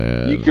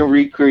You can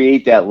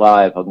recreate that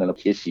live. I'm gonna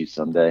kiss you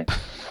someday.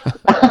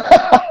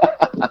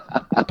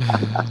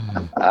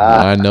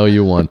 I know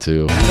you want to.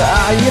 You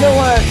know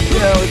what?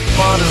 It's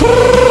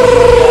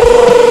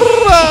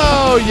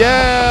Oh,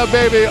 yeah,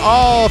 baby.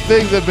 All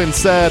things have been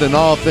said and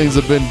all things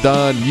have been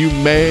done. You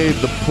made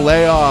the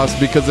playoffs,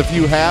 because if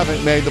you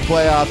haven't made the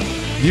playoffs,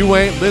 you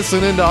ain't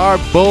listening to our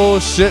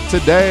bullshit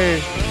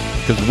today,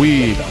 because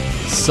we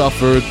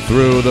suffered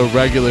through the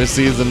regular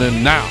season,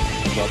 and now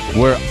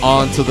we're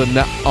on to the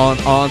next one,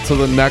 on to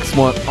the next,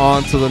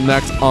 on to the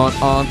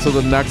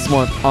next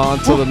one, on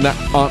to the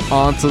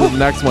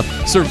next one.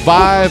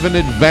 Survive and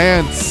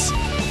advance,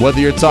 whether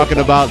you're talking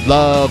about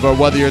love or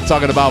whether you're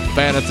talking about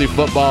fantasy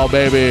football,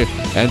 baby.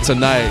 And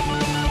tonight,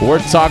 we're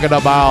talking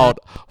about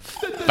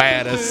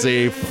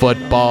fantasy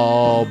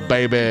football,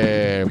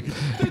 baby.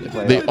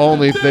 The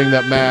only thing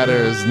that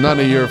matters, none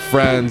of your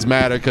friends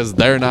matter because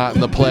they're not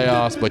in the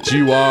playoffs, but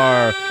you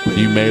are.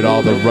 You made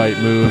all the right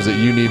moves that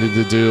you needed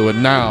to do,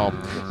 and now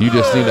you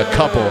just need a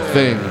couple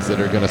things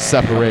that are going to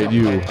separate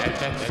you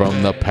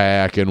from the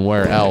pack. And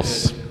where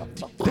else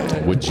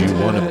would you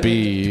want to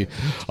be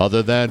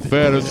other than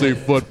fantasy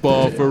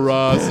football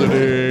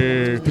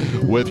ferocity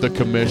with the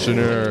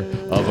commissioner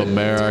of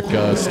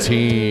America's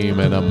team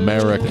and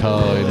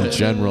America in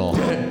general?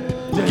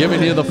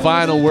 Giving you the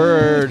final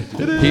word.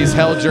 He's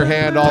held your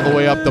hand all the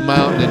way up the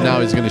mountain, and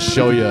now he's going to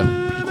show you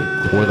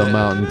where the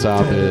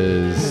mountaintop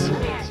is.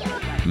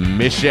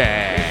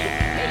 Mission.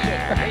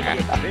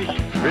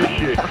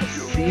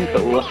 See the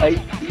light,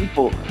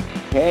 people.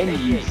 Can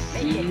you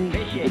see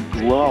the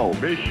glow?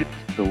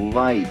 The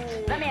light,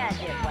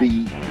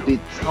 the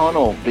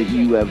tunnel that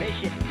you have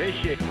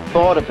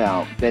thought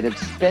about, that have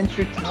spent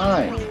your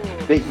time,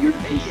 that your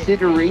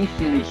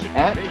considerations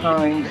at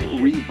times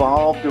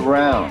revolved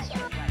around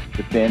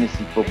the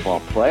fantasy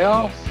football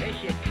playoffs,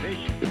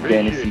 the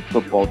fantasy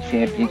football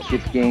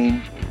championship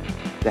game,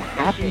 the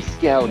happy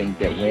scouting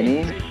that went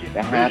in,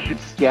 the happy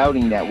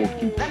scouting that will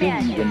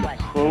continue when the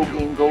pro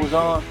game goes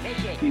on.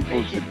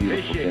 People, it's a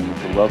beautiful thing.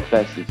 It's a love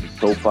fest. It's a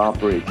soap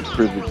opera. It's a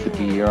privilege to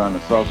be here on the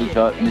Sausage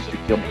Hut. Mr.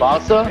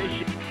 Kielbasa,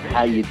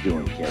 how you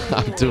doing, kid?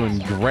 I'm doing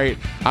great.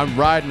 I'm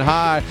riding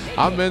high.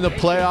 I'm in the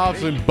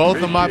playoffs in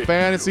both of my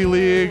fantasy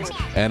leagues,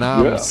 and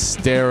I'm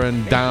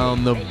staring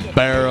down the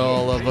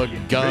barrel of a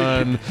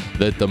gun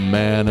that the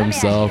man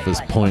himself is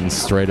pointing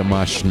straight at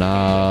my schnoz.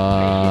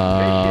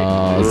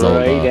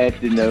 Right at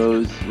the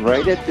nose.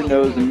 Right at the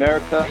nose,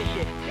 America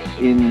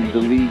in the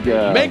league.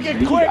 Make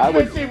it quick,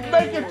 Missy.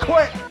 Make it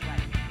quick.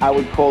 I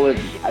would call it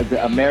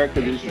America.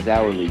 This is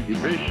our league.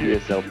 This is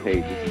PSLK.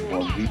 This is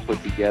one we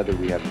put together.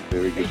 We have a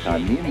very good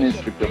time. Me and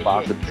Mr.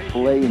 Kielbasa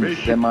play in the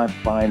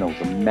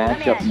semifinals, a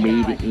matchup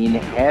made in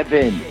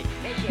heaven.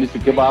 Mr.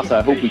 Kielbasa,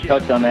 I hope we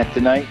touch on that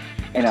tonight,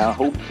 and I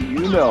hope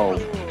you know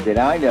that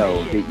I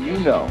know that you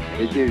know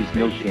that there's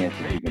no chance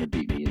that you're going to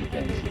beat me in the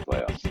fantasy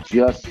playoffs.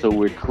 Just so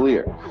we're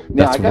clear.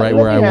 Now, that's right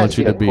where I want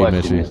you to be,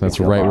 Mitchie. That's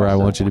right where I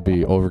want you to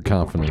be.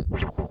 Overconfident.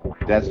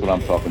 That's what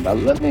I'm talking about.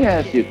 Let me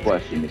ask you a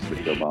question, Mr.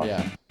 Kielbasa.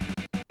 Yeah.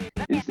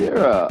 Is there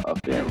a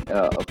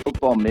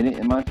football minute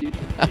in my future?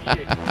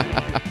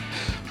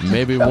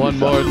 Maybe one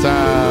more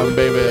time,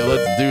 baby.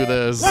 Let's do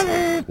this.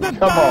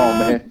 Come on,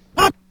 man.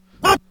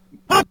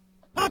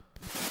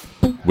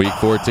 Week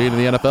 14 in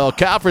the NFL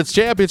Conference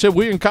Championship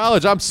week in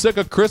college. I'm sick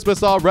of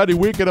Christmas already.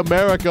 Week in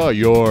America.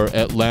 Your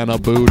Atlanta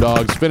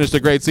Bulldogs finished a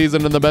great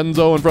season in the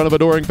Benzo in front of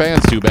adoring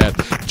fans. Too bad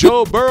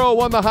Joe Burrow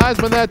won the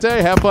Heisman that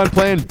day. Have fun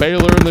playing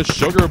Baylor in the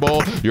Sugar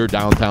Bowl. Your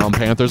downtown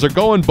Panthers are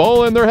going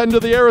bowling. They're heading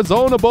to the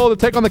Arizona Bowl to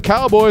take on the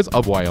Cowboys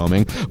of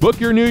Wyoming. Book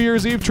your New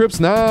Year's Eve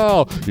trips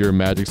now. Your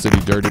Magic City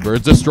Dirty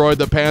Birds destroyed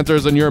the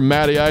Panthers, and your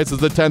Matty Ice is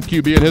the 10th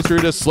QB in history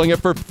to sling it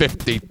for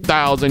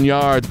 50,000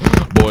 yards.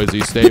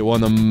 Boise State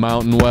won the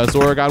Mountain West.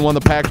 Oregon won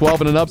the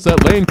Pac-12 in an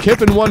upset. Lane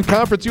Kiffin won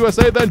Conference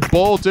USA, then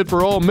bolted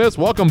for Ole Miss.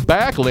 Welcome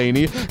back,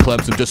 Laney.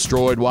 Clemson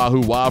destroyed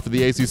Wahoo Wow for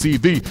the ACC.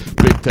 The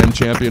Big Ten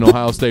champion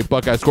Ohio State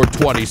Buckeyes scored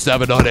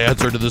 27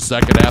 unanswered to the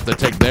second half to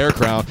take their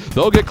crown.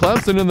 They'll get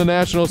Clemson in the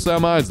national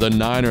semis. The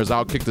Niners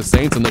outkicked the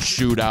Saints in the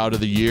shootout of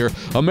the year.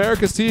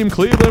 America's team,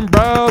 Cleveland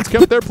Browns,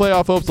 kept their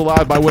playoff hopes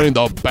alive by winning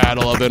the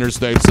Battle of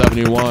Interstate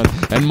 71.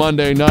 And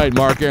Monday night,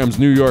 Mark Arams'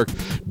 New York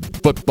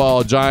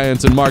Football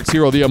Giants and Mark's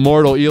hero, the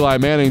immortal Eli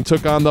Manning,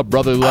 took on the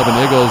Brother 11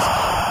 Eagles.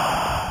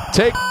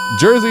 Take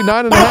Jersey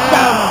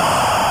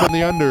 9.5 from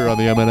the under on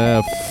the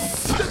MNF.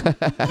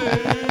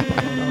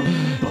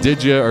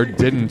 Did you or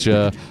didn't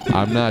you?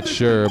 I'm not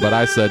sure, but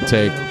I said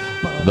take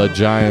the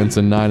Giants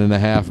and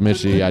 9.5.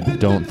 Mishy, I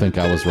don't think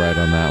I was right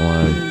on that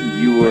one.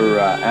 You were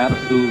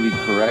absolutely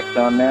correct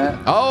on that.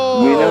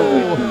 Oh!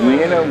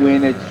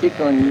 Winner,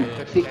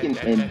 chicken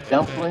and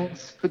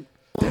dumplings.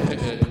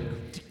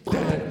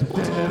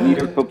 New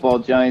York Football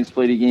Giants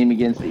played a game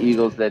against the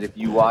Eagles that if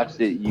you watched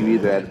it, you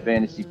either had a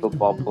fantasy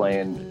football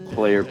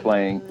player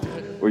playing,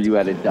 or you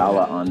had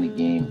 $1 on the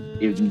game.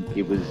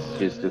 It was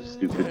just a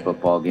stupid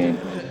football game.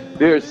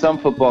 There are some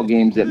football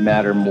games that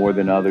matter more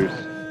than others.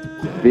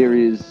 There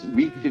is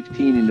Week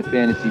 15 in the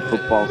fantasy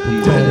football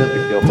season,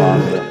 Mr.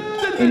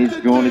 Kielbasa, and it's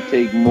going to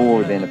take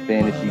more than a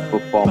fantasy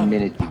football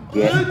minute to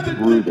get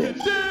through this.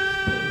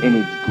 And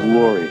it's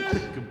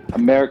glorious.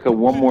 America,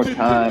 one more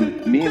time.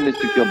 Me and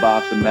Mr.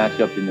 Kielbasa match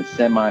up in the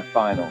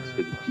semifinals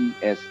for the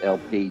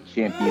PSLP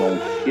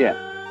championship.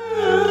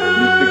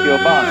 Mr.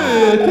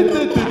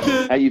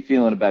 Kielbasa, how you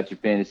feeling about your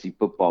fantasy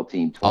football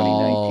team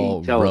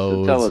 2019?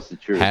 Tell us the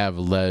truth. Have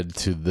led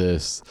to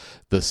this.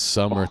 The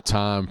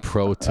summertime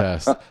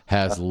protest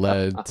has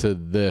led to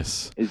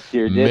this. It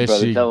sure did,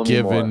 brother. Tell me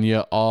giving more. you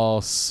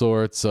all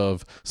sorts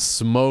of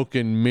smoke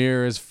and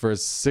mirrors for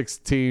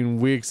 16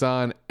 weeks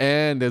on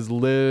end has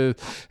led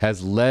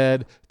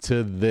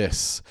to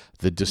this.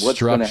 The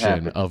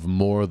destruction of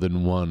more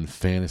than one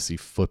fantasy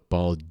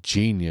football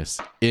genius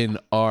in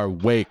our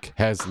wake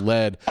has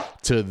led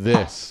to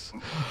this.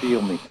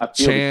 Feel me. I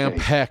feel Champ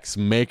Hex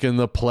making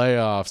the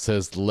playoffs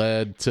has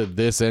led to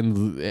this,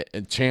 and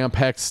Champ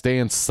Hex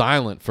staying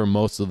silent for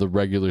most of the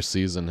regular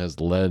season has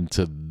led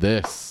to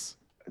this.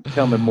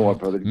 Tell me more,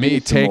 brother. Me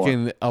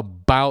taking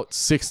about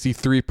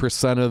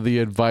 63% of the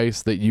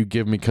advice that you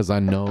give me because I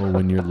know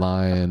when you're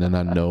lying and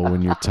I know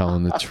when you're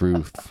telling the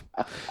truth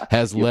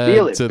has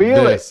led to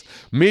this.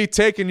 Me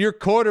taking your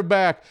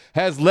quarterback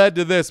has led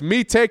to this.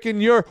 Me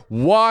taking your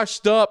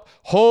washed up,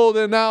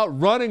 holding out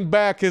running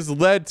back has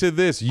led to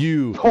this.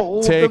 You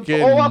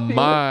taking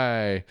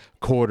my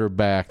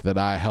quarterback that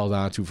I held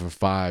on to for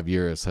 5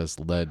 years has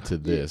led to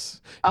this.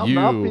 I'm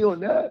not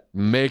feeling that.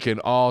 Making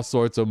all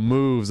sorts of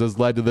moves has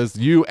led to this.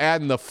 You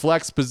adding the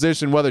flex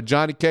position, whether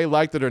Johnny K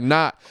liked it or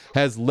not,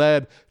 has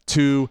led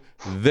to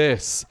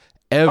this.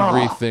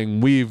 Everything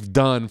we've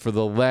done for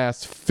the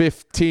last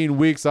 15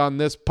 weeks on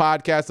this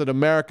podcast that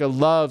America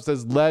loves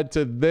has led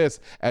to this.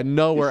 And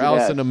nowhere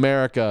else in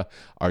America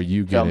are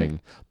you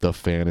getting the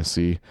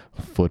fantasy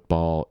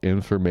football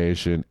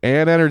information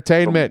and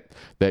entertainment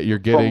that you're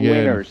getting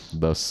in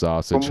the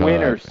Sausage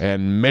Hut.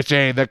 And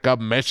Mitchie, the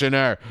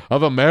commissioner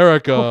of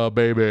America,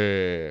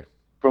 baby.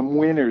 From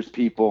winners,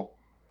 people.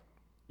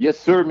 Yes,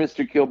 sir,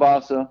 Mr.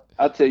 Kielbasa.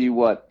 I'll tell you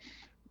what.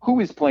 Who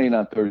is playing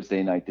on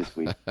Thursday night this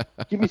week?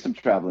 Give me some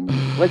traveling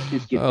music. Let's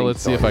just get let's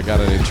see if I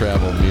got any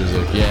travel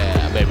music.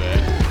 Yeah, baby.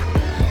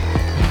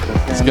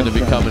 It's going to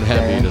be coming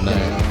heavy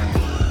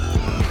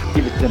tonight.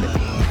 Give it to me.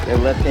 That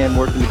left hand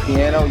working the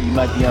piano. You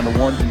might be on the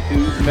ones and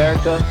twos,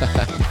 America.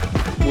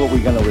 What are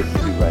we going to listen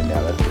to right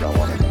now? That's what I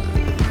want to know.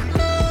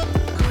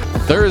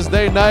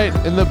 Thursday night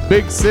in the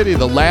big city.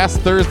 The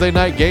last Thursday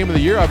night game of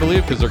the year, I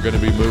believe, because they're going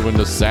to be moving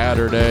to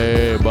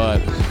Saturday.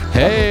 But,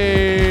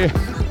 hey...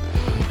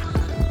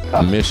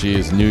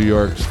 Michi's New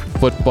York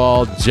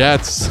Football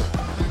Jets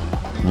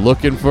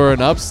looking for an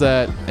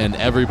upset, and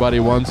everybody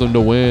wants them to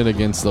win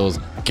against those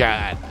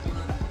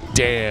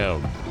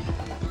goddamn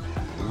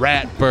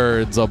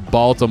Ratbirds of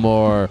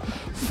Baltimore,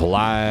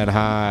 flying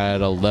high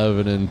at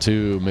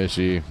 11-2,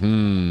 Michi.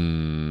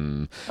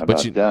 How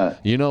about that?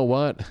 You know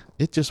what?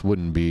 It just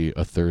wouldn't be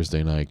a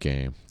Thursday night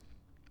game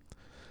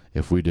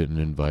if we didn't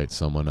invite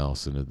someone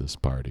else into this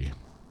party.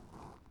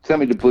 Tell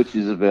me the Butch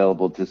is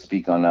available to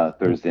speak on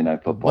Thursday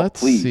Night Football. Let's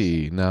please.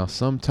 See. Now,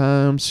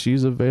 sometimes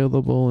she's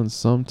available and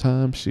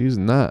sometimes she's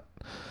not.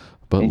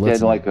 But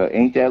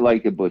ain't that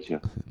like a Butcher?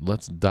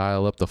 Let's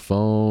dial up the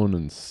phone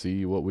and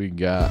see what we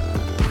got.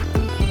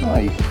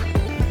 Nice.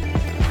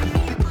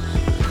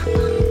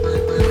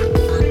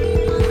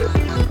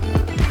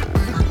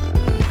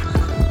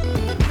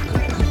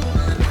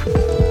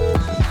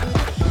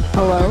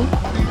 Hello?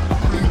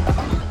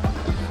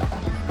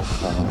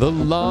 The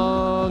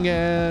long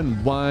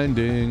and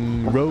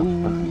winding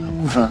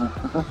road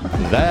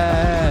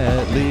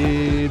that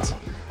leads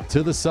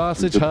to the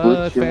Sausage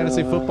Hut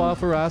Fantasy Football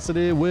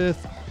Ferocity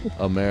with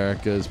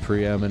America's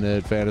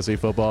preeminent fantasy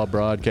football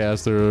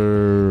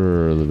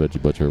broadcaster, the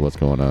Veggie Butcher. What's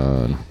going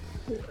on?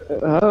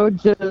 Oh,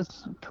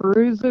 just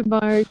perusing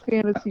my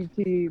fantasy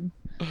team.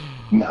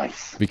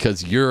 Nice.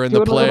 Because you're in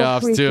the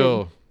playoffs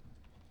too.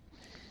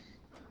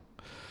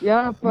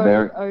 Yeah, but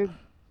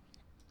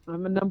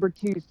I'm a number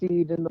 2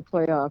 seed in the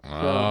playoffs. So.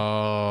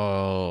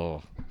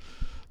 Oh,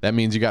 that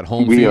means you got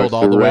home field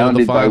all the way to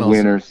the finals. We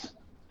are surrounded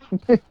by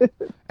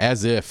winners.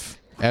 As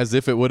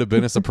if it would have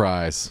been a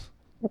surprise.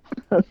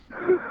 Not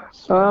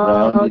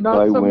so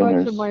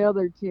much of my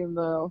other team,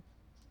 though.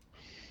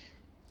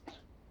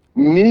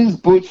 Ms.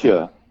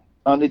 Butcher,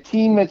 on the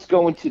team that's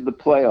going to the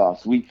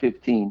playoffs, Week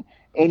 15,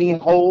 any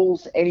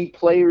holes, any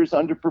players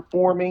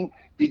underperforming?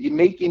 Did you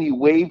make any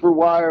waiver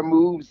wire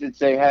moves that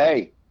say,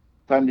 hey,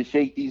 time to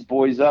shake these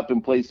boys up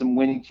and play some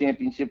winning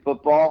championship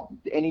football?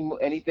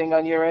 Anything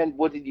on your end?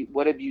 What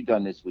have you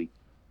done this week?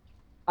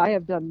 I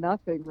have done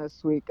nothing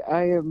this week.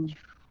 I'm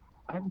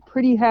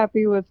pretty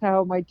happy with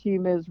how my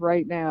team is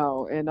right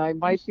now, and I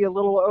might be a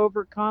little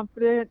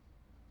overconfident,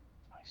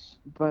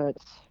 but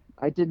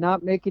I did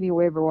not make any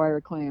waiver wire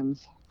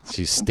claims.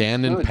 She's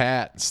standing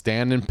pat.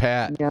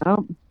 Yeah.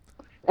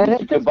 And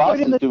at this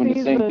point in the season,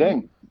 the same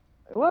thing.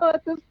 Well,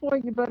 at this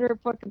point, you better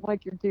fucking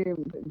like your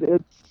team.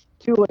 It's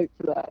too late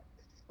for that.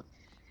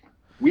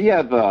 We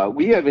have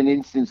an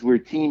instance where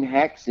Team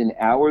Hex in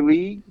our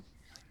league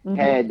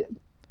had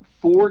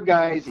 4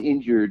 guys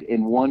injured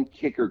and 1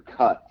 kicker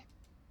cut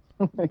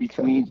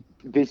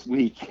this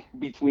week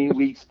between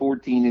weeks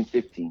 14 and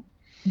 15.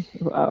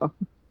 Wow.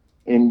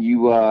 And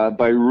you,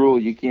 by rule,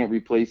 you can't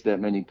replace that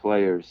many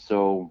players.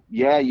 So,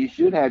 yeah, you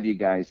should have you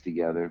guys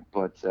together,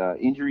 but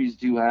injuries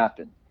do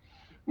happen.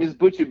 Ms.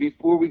 Butcher,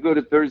 before we go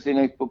to Thursday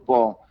Night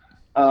Football,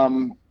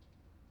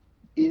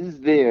 is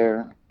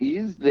there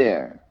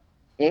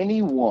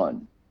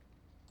anyone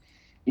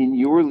in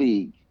your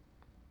league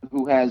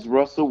who has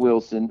Russell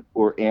Wilson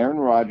or Aaron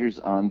Rodgers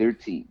on their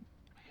team?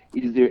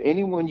 Is there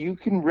anyone you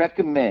can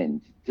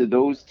recommend to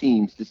those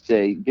teams to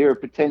say there are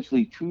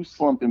potentially two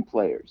slumping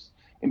players?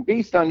 And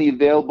based on the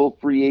available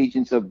free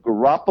agents of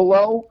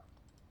Garoppolo,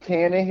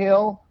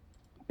 Tannehill,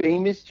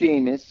 famous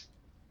Jameis,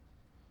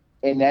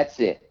 and that's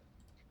it.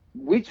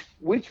 Which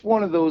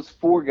one of those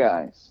four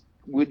guys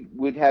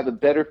would have a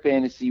better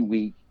fantasy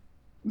week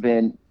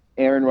than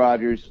Aaron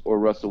Rodgers or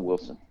Russell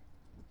Wilson?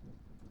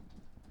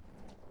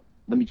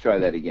 Let me try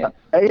that again.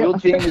 Will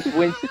Jameis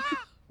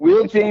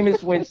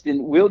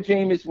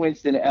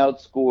Winston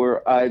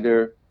outscore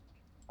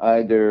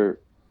either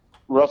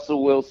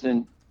Russell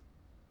Wilson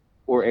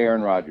or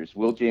Aaron Rodgers?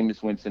 Will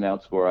Jameis Winston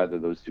outscore either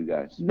of those two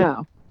guys?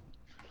 No.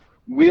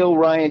 Will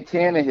Ryan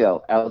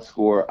Tannehill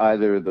outscore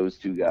either of those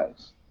two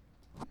guys?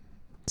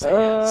 Say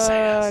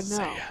yes. No.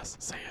 Say yes.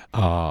 Say yes.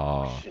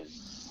 Oh.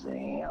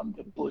 Shazam,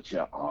 the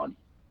Butcher on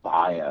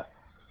fire.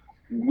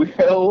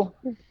 Will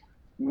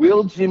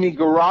Jimmy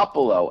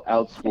Garoppolo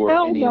outscore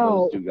Hell any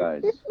no. of those two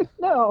guys?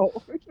 No.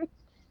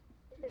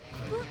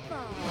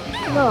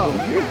 No.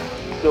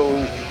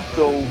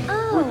 So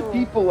for the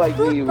people like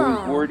me who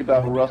is worried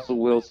about Russell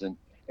Wilson,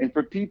 and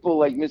for people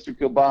like Mr.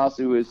 Kielbasa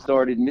who has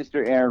started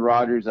Mr. Aaron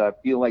Rodgers, I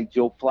feel like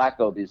Joe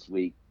Flacco this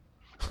week,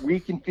 we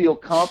can feel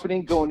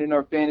confident going in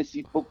our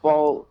fantasy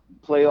football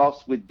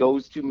playoffs with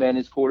those two men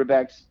as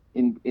quarterbacks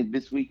in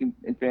this week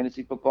in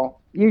fantasy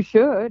football? You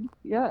should,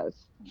 yes.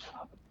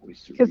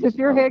 Because if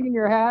you're hanging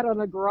your hat on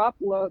a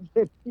Garoppolo,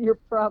 then you're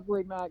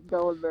probably not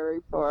going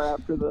very far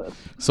after this.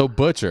 So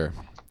Butcher,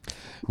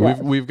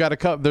 we've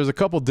got there's a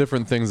couple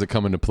different things that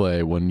come into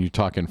play when you're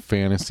talking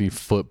fantasy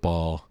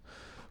football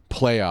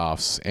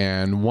playoffs,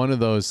 and one of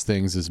those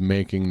things is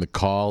making the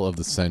call of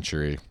the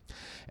century.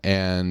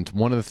 And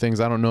one of the things,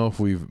 I don't know if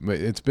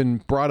it's been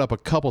brought up a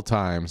couple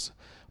times,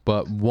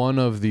 but one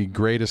of the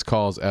greatest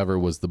calls ever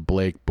was the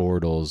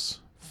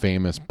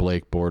famous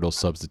Blake Bortles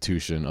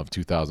substitution of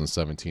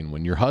 2017,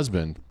 when your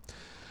husband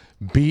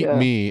beat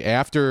me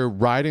after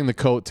riding the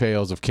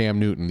coattails of Cam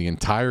Newton the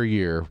entire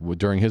year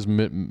during his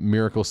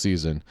miracle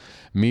season,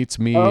 meets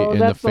me in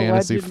the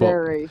fantasy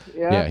football.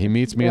 Yeah, he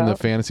meets me in the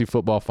fantasy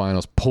football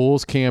finals,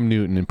 pulls Cam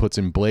Newton and puts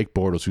in Blake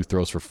Bortles, who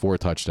throws for 4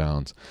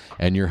 touchdowns.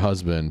 And your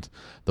husband,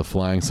 the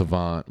flying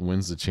savant,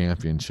 wins the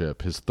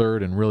championship, his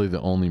third and really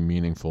the only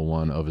meaningful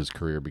one of his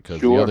career,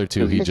 because the other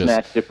two he just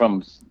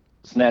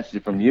snatched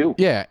it from you.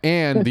 Yeah,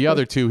 and the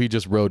other two, he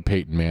just rode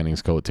Peyton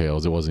Manning's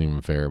coattails. It wasn't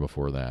even fair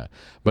before that.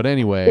 But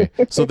anyway,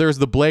 so there's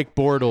the Blake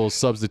Bortles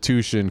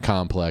substitution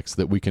complex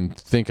that we can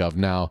think of.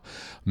 Now,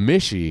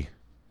 Mishy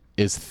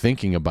is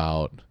thinking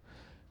about,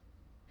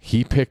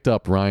 he picked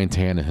up Ryan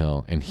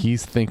Tannehill, and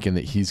he's thinking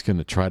that he's going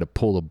to try to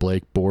pull a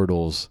Blake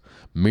Bortles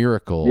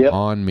miracle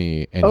on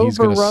me, and he's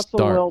going to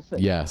start. Wilson.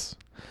 Yes.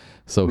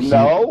 So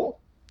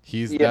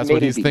that's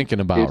what he's thinking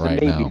about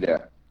right now.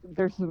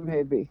 There's a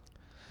maybe.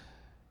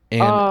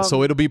 And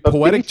so it'll be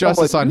poetic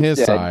justice on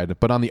his side,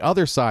 but on the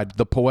other side,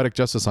 the poetic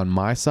justice on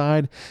my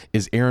side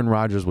is Aaron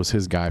Rodgers was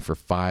his guy for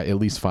at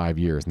least 5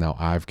 years. Now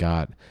I've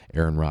got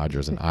Aaron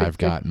Rodgers and I've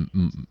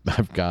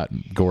got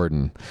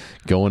Gordon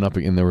going up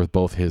in there with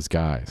both his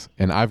guys,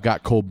 and I've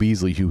got Cole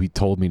Beasley, who he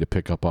told me to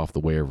pick up off the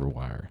waiver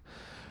wire,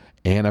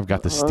 and I've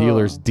got the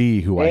Steelers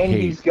D, who I hate.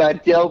 And he's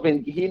got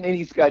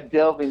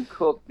Delvin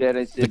Cook, that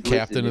I said, the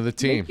captain of the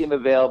team. Make him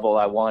available.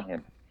 I want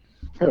him.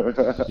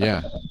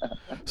 Yeah.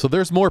 So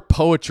there's more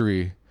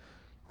poetry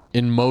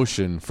in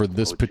motion for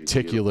this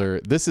particular.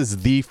 This is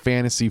the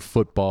fantasy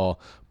football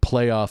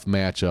playoff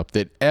matchup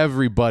that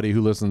everybody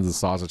who listens to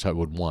Sausage Hut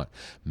would want.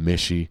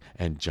 Mishy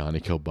and Johnny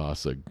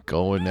Kielbasa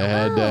going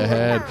head to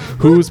head.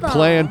 Who's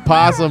playing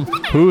possum?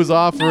 Who's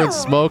offering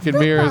smoke and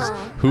mirrors?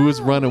 Who's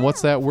running?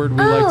 What's that word we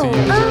like to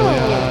use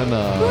early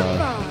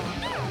on?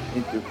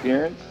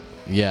 Interference?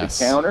 Yes.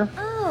 The counter?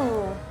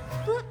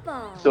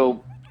 Football.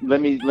 So let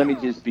me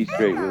just be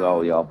straight with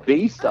all y'all.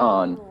 Based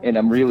on, and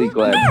I'm really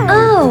glad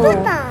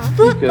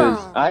because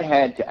I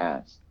had to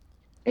ask.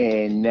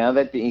 And now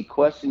that the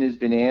question has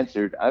been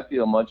answered, I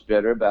feel much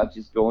better about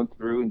just going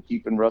through and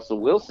keeping Russell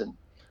Wilson,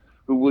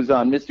 who was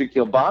on Mr.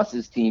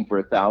 Kielbasa's team for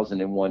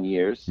 1,001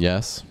 years.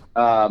 Yes.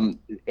 And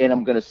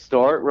I'm going to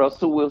start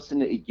Russell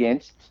Wilson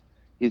against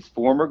his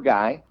former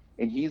guy,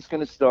 and he's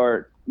going to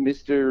start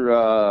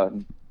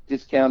Mr.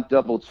 Discount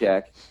Double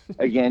Check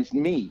against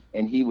me,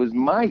 and he was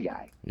my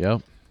guy.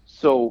 Yep.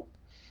 So,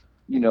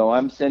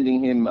 I'm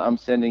sending him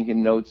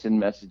notes and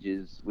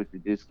messages with the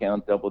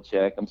Discount Double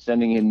Check. I'm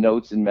sending him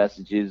notes and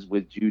messages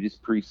with Judas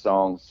Priest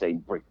songs saying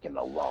 "Breaking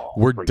the Law."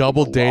 We're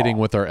double dating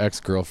with our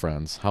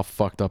ex-girlfriends. How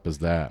fucked up is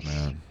that,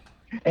 man?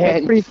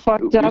 And pretty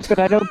fucked up, and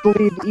I don't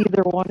believe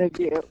either one of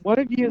you. One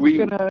of you is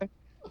gonna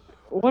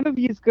one of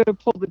you's going to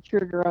pull the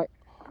trigger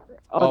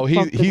on he's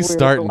something weird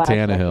starting the last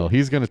Tannehill. second.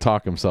 He's going to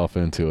talk himself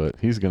into it.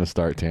 He's going to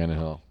start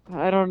Tannehill.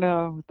 I don't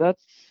know.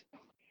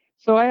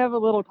 So I have a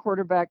little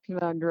quarterback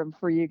conundrum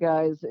for you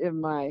guys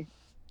in my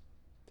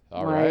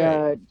All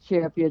right.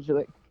 championship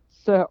league.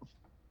 So,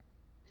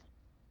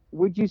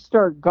 would you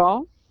start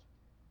Goff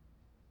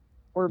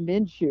or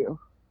Minshew?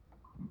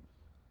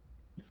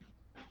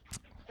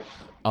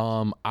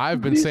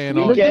 I've been This saying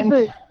weekend?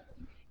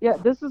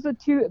 This is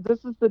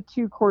the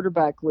two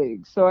quarterback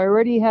league. So I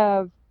already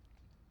have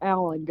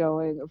Allen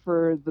going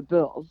for the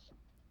Bills,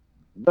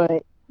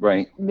 but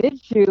Right.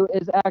 Minshew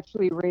is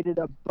actually rated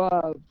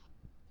above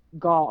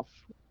Goff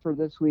for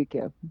this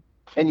weekend.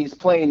 And he's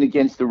playing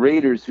against the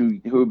Raiders who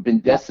have been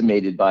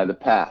decimated by the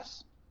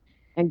pass.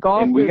 And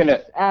Goff And we're is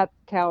gonna at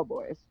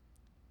Cowboys.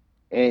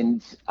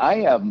 and I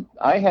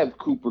have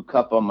Cooper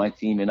Kupp on my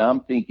team, and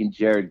I'm thinking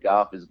Jared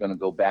Goff is going to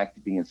go back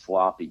to being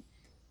sloppy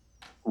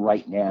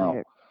right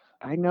now.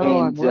 I know,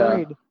 I'm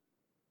worried.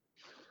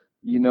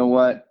 You know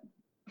what?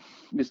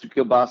 Mr.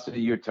 Kilbasa,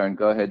 your turn.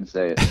 Go ahead and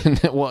say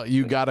it. well,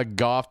 you got a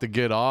Goff to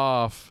get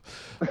off,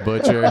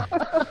 Butcher.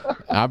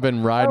 I've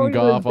been riding was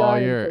Goff all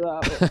dying year.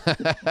 for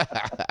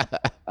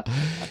that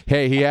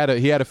Hey, he had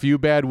a few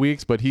bad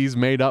weeks, but he's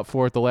made up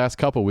for it the last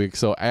couple weeks.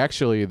 So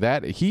actually,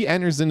 that he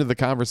enters into the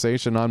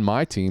conversation on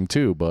my team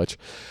too, Butch,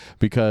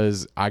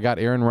 because I got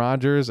Aaron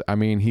Rodgers. I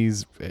mean,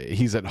 he's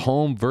at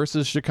home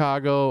versus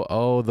Chicago.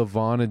 Oh, the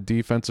vaunted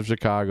defense of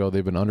Chicago.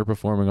 They've been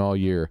underperforming all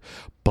year,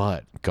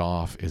 but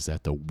Goff is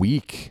at the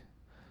weak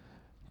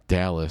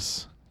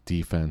Dallas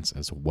defense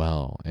as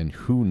well. And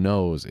who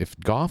knows, if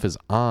Goff is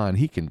on,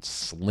 he can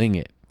sling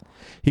it.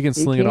 He can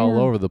sling it all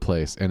over the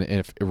place. And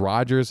if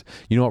Rodgers,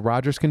 you know what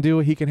Rodgers can do?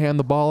 He can hand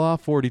the ball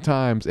off 40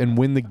 times and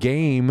win the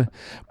game,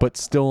 but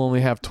still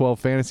only have 12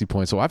 fantasy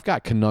points. So I've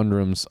got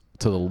conundrums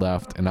to the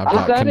left, and I've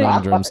got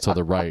conundrums to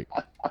the right.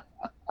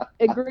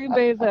 And Green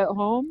Bay's at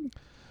home?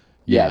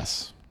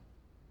 Yes.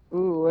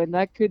 Ooh, and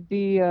that could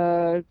be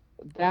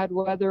bad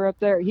weather up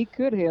there. He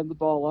could hand the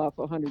ball off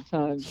 100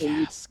 times.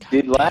 Yes,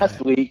 Did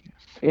last week.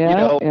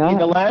 Yeah, In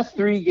the last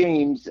 3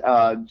 games,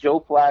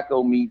 Joe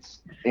Flacco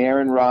meets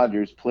Aaron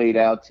Rodgers played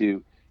out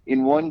to.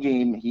 In one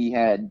game, he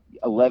had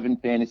 11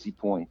 fantasy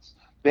points.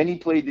 Then he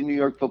played the New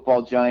York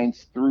Football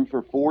Giants, threw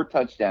for 4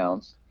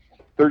 touchdowns,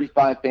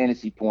 35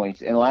 fantasy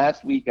points. And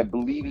last week, I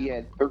believe he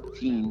had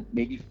 13,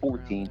 maybe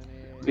 14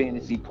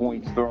 fantasy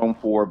points thrown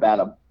for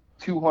about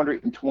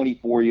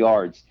 224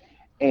 yards,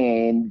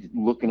 and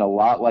looking a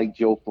lot like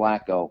Joe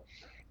Flacco.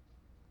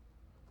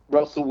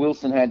 Russell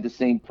Wilson had the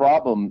same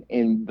problem,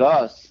 and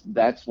thus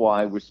that's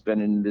why we're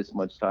spending this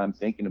much time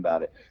thinking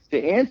about it.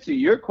 To answer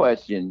your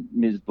question,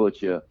 Ms.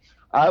 Butcher,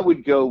 I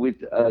would go with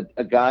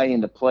a guy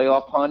in the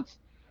playoff hunt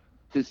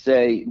to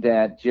say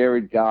that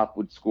Jared Goff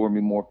would score me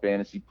more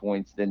fantasy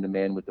points than the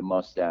man with the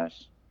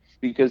mustache,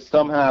 because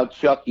somehow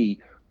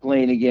Chucky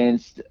playing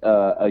against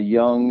a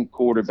young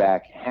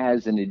quarterback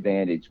has an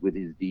advantage with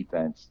his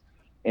defense.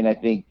 And I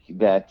think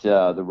that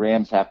the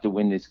Rams have to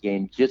win this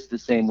game just the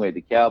same way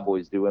the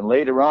Cowboys do. And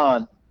later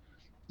on,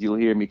 you'll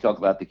hear me talk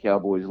about the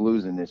Cowboys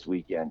losing this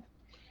weekend.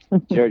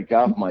 Jared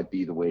Goff might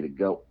be the way to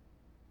go.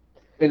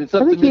 And it's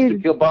up to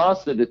Mr.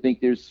 Kilbasa to think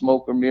there's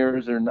smoke or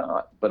mirrors or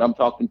not. But I'm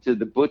talking to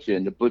the Butcher,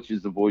 and the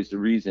Butcher's the voice of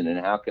reason. And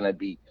how can I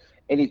be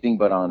anything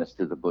but honest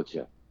to the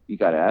Butcher? You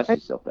got to ask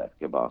yourself that,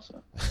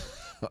 Kilbasa.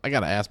 I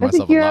got to ask myself a lot of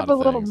things. I think you a have a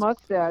little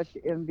mustache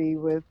envy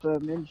with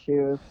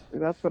Minshew.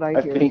 That's what I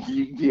hear. I think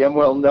you damn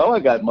well know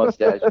I got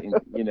mustache,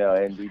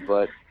 envy.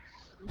 But,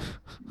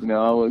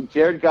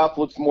 Jared Goff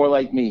looks more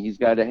like me. He's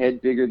got a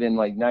head bigger than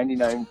like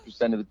 99%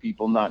 of the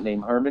people not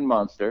named Herman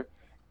Monster.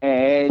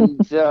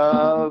 And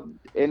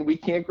and we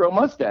can't grow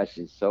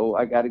mustaches. So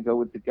I got to go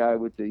with the guy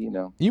with the,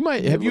 You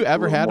might. Have you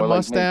ever had a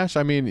mustache?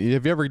 I mean,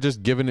 have you ever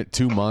just given it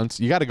 2 months?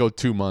 You got to go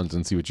 2 months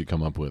and see what you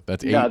come up with.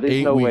 That's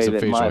eight weeks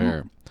of facial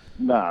hair.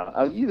 Nah,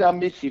 I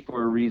miss you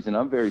for a reason.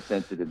 I'm a very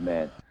sensitive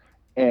man,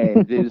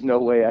 and there's no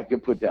way I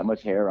could put that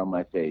much hair on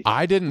my face.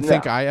 I didn't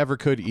think I ever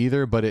could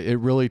either, but it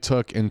really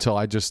took until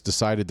I just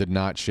decided to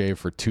not shave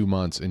for 2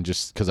 months, and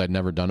just because I'd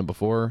never done it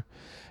before,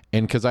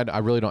 and because I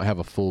really don't have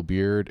a full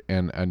beard,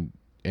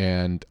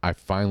 and I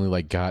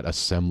finally got a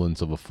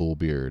semblance of a full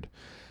beard,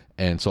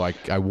 and so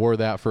I wore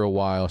that for a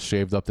while,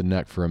 shaved up the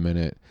neck for a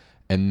minute.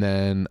 And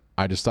then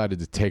I decided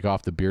to take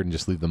off the beard and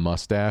just leave the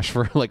mustache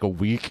for like a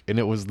week. And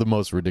it was the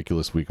most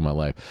ridiculous week of my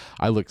life.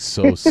 I looked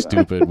so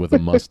stupid with a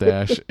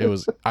mustache.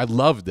 I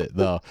loved it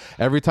though.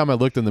 Every time I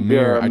looked in the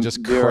mirror, I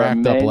just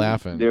cracked up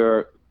laughing.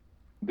 There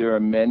are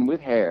men with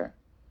hair,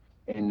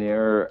 and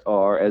there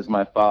are, as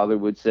my father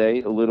would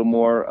say, a little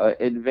more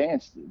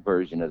advanced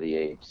version of the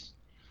apes.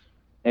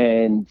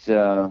 And you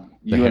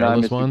and I,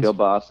 Mr.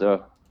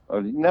 Kilbasa,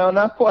 no,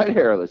 not quite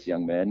hairless,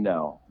 young man.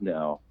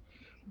 No.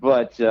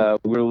 But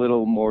we're a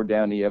little more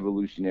down the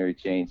evolutionary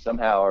chain.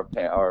 Somehow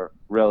our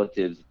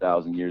relatives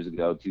 1,000 years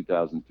ago,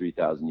 2,000,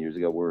 3,000 years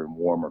ago, were in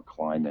warmer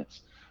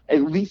climates.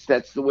 At least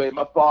that's the way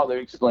my father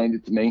explained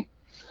it to me.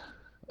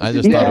 I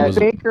just thought it was...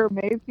 Baker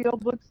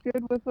Mayfield looks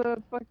good with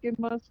a fucking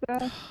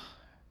mustache.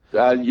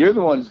 You're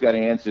the one who's got to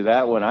answer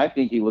that one. I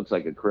think he looks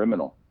like a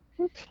criminal.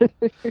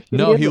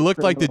 No, he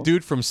looked like the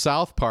dude from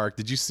South Park.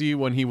 Did you see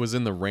when he was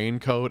in the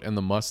raincoat and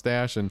the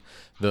mustache and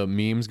the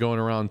memes going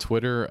around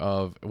Twitter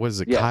of, what is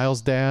it, Yes.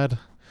 Kyle's dad?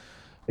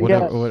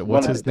 Whatever, Yes.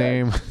 what's his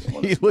name?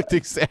 He looked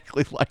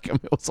exactly like him.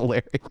 It was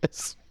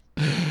hilarious.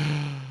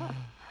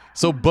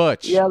 So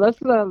Butch. Yeah,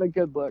 that's not a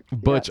good look.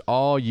 Butch, Yeah.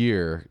 all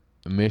year,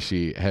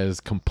 Mishy has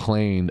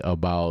complained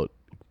about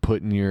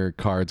putting your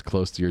cards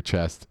close to your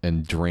chest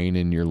and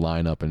draining your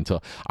lineup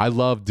until I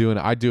love doing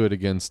it. I do it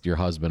against your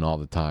husband all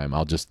the time.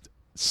 I'll just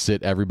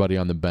sit everybody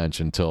on the bench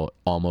until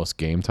almost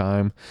game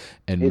time.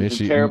 And It's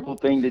Mishy, a terrible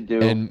thing to do.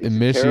 and It's a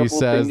Mishy terrible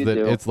says thing to that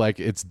do. it's like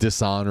it's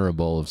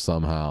dishonorable of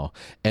somehow.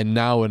 And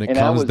now when it And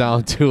I comes was-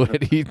 down to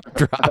it, he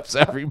drops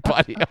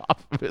everybody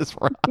off of his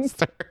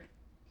roster.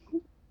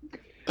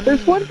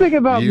 There's one thing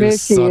about You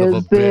son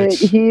of Mickey a is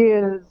that bitch. he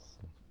is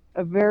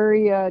a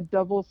very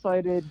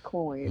double-sided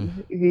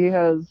coin. He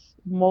has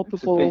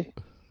multiple.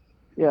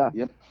 Yeah.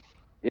 Yep.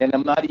 And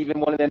I'm not even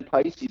one of them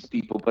Pisces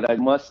people, but I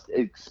must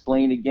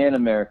explain again,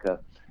 America.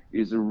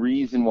 There's a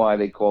reason why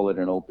they call it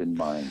an open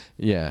mind.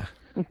 Yeah.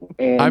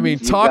 And I mean,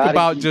 you talk gotta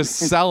about keep- just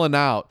selling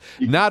out.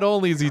 Not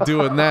only is he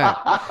doing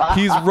that,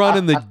 he's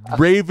running the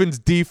Ravens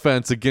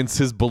defense against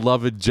his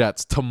beloved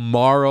Jets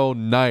tomorrow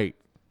night.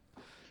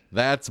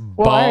 That's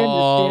Well, I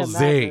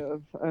understand ballsy. that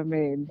move. I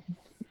mean,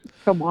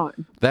 come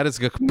on. That is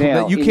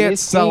Now, you in can't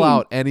this sell game-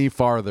 out any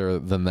farther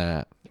than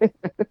that.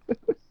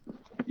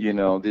 You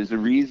know, there's a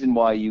reason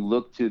why you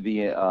look to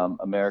the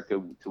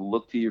America to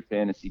look to your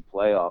fantasy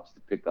playoffs to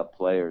pick up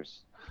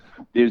players.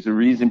 There's a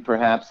reason,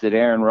 perhaps, that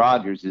Aaron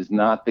Rodgers is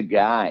not the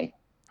guy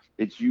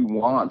that you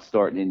want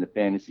starting in the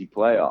fantasy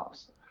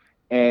playoffs.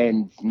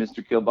 And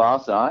Mr.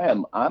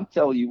 Kilbasa, I'm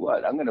telling you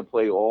what, I'm going to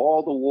play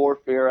all the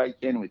warfare I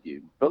can with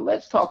you. But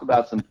let's talk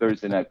about some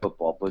Thursday night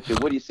football, Butcher.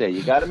 What do you say?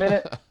 You got a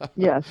minute?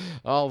 Yes.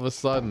 All of a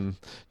sudden,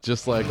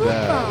 just like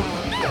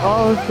that.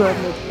 All of a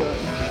sudden it's good.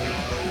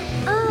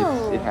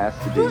 It has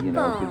to be, you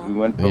know, because we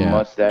went from Yeah.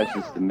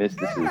 mustaches to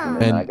mysticism,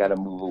 and And- I got to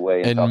move away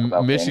and And talk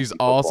about Mishy's fantasy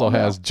also football now.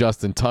 has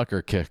Justin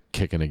Tucker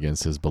kicking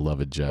against his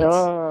beloved Jets.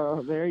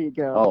 Oh, there you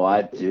go. Oh,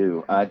 I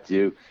do.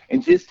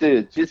 And just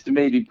to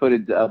maybe put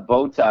a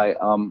bow tie,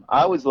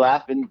 I was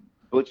laughing,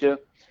 Butcher,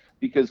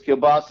 because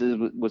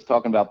Kilbasa was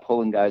talking about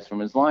pulling guys from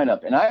his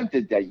lineup, and I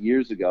did that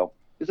years ago.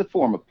 It's a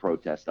form of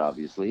protest,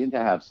 obviously, and to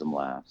have some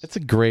laughs. It's a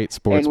great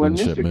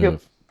sportsmanship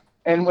move.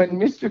 And when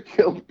Mr.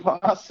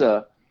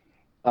 Kilbasa,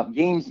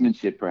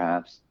 gamesmanship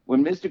perhaps,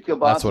 when Mr. That's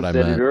Kilbasa what I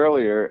said meant. it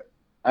earlier,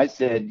 I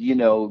said,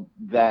 don't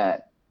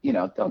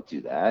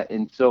do that.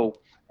 And so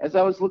as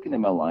I was looking at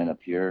my lineup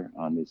here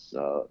on this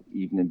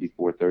evening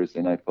before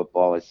Thursday night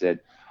football, I said,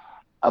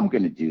 I'm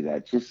going to do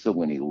that just so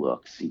when he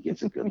looks, he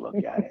gets a good look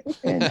at it.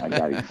 And I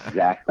got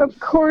exactly. Of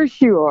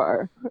course you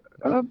are.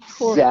 Of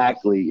course.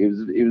 Exactly.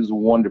 It was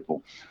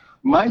wonderful.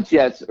 My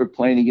Jets are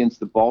playing against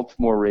the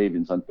Baltimore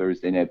Ravens on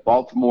Thursday night.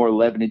 Baltimore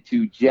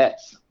 11-2,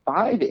 Jets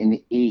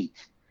 5-8,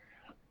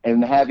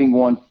 and having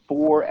won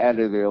 4 out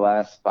of their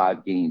last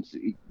 5 games,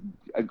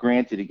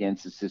 granted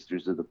against the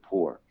Sisters of the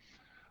Poor.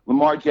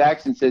 Lamar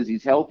Jackson says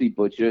he's healthy,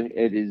 Butcher,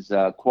 and his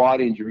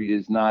quad injury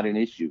is not an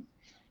issue.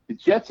 The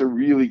Jets are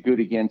really good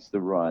against the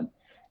run,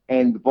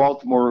 and the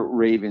Baltimore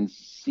Ravens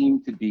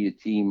seem to be a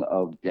team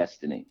of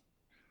destiny.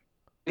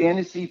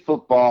 Fantasy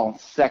football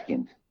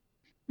second.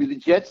 Do the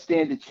Jets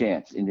stand a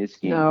chance in this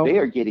game? No. They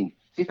are getting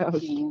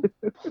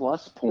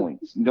 15-plus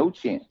points. No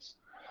chance.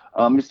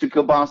 Mr.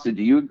 Kilbasa,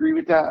 do you agree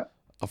with that?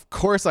 Of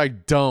course I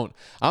don't.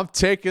 I'm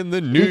taking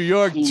the New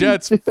York 15.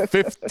 Jets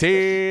 15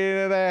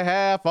 and a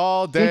half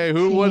all day.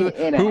 Who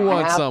 15 and a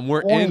wants half some?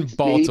 We're points, in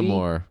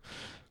Baltimore.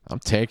 I'm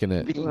taking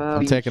it. Wow.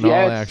 I'm The taking all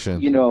Jets,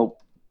 action. You know,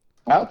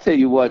 I'll tell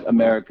you what,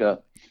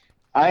 America,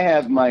 I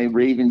have my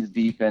Ravens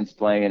defense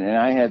playing, and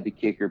I have the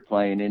kicker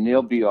playing, and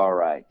they'll be all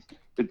right.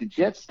 But the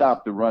Jets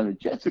stop the run. The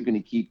Jets are going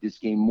to keep this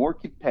game more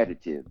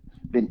competitive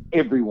than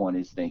everyone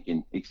is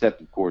thinking, except,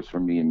 of course, for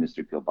me and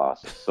Mr.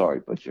 Kilbasa.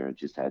 Sorry, Butcher, I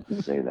just had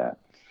to say that.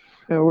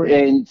 No, we're-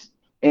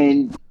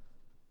 And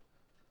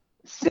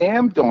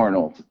Sam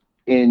Darnold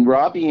and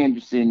Robbie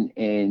Anderson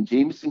and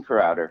Jamison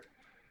Crowder,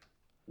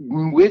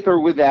 with or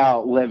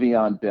without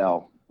Le'Veon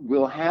Bell,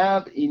 will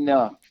have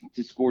enough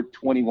to score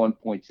 21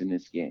 points in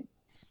this game.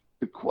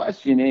 The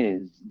question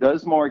is,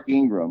 does Mark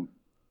Ingram,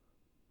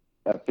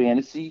 a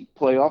fantasy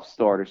playoff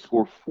starter,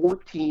 score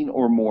 14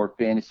 or more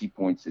fantasy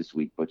points this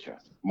week, Butcher?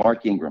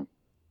 Mark Ingram.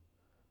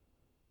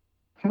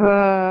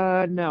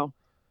 no.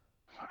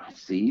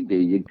 See, there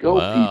you go,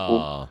 people.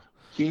 Wow.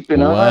 Keep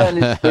an eye on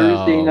this Wow.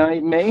 Thursday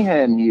night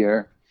mayhem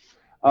here.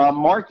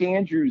 Mark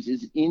Andrews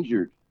is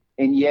injured,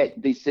 and yet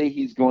they say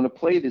he's going to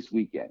play this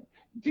weekend.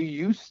 Do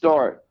you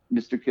start,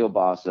 Mr.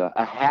 Kilbasa,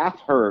 a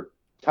half-hurt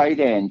tight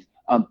end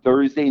on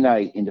Thursday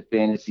night in the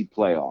fantasy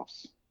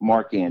playoffs?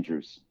 Mark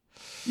Andrews.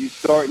 You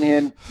starting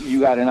him,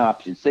 you got an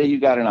option. Say you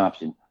got an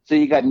option. Say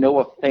you got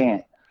Noah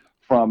Fant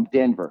from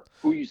Denver.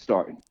 Who are you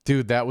starting?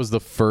 Dude, that was the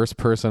first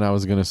person I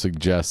was going to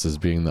suggest as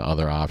being the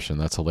other option.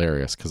 That's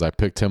hilarious because I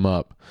picked him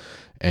up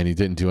and he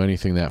didn't do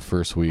anything that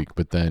first week,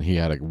 but then he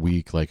had a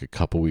week like a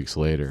couple weeks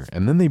later.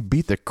 And then they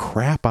beat the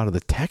crap out of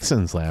the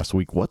Texans last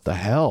week. What the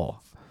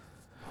hell?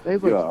 They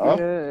look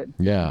good.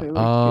 Yeah. They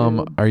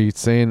look good. Are you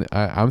saying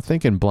I'm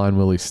thinking Blind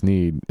Willie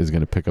Snead is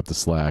going to pick up the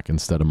slack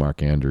instead of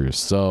Mark Andrews.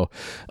 So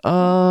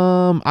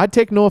I'd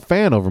take Noah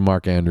Fant over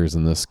Mark Andrews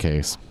in this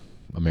case.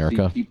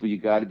 America. See, people, you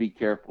got to be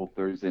careful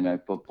Thursday Night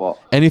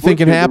Football. Anything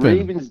can happen,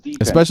 Ravens defense,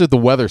 especially if the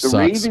weather sucks. The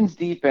Ravens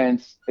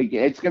defense,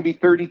 it's going to be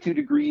 32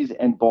 degrees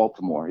in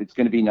Baltimore. It's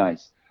going to be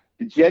nice.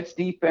 The Jets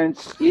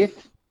defense, a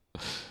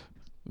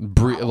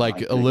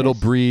little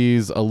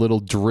breeze, a little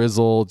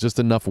drizzle, just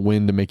enough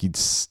wind to make you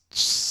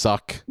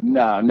suck.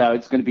 No,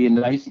 it's going to be a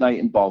nice night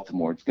in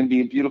Baltimore. It's going to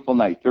be a beautiful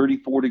night,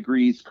 34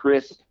 degrees,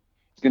 crisp.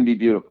 It's going to be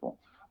beautiful.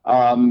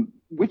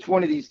 Which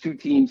one of these two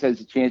teams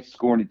has a chance of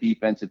scoring a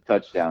defensive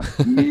touchdown?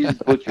 Ms.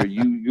 Butcher,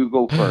 you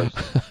go first.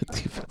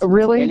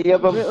 Really? Any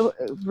of them?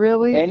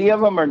 Really? Any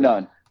of them or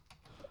none?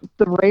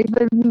 The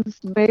Ravens,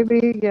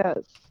 maybe? Yes.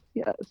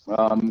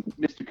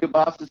 Mr.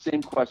 Kielbasa,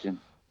 same question.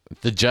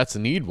 The Jets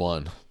need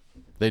one.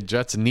 The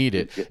Jets need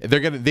it.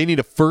 They need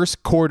a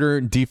first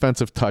quarter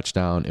defensive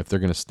touchdown if they're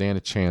going to stand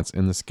a chance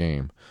in this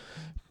game.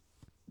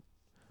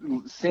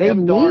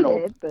 Sam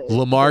Darnold.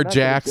 Lamar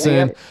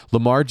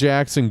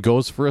Jackson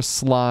goes for a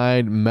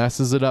slide,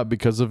 messes it up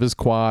because of his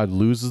quad,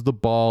 loses the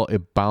ball.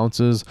 It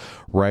bounces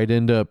right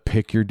into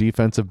pick your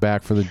defensive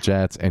back for the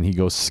Jets, and he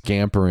goes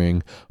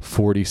scampering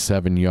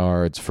 47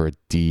 yards for a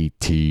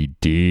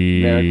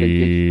DTD. America, get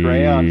your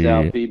crayons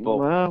out, people.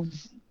 Wow.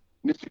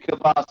 Mr.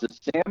 Kielbasa,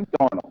 Sam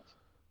Darnold.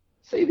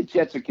 Say the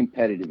Jets are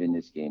competitive in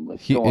this game.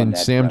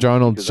 Sam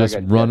Darnold's just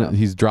running.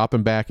 He's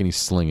dropping back and he's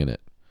slinging it.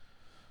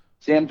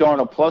 Sam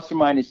Darnold, plus or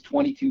minus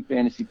 22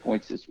 fantasy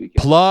points this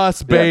weekend.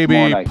 Plus,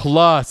 baby,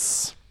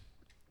 plus.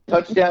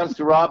 Touchdowns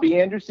to Robbie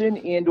Anderson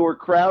and or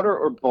Crowder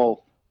or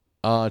both?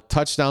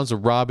 Touchdowns to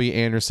Robbie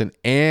Anderson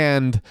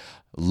and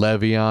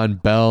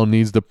Le'Veon Bell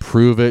needs to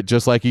prove it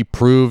just like he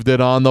proved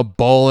it on the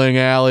bowling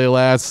alley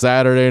last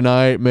Saturday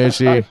night,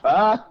 Mishy.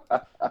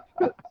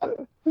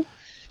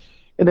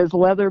 In his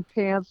leather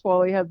pants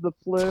while he had the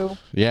flu.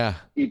 Yeah.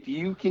 If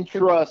you can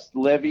trust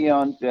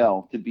Le'Veon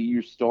Bell to be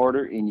your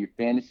starter in your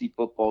fantasy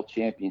football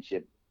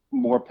championship,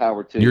 more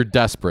power to you. You're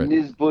desperate.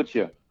 Ms.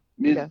 Butcher,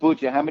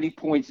 how many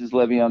points is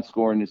Le'Veon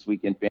scoring this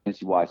weekend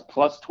fantasy-wise?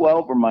 Plus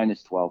 12 or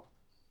minus 12?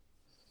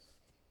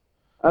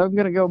 I'm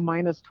going to go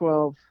minus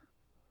 12.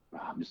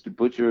 Ms.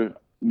 Butcher,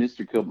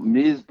 Mr.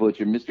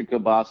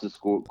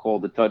 Kielbasa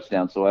called the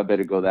touchdown, so I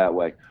better go that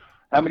way.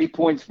 How many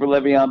points for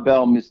Le'Veon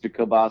Bell, Mr.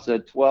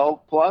 Kielbasa?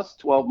 12 plus,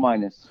 12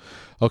 minus.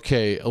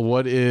 Okay,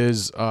 what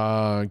is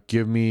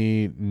give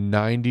me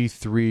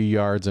 93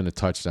 yards and a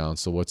touchdown.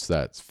 So what's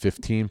that?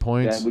 15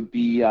 points? That would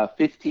be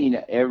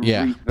 15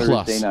 every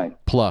Thursday night.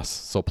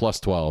 So plus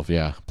 12,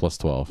 yeah, plus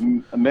 12.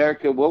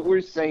 America, what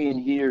we're saying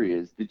here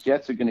is the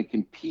Jets are going to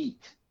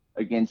compete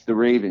against the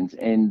Ravens,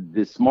 and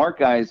the smart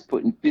guys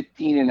putting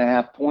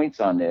 15.5 points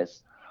on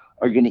this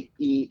are going to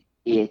eat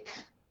it.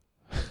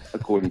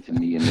 According to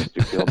me and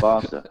Mr.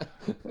 Kielbasa.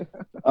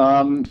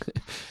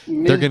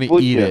 They're going to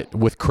eat it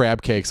with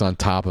crab cakes on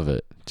top of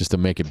it just to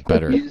make it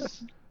better.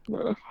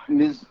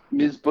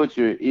 Ms.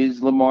 Butcher,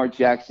 is Lamar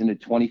Jackson a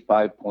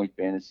 25-point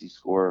fantasy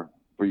scorer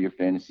for your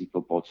fantasy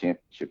football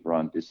championship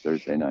run this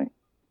Thursday night?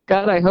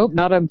 God, I hope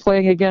not. I'm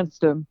playing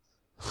against him.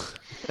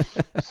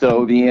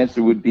 So the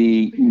answer would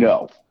be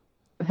no.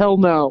 Hell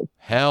no.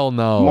 Hell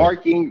no.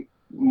 Mark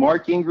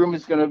Ingram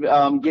is going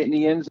to get in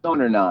the end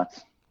zone or not?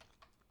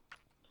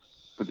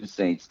 For the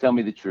Saints. Tell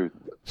me the truth.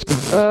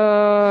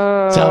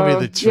 Tell me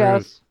the truth.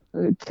 Yes.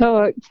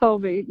 Tell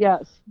me.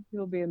 Yes.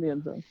 He'll be in the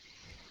end zone.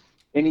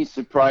 Any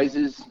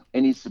surprises?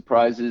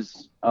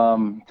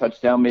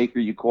 Touchdown maker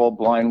you call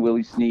Blind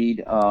Willie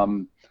Snead.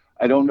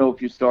 I don't know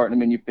if you're starting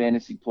him in your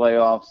fantasy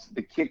playoffs.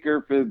 The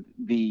kicker for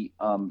the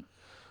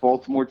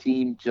Baltimore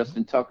team,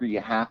 Justin Tucker, you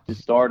have to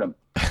start him.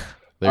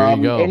 There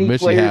you go.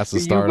 Michi has to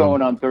start him.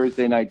 Going on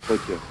Thursday night,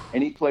 Butcher?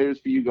 Any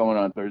players for you going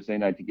on Thursday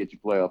night to get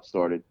your playoffs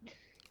started?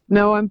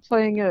 No, I'm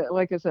playing,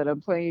 like I said,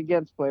 I'm playing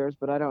against players,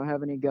 but I don't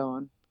have any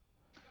going.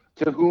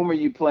 To whom are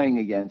you playing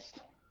against?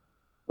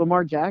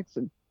 Lamar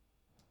Jackson.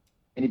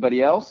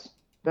 Anybody else?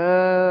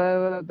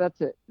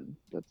 That's it.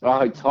 All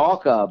right,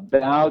 talk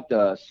about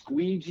the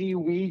squeegee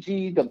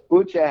Ouija. The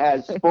Butcher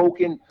has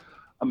spoken.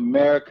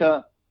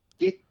 America,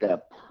 get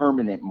the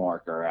permanent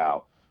marker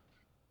out.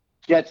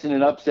 Jets in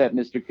an upset,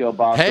 Mr.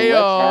 Kielbasa.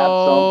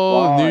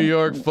 Hey-o, New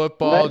York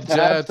Football Jets.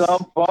 Let's have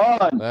some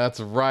fun. That's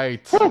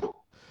right. Woo.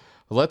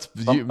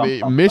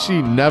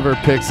 Michi never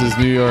picks his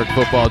New York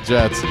Football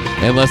Jets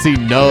unless he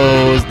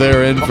knows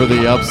they're in for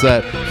the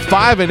upset.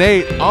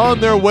 5-8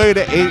 on their way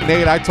to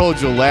 8-8. I told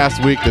you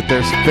last week that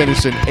they're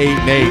finishing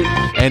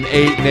 8-8, and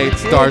 8-8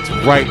 starts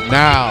right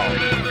now.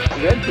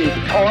 Let this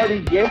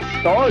party get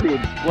started.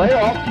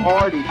 Playoff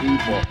party,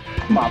 people.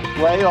 My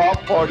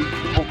playoff party,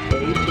 people.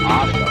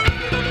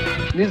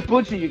 Awesome. Ms.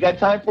 Butcher, you got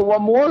time for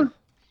one more?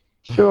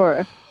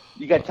 Sure.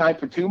 You got time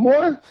for 2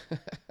 more?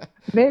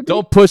 Maybe.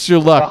 Don't push your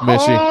luck,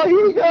 Mishy. Oh,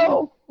 here you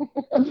go.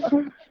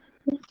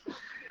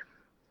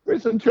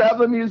 Here's some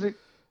traveling music.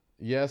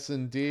 Yes,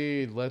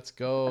 indeed. Let's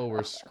go.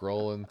 We're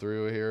scrolling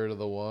through here to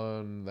the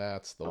one.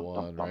 That's the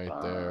one right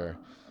there.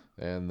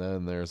 And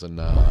then there's a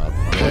knob.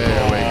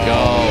 There we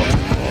go.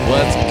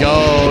 Let's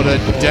go to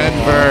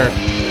Denver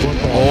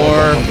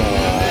or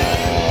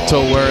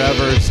to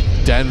wherever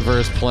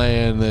Denver's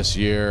playing this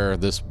year.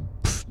 This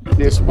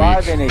They're week.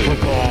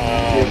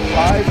 5-8. They're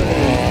 5-8,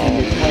 and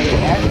they're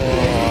playing at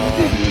Kansas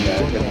City.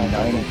 That's a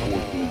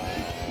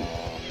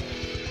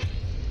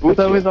 9-14. It's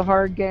always a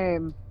hard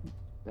game.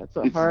 That's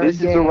a hard game.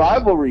 This is a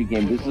rivalry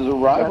game. This is a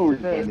rivalry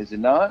game, is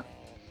it not?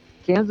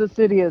 Kansas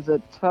City is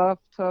a tough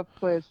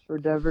place for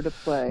Denver to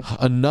play.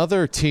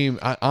 Another team.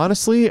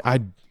 Honestly,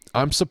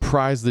 I'm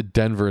surprised that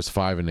Denver is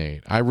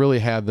 5-8. I really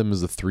had them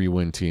as a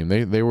 3-win team.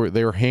 They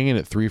were hanging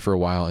at 3 for a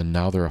while, and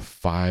now they're a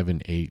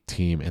 5-8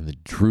 team. And the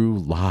Drew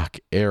Lock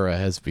era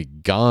has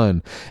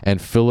begun. And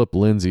Philip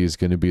Lindsay is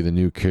going to be the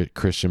new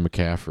Christian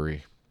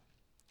McCaffrey.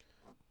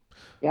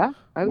 Yeah,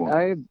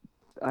 I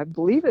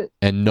believe it.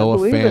 And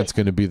Noah Fant's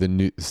going to be the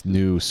new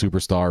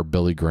superstar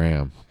Billy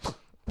Graham,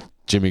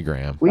 Jimmy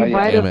Graham. We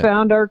might have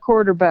found our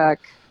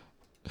quarterback.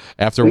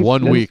 After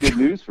 1 week. That's good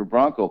news for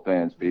Bronco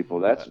fans, people.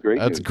 That's great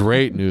news. That's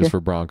great news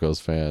for Broncos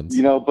fans.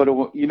 But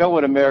you know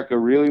what America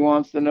really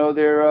wants to know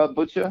there,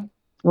 Butcher?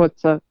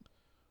 What's up?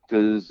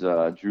 Does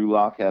Drew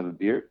Lock have a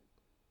beard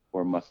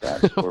or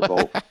mustache or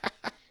both?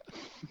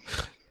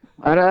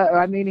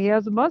 I mean, he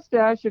has a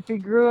mustache. If he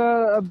grew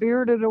a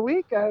beard in a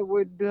week, I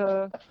would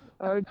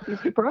be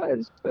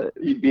surprised. But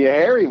He'd be a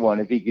hairy one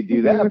if he could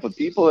do that, but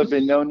people have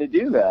been known to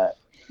do that.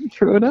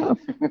 True enough.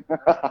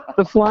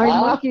 The flying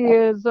monkey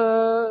is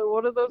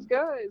one of those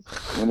guys.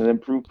 One of them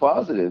proof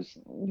positives.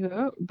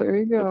 Yeah, there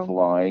you go. The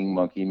flying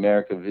monkey.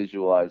 America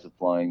visualized a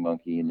flying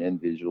monkey and then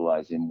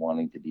visualized him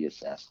wanting to be a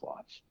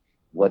Sasquatch.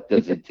 What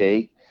does it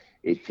take?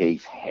 It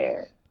takes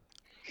hair.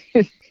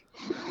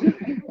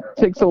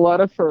 Takes a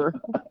lot of fur.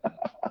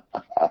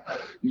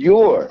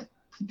 Your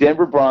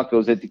Denver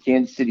Broncos at the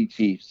Kansas City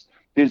Chiefs.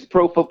 There's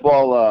pro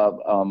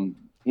football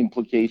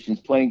implications,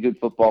 playing good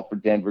football for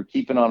Denver,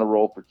 keeping on a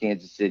roll for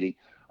Kansas City.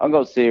 I'm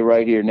going to say it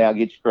right here now.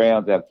 Get your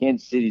crayons out.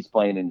 Kansas City's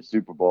playing in the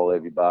Super Bowl,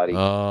 everybody.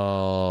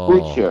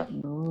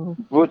 Oh.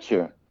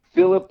 Butcher,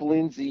 Philip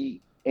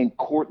Lindsay, and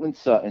Cortland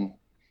Sutton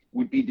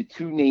would be the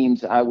 2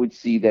 names I would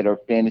see that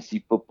are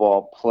fantasy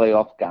football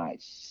playoff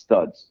guys,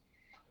 studs.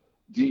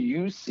 Do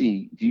you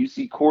see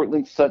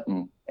Cortland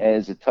Sutton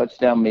as a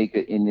touchdown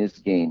maker in this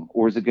game,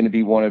 or is it going to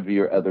be one of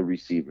your other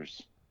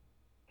receivers?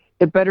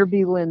 It better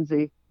be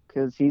Lindsay,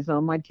 because he's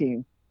on my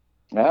team.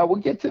 We'll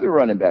get to the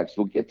running backs.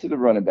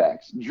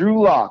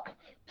 Drew Lock,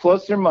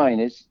 plus or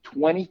minus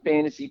 20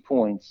 fantasy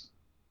points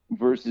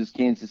versus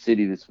Kansas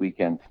City this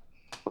weekend.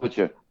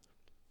 Butcher.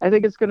 I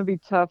think it's going to be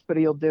tough, but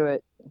he'll do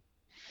it.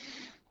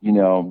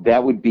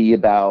 That would be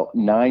about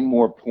 9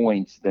 more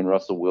points than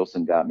Russell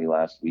Wilson got me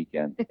last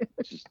weekend.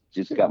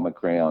 just got my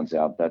crayons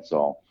out. That's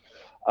all.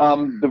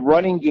 The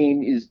running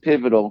game is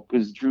pivotal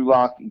because Drew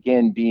Lock,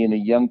 again, being a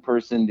young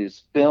person,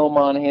 there's film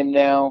on him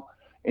now,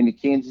 and the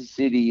Kansas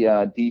City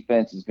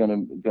defense is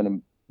gonna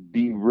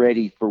be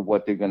ready for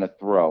what they're gonna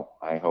throw.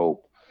 I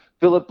hope.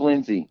 Philip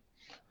Lindsay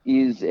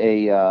is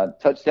a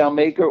touchdown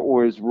maker,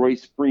 or is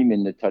Royce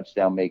Freeman the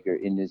touchdown maker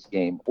in this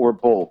game, or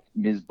both?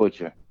 Ms.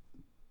 Butcher.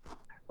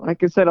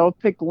 Like I said, I'll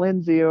pick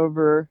Lindsay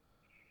over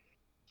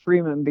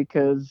Freeman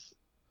because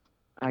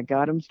I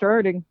got him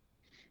starting.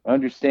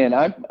 Understand.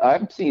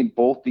 I'm seeing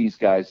both these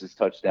guys as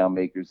touchdown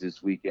makers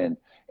this weekend,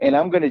 and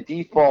I'm going to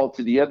default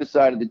to the other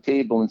side of the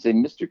table and say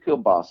Mr.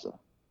 Kielbasa,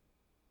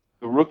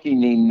 the rookie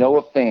named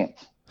Noah Fant,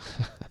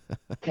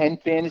 10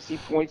 fantasy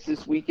points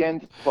this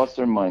weekend, plus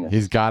or minus.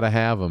 He's got to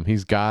have him.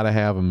 He's got to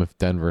have him if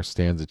Denver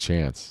stands a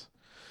chance.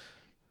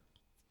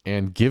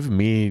 And give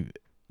me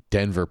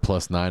Denver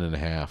plus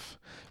 9.5.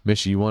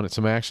 Mishy, you wanted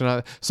some action on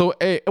it? So,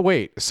 hey,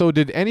 wait. So,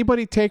 did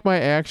anybody take my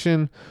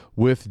action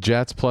with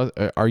Jets plus?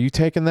 Are you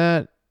taking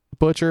that,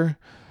 Butcher?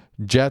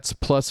 Jets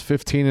plus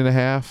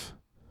 15.5?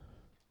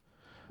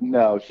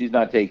 No, she's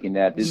not taking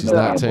that. She's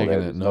not taking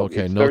it. No,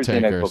 okay, no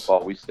Thursday takers. Night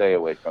football. We stay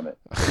away from it.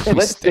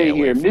 Let's stay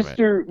here,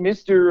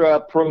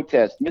 Mr.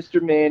 Protest,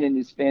 Mr. Man in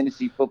his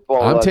fantasy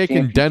football. I'm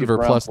taking Denver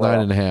plus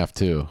playoff. 9.5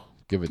 too.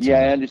 Give it to me.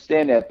 Yeah, I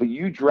understand that, but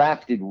you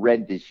drafted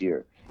Red this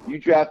year. You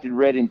drafted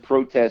Red in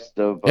protest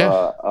of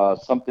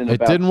something. It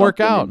didn't work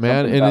out,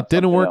 man, and it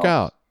didn't work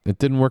out. It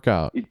didn't work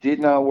out. It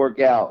did not work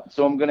out.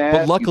 So I'm going to ask.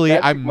 But luckily,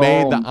 I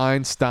made the Mahomes,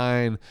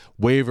 Einstein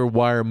waiver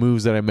wire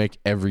moves that I make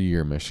every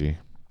year, Mishy.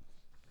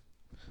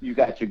 You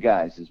got your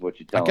guys, is what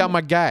you're telling me. I got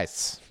my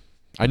guys.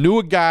 I knew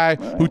a guy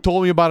who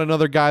told me about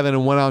another guy,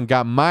 then went out and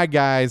got my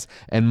guys,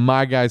 and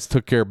my guys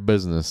took care of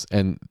business.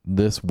 And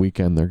this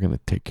weekend, they're going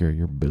to take care of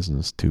your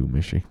business too,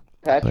 Mishy.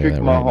 Patrick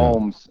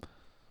Mahomes.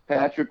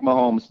 Patrick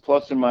Mahomes,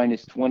 plus or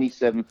minus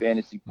 27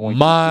 fantasy points.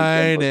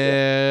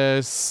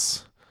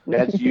 Minus.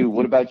 That's you.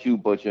 What about you,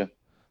 Butcher?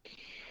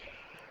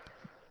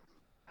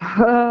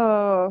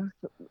 Oh,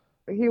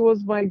 he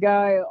was my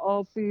guy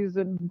all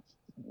season.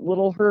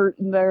 little hurt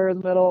in there in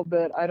the middle,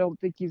 but I don't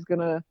think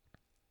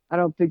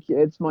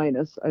it's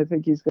minus. I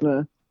think he's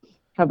gonna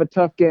have a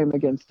tough game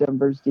against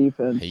Denver's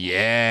defense.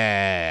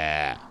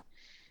 Yeah.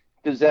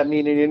 Does that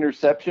mean an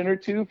interception or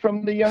two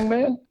from the young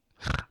man?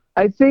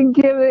 I think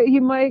he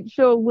might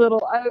show a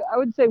little. I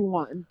would say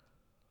one.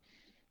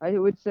 I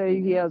would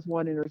say he has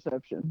one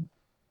interception.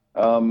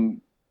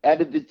 Out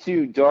of the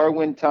two,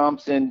 Darwin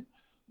Thompson.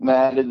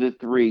 Out of the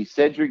three,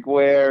 Cedric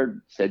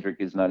Ware.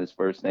 Cedric is not his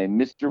first name.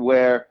 Mr.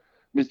 Ware,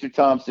 Mr.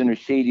 Thompson, or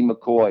Shady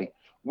McCoy.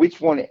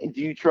 Which one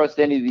do you trust?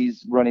 Any of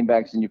these running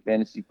backs in your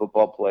fantasy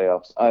football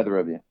playoffs? Either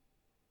of you?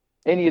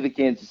 Any of the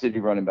Kansas City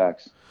running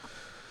backs?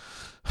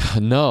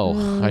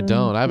 No, I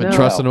don't. I haven't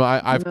trusted him.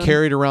 I've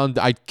carried around.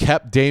 I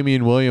kept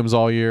Damian Williams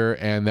all year,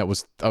 and that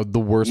was the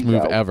worst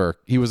move ever.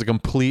 He was a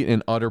complete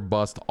and utter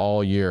bust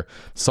all year.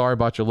 Sorry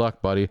about your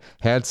luck, buddy.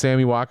 Had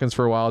Sammy Watkins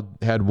for a while,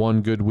 had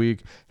one good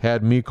week.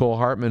 Had Mecole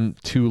Hardman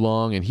too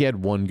long, and he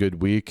had one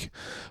good week.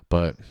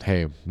 But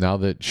hey, now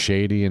that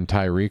Shady and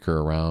Tyreek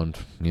are around,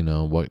 you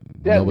know what?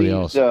 Nobody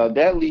else.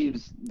 That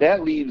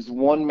leaves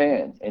one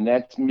man, and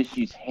that's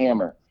Michi's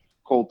hammer,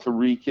 called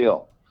Tyreek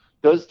Hill.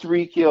 Does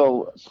Tyreek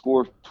Hill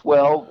score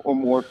 12 or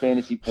more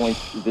fantasy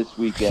points this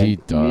weekend? He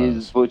does.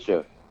 Ms.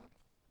 Butcher.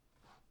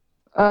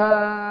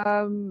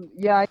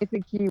 Yeah, I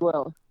think he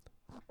will.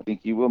 I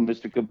think he will.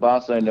 Mr.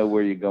 Kabasa, I know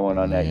where you're going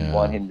on that. Yeah. You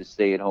want him to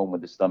stay at home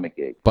with a stomach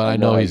ache. But I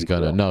know he's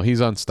going to. No, he's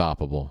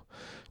unstoppable.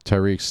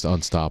 Tyreek's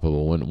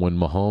unstoppable. When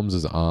Mahomes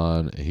is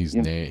on, he's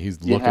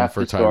looking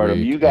for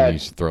Tyreek, and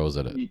he throws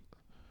at it.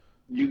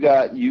 You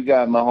got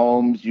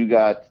Mahomes, you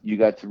got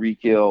Tyreek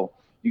Hill,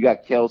 you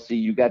got Kelsey,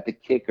 you got the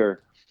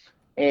kicker.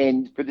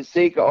 And for the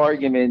sake of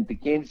argument, the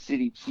Kansas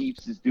City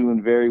Chiefs is doing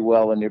very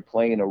well, and they're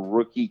playing a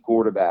rookie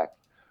quarterback.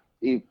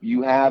 If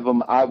you have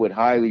them, I would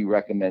highly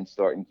recommend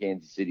starting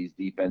Kansas City's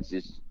defense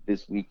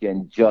this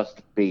weekend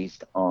just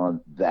based on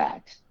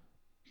that.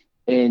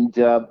 And,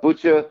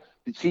 Butcher,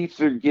 the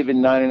Chiefs are given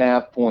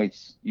 9.5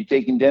 points. You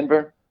taking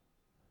Denver?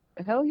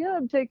 Hell yeah,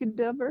 I'm taking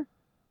Denver.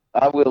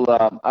 I will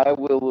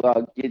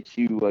get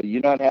you.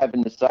 You're not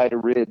having the side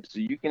of ribs, so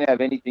you can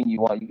have anything you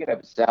want. You can have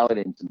a salad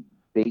and some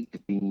baked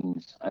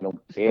beans. I don't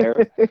care,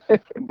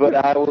 but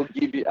I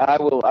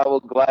will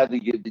gladly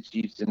give the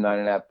Chiefs the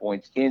 9.5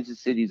 points. Kansas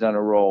City's on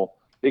a roll.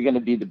 They're going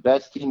to be the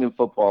best team in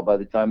football by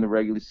the time the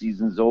regular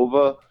season's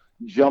over.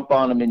 Jump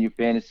on them in your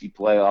fantasy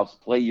playoffs.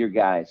 Play your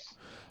guys.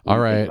 All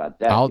right,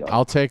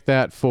 I'll take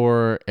that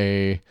for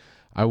a.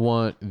 I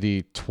want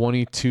the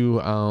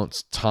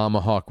 22-ounce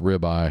tomahawk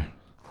ribeye.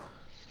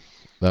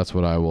 That's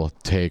what I will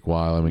take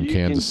while I'm in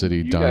Kansas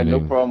City dining. You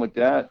got no problem with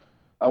that.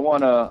 I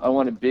want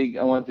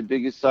the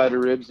biggest side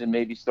of ribs and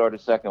maybe start a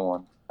second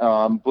one.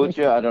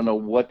 Butcher, I don't know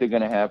what they're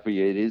going to have for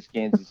you. It is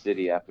Kansas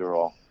City after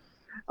all.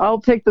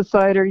 I'll take the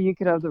cider. You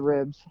can have the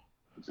ribs.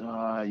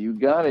 You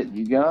got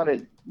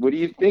it. What do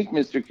you think,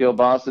 Mr.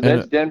 Kilbasa?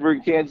 That's Denver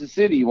and Kansas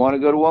City. You want to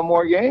go to one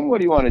more game? What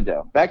do you want to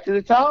do? Back to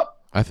the top?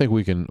 I think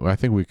we can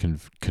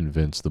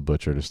convince the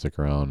Butcher to stick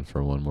around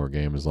for one more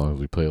game as long as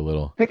we play a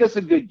little. Pick us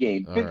a good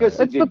game. It's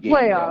the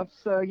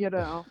playoffs, so you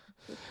know.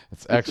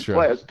 It's extra.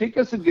 Playoffs. Pick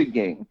us a good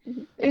game.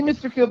 Hey,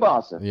 Mr.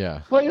 Kilbasa.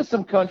 Yeah. Play us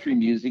some country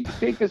music.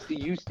 Take us to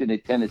Houston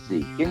at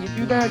Tennessee. Can you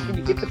do that? Can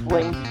you get the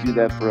planes to do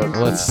that for us?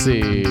 Let's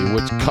see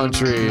which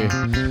country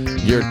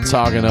you're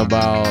talking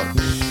about.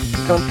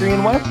 Country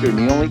and Western,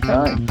 the only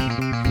kind.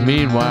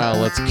 Meanwhile,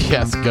 let's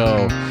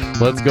go.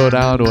 Let's go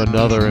down to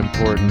another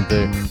important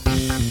thing.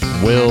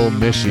 Will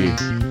Mishi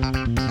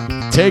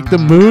take the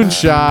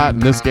moonshot,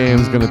 and this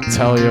game's going to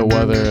tell you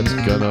whether it's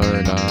gonna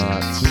or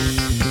not.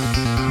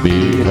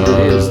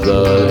 Because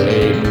the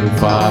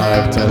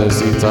 8-5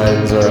 Tennessee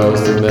Titans are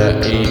hosting the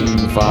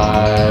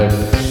 8-5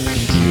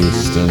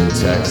 Houston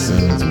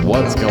Texans.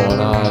 What's going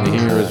on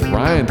here? Is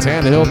Ryan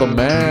Tannehill the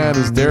man?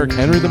 Is Derrick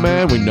Henry the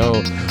man? We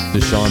know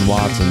Deshaun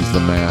Watson's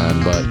the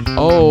man, but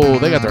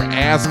they got their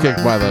ass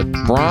kicked by the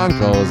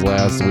Broncos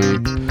last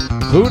week.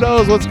 Who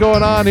knows what's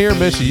going on here,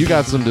 Michi? You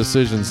got some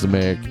decisions to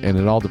make, and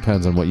it all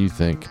depends on what you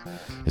think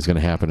is going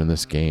to happen in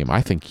this game.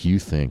 I think you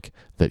think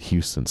that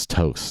Houston's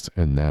toast,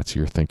 and that's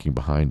your thinking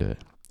behind it.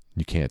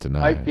 You can't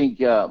deny it.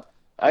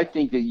 I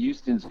think that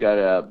Houston's got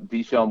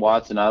Deshaun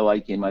Watson. I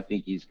like him. I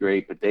think he's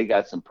great, but they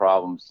got some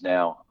problems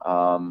now.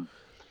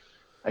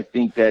 I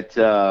think that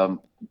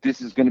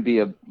this is going to be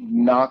a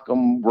knock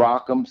 'em,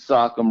 rock 'em,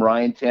 sock 'em.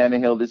 Ryan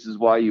Tannehill, this is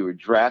why you were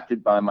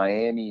drafted by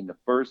Miami in the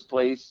first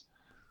place.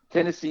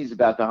 Tennessee's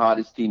about the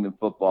hottest team in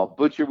football.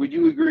 Butcher, would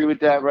you agree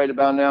with that right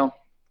about now?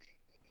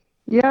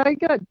 Yeah, I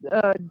got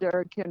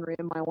Derrick Henry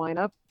in my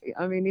lineup.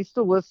 I mean, he's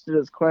still listed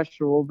as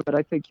questionable, but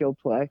I think he'll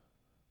play.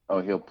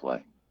 Oh, he'll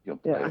play.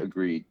 Yeah.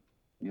 Agreed.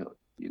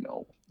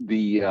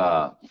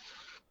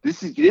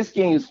 This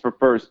game's for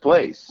first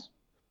place,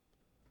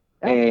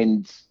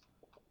 and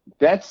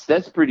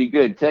that's pretty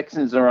good.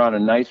 Texans are on a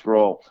nice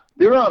roll.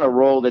 They're on a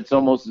roll that's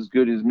almost as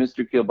good as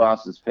Mr.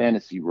 Kilbasa's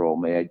fantasy roll.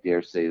 May I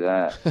dare say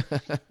that?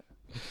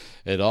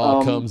 It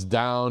all comes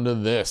down to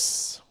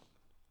this.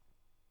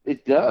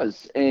 It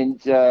does. And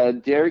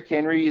Derrick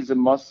Henry is a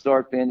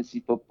must-start fantasy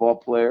football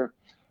player.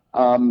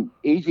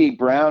 A.J.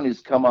 Brown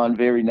has come on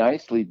very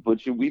nicely,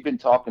 Butcher. We've been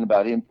talking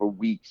about him for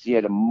weeks. He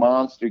had a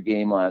monster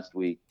game last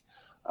week.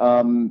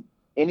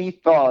 Any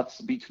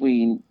thoughts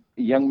between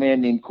a young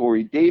man named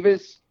Corey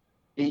Davis,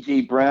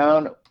 A.J.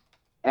 Brown,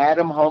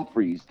 Adam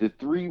Humphries, the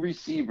three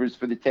receivers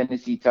for the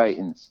Tennessee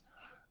Titans?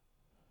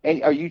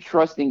 And are you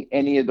trusting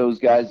any of those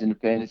guys in the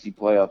fantasy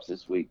playoffs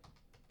this week?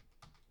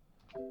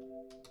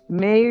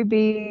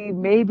 Maybe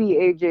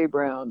AJ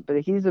Brown,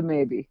 but he's a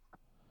maybe.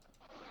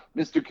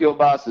 Mr.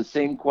 Kilbasa,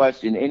 same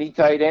question. Any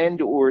tight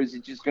end, or is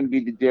it just going to be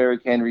the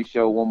Derrick Henry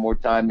show one more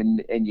time,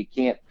 and you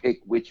can't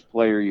pick which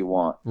player you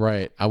want?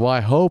 Right. Well,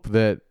 I hope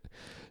that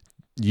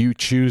you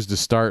choose to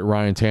start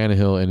Ryan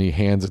Tannehill and he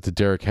hands it to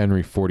Derrick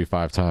Henry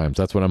 45 times.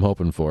 That's what I'm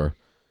hoping for.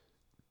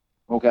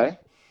 Okay,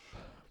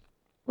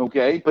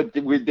 but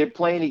they're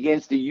playing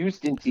against a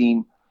Houston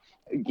team,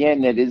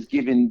 again, that has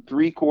given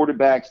 3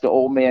 quarterbacks to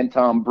old man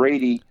Tom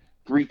Brady,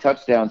 3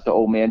 touchdowns to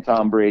old man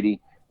Tom Brady,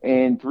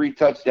 and 3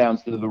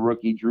 touchdowns to the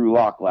rookie Drew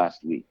Lock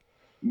last week.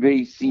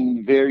 They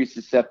seem very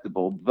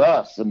susceptible.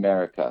 Thus,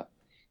 America,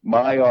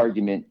 my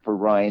argument for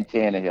Ryan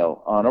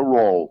Tannehill on a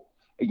roll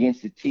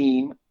against a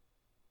team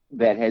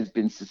that has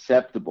been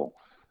susceptible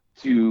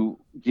to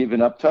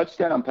giving up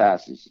touchdown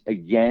passes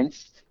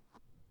against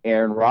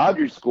Aaron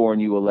Rodgers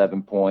scoring you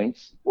 11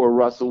 points or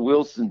Russell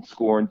Wilson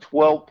scoring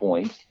 12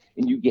 points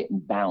and you getting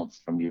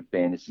bounced from your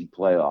fantasy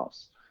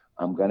playoffs.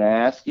 I'm going to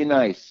ask you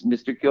nice,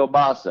 Mr.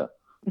 Kilbasa,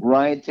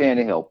 Ryan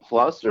Tannehill,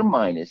 plus or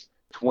minus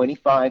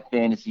 25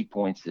 fantasy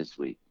points this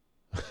week.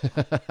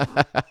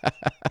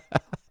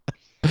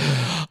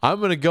 I'm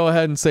going to go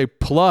ahead and say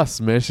plus,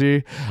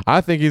 Mishy.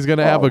 I think he's going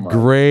to have a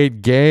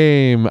great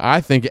game.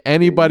 I think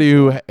anybody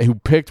who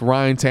picked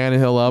Ryan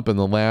Tannehill up in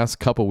the last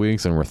couple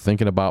weeks and were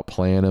thinking about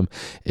playing him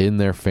in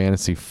their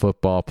fantasy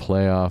football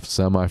playoff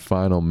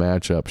semifinal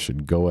matchup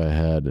should go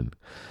ahead and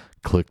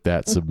click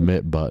that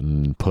submit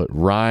button and put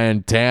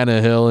Ryan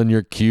Tannehill in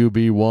your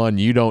QB1.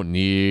 You don't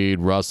need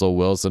Russell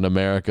Wilson,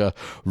 America.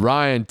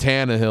 Ryan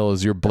Tannehill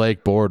is your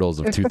Blake Bortles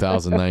of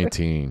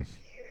 2019.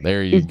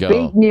 There you go.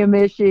 He's baiting you,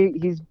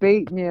 Mishy. He's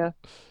baiting you.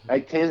 I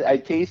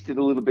tasted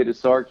a little bit of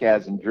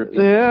sarcasm dripping.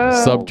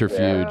 Yeah.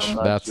 Subterfuge.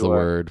 That's the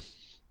word.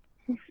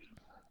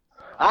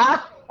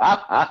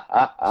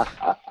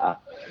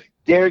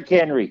 Derrick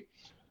Henry,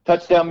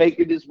 touchdown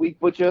maker this week,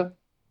 Butcher?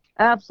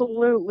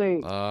 Absolutely.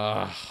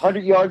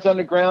 100 yards on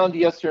the ground,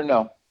 yes or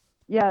no?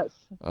 Yes.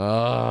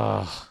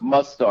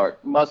 Must start.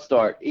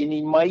 And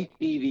he might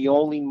be the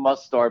only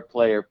must-start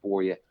player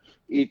for you.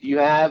 If you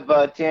have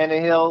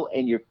Tannehill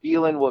and you're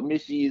feeling what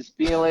Mishy is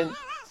feeling,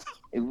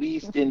 at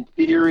least in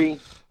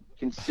theory,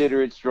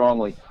 consider it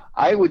strongly.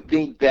 I would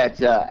think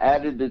that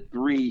out of the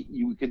 3,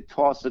 you could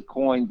toss a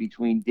coin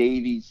between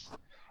Davies,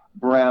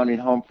 Brown,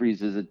 and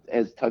Humphries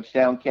as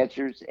touchdown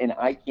catchers, and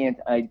I can't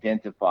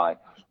identify.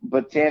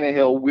 But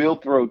Tannehill will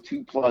throw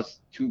 2 plus,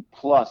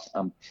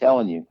 I'm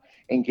telling you,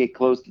 and get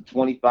close to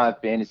 25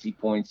 fantasy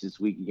points this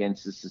week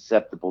against a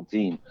susceptible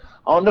team.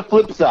 On the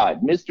flip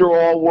side, Mr.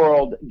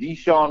 All-World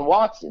Deshaun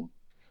Watson,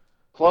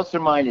 plus or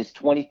minus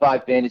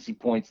 25 fantasy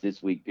points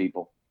this week,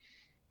 people.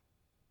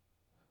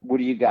 What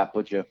do you got,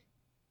 Butcher?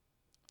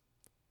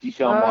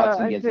 Deshaun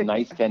Watson against a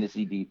nice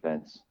Tennessee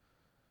defense.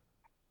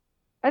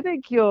 I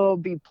think he'll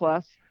be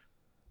plus.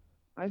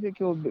 I think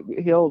he'll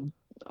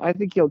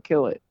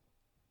kill it.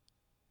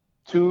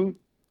 Two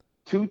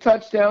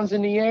touchdowns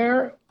in the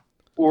air?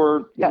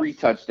 Or 3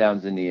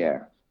 touchdowns in the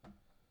air?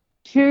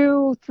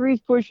 2,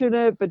 3's pushing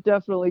it, but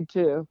definitely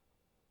 2.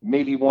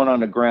 Maybe 1 on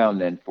the ground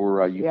then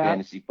for you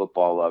fantasy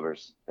football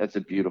lovers. That's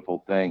a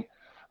beautiful thing.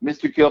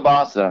 Mr.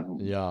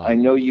 Kilbasa, I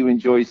know you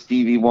enjoy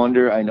Stevie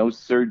Wonder. I know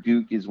Sir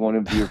Duke is one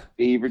of your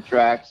favorite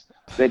tracks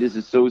that is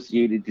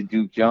associated to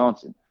Duke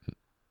Johnson.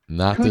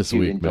 Not this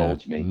week, man.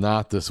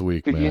 Not this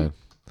week, man.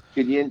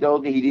 Could you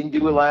indulge me? He didn't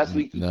do it last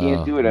week. He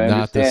can't do it. I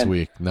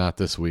understand. Not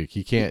this week.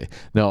 He can't.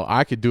 No,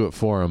 I could do it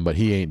for him, but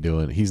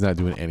he's not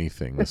doing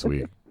anything this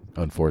week,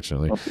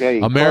 unfortunately. Okay,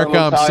 America,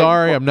 I'm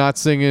sorry. I'm not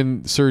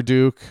singing Sir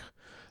Duke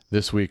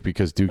this week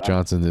because Duke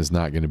Johnson is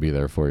not going to be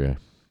there for you.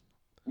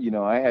 You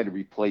know, I had to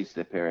replace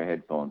the pair of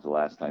headphones the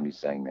last time you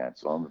sang that,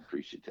 so I'm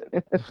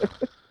appreciative.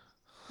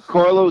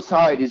 Carlos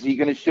Hyde, is he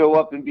going to show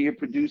up and be a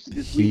producer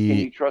this week? Can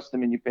you trust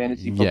him in your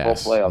fantasy football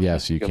playoffs?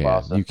 Yes, you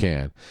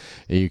can.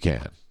 You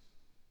can.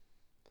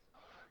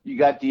 You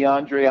got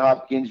DeAndre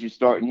Hopkins. You're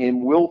starting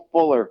him. Will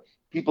Fuller.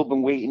 People have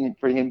been waiting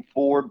for him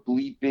for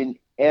bleeping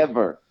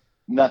ever.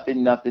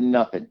 Nothing.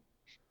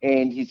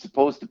 And he's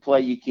supposed to play.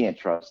 You can't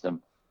trust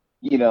him.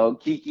 You know,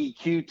 Kiki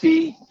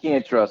QT,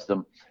 can't trust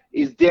him.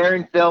 Is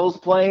Darren Fells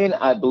playing?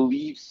 I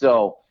believe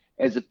so.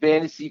 As a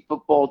fantasy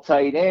football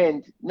tight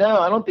end, no,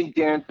 I don't think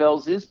Darren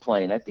Fells is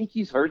playing. I think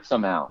he's hurt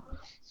somehow.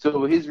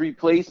 So his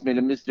replacement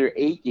of Mr.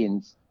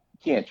 Akins,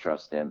 can't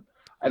trust him.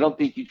 I don't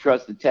think you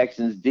trust the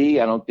Texans D.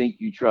 I don't think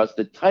you trust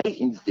the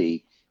Titans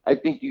D. I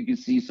think you can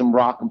see some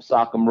rock'em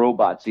sock'em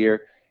robots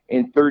here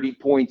and 30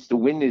 points to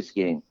win this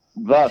game.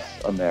 Thus,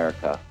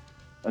 America,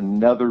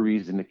 another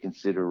reason to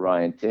consider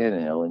Ryan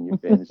Tannehill in your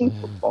fantasy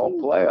football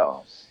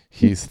playoffs.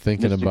 He's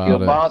thinking Mr.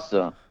 about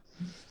Kilbasa,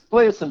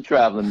 Play us some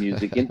traveling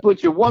music. And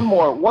Butcher, one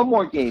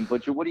more game.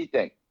 Butcher, what do you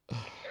think?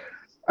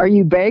 Are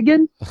you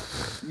begging?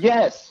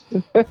 Yes.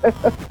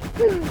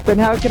 Then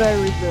how can I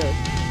resist?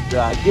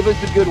 Give us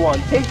a good one.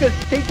 Take us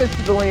to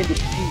the land of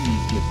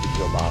cheese, Mr.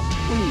 Kilbox.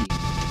 Please.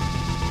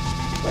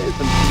 Play us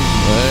some cheese.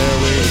 There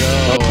we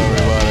go,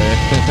 everybody.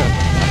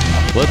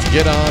 Let's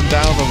get on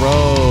down the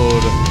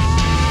road.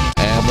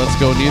 And let's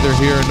go neither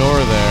here nor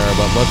there,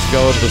 but let's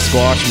go to the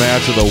squash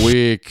match of the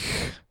week.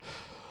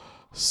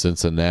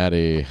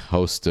 Cincinnati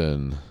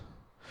hosting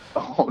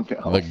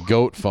the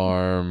Goat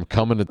Farm,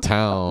 coming to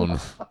town.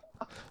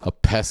 A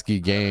pesky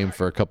game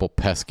for a couple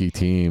pesky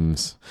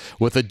teams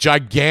with a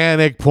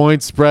gigantic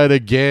point spread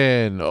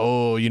again.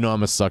 Oh, you know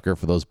I'm a sucker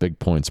for those big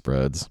point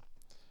spreads.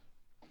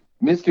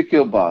 Mr.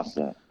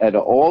 Kilbasa, out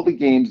of all the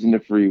games in the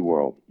free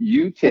world,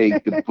 you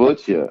take the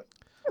Butcher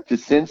to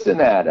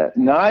Cincinnati,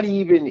 not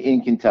even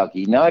in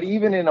Kentucky, not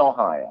even in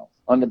Ohio,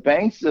 on the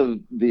banks of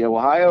the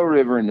Ohio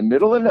River in the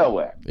middle of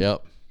nowhere.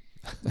 Yep.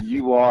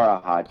 You are a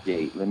hot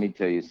date, let me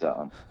tell you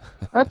something.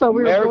 I thought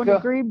we were going to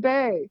Green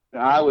Bay.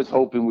 I was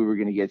hoping we were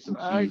going to get some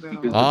cheese.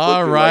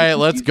 All right,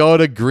 let's go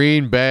to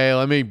Green Bay.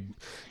 Let me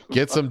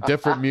get some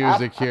different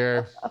music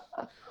here.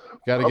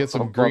 Got to get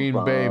some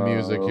Green Bay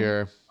music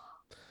here.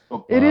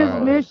 It is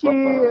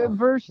Michi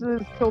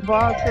versus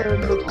Kielbasa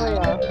in the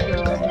playoffs.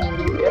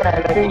 So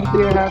I think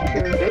you have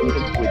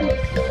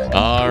to.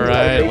 All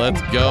right,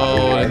 let's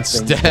go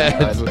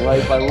instead.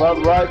 I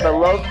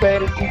love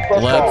fantasy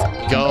football.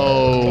 Let's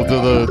go to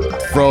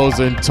the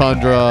frozen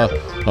tundra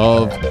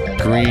of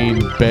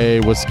Green Bay,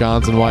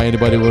 Wisconsin. Why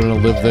anybody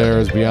wouldn't live there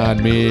is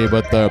beyond me,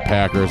 but the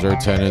Packers are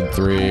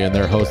 10-3, and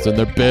they're hosting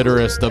their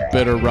bitterest of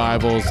bitter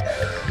rivals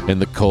in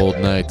the cold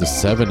night, the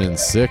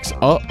 7-6.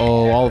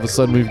 All of a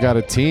sudden we've got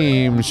a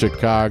team,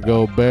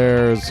 Chicago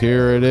Bears.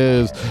 Here it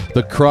is,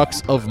 the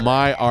crux of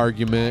my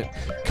argument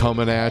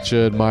coming at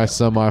you in my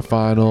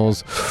semifinals.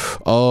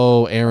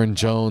 Oh, Aaron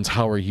Jones,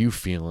 how are you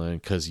feeling?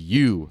 Because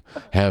you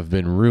have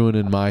been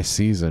ruining my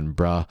season,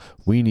 bruh.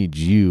 We need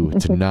you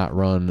to not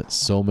run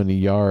so many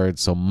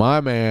yards so my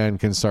man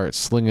can start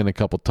slinging a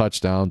couple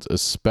touchdowns,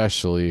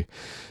 especially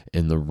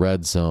in the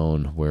red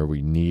zone where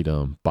we need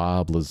him.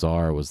 Bob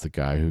Lazar was the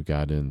guy who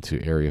got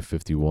into Area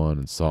 51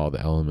 and saw the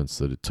elements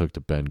that it took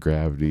to bend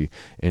gravity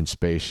in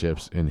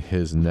spaceships, and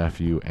his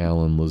nephew,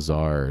 Alan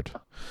Lazard,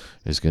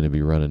 is going to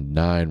be running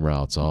 9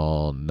 routes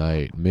all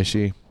night.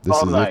 Mishi,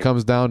 it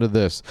comes down to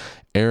this.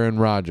 Aaron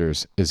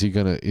Rodgers, is he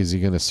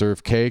gonna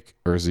serve cake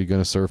or is he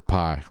gonna serve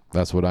pie?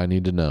 That's what I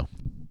need to know.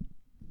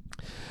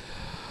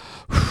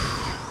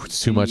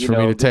 It's too much for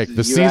me to take.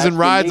 The season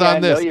rides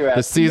on this.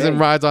 The season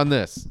rides on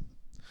this.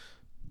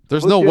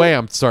 There's no way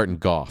I'm starting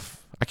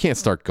Goff. I can't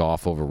start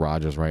Goff over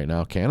Rodgers right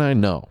now, can I?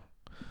 No.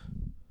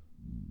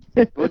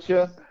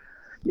 Butcher,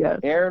 yes.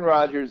 Aaron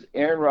Rodgers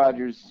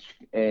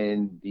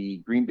and the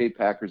Green Bay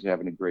Packers are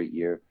having a great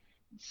year.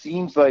 It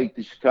seems like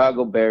the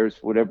Chicago Bears,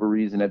 for whatever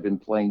reason, have been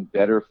playing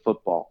better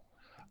football.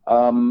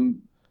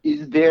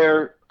 Is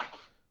there,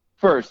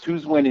 first,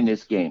 who's winning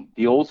this game?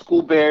 The old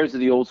school Bears or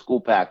the old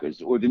school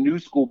Packers? Or the new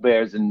school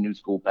Bears and the new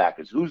school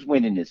Packers? Who's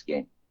winning this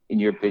game, in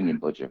your opinion,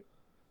 Butcher?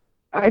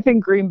 I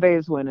think Green Bay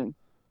is winning.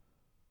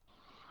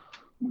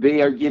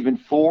 They are given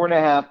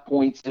 4.5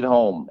 points at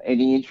home.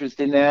 Any interest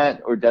in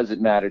that, or does it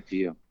matter to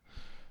you?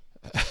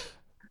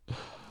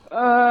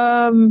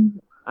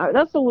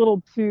 That's a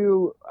little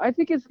too. I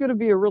think it's going to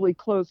be a really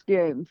close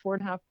game.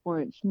 4.5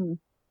 points.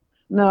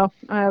 No,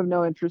 I have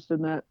no interest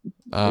in that.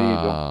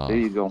 There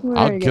you go.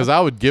 Because I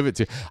would give it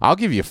to. I'll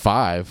give you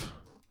 5.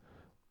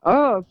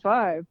 Oh,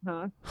 5,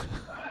 huh?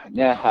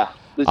 Yeah.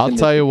 Listen, I'll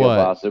tell you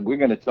what. We're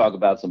going to talk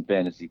about some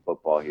fantasy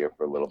football here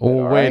for a little bit.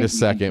 Oh, wait a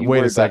second.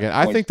 Wait a second.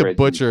 I think the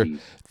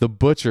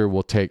butcher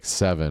will take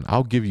 7.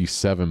 I'll give you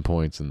 7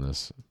 points in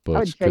this. I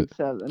would take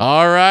 7.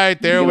 All right,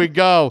 there we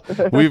go.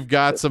 We've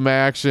got some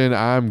action.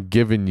 I'm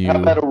giving you. How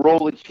about a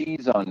roll of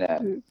cheese on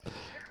that?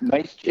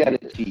 Nice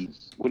cheddar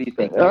cheese. What do you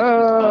think?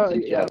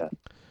 Wisconsin cheddar.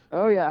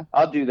 Oh, yeah.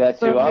 I'll do that,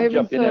 too. So I'll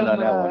jump in on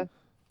that one.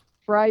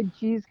 Fried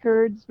cheese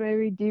curds,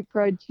 maybe deep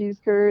fried cheese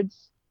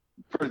curds.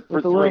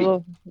 For 3.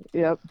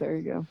 Yep, there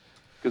you go.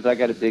 Because I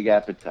got a big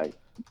appetite.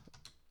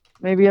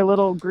 Maybe a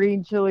little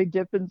green chili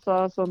dipping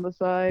sauce on the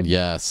side.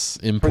 Yes,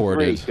 For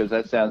imported. 3, because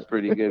that sounds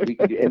pretty good.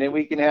 And then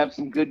we can have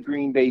some good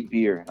Green Bay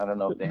beer. I don't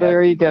know if they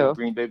there have you go.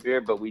 Green Bay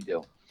beer, but we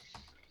do.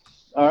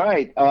 All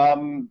right.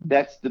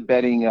 That's the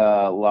betting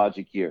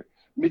logic here.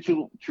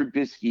 Mitchell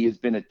Trubisky has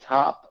been a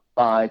top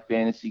 5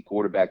 fantasy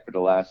quarterback for the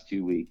last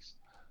 2 weeks.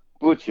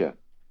 Butcher,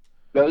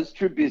 does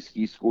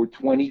Trubisky score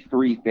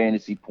 23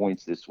 fantasy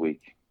points this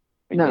week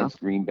against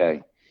Green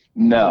Bay?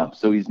 No.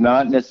 So he's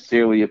not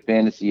necessarily a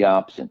fantasy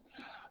option.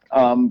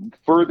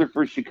 Further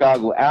for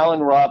Chicago, Allen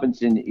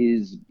Robinson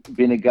is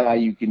been a guy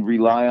you can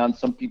rely on.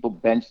 Some people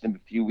benched him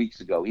a few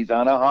weeks ago. He's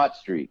on a hot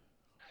streak.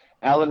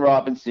 Allen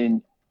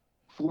Robinson,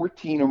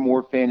 14 or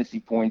more fantasy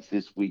points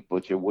this week,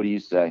 Butcher. What do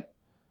you say?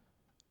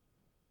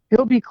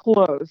 He'll be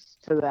close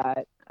to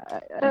that.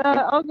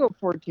 I'll go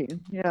 14.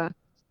 Yeah.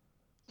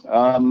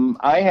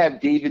 I have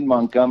David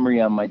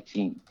Montgomery on my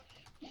team.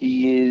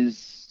 He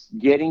is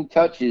getting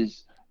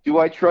touches Do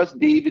I trust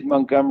David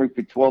Montgomery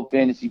for 12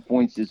 fantasy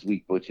points this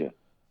week, Butcher?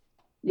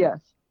 Yes.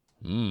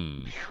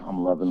 Mm.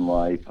 I'm loving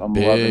life. I'm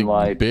loving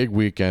life. Big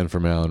weekend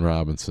from Allen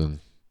Robinson.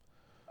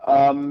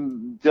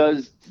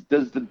 Does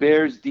the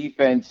Bears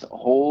defense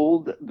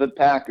hold the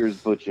Packers,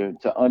 Butcher,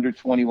 to under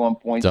 21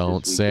 points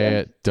Don't this say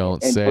weekend? it.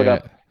 Don't and say put it.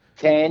 up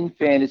 10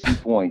 fantasy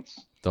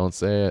points. Don't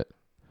say it.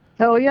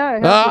 Hell yeah,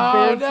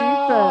 I have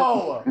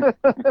the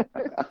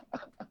Bears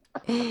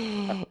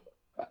defense.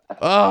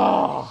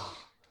 Oh.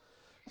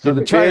 So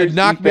the trying to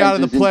knock me out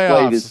of the defense is in play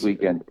playoffs this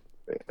weekend.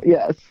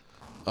 Yes.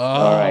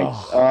 All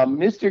right.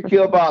 Mr.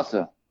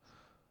 Kielbasa.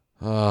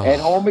 At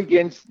home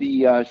against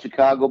the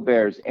Chicago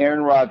Bears,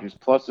 Aaron Rodgers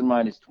plus or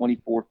minus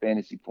 24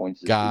 fantasy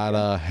points this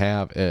Gotta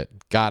have it.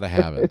 Gotta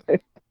have it.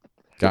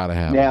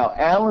 Now,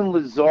 Alan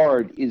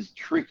Lazard is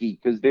tricky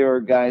because there are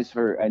guys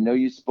hurt. I know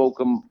you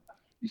spoke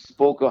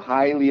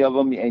highly of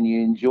him and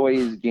you enjoy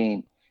his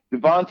game.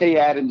 Devontae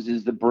Adams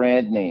is the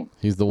brand name.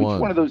 He's the one.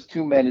 Which one of those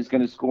two men is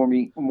going to score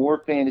me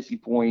more fantasy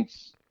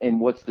points, and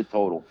what's the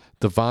total?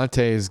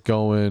 Devontae is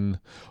going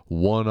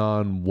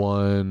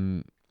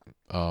one-on-one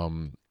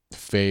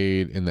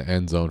fade in the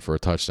end zone for a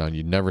touchdown.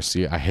 You never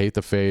see it. I hate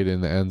the fade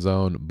in the end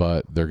zone,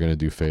 but they're going to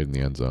do fade in the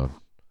end zone.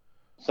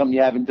 Something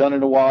you haven't done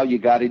in a while, you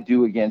got to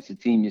do against a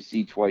team you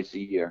see twice a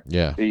year.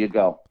 Yeah. There you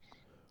go.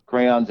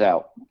 Crayons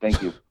out.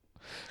 Thank you.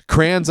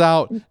 Crayons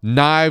out,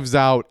 knives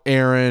out,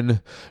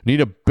 Aaron.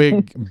 Need a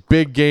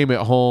big game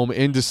at home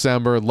in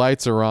December.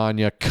 Lights are on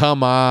you.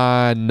 Come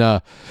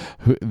on.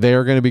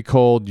 They're going to be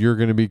cold. You're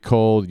going to be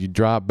cold. You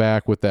drop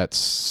back with that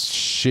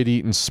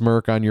shit-eating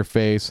smirk on your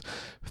face.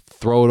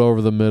 Throw it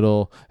over the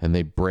middle, and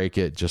they break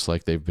it just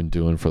like they've been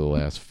doing for the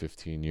last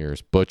 15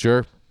 years.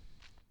 Butcher,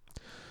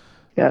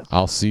 yes.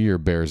 I'll see your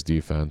Bears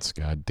defense,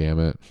 God damn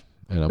it,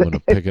 and I'm going to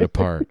pick it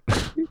apart.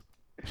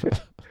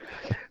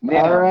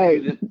 Now, all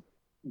right.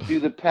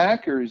 Does the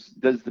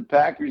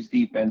Packers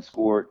defense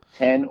score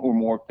 10 or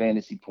more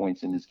fantasy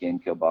points in this game,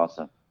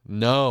 Kielbasa?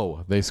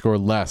 No, they score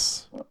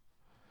less. All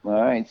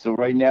right, so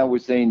right now we're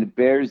saying the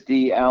Bears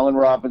D, Allen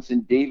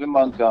Robinson, David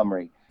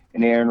Montgomery,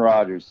 and Aaron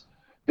Rodgers.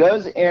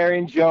 Does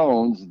Aaron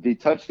Jones, the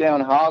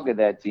touchdown hog of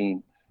that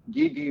team,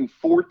 give you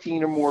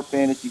 14 or more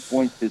fantasy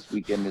points this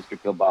weekend, Mr.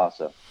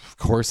 Kielbasa? Of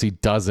course he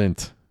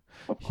doesn't.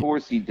 Of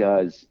course he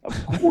does.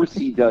 Of course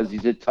he does.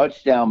 He's a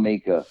touchdown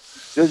maker.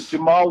 Does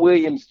Jamal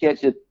Williams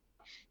catch it?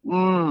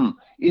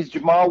 Is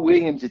Jamal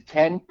Williams a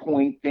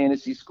 10-point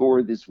fantasy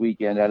scorer this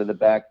weekend out of the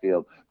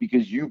backfield?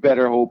 Because you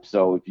better hope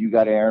so if you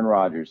got Aaron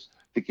Rodgers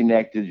to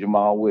connect to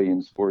Jamal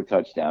Williams for a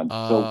touchdown.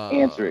 So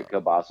answer it,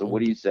 Kielbasa.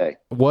 What do you say?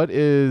 What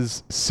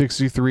is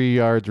 63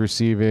 yards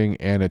receiving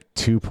and a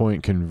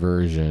 2-point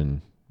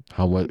conversion?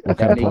 What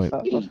kind of point?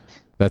 8.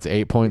 That's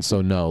 8 points,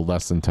 so no,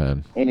 less than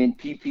 10. And in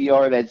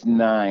PPR, that's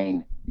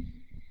 9.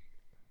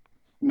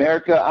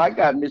 America, I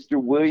got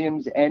Mr.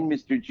 Williams and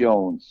Mr.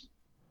 Jones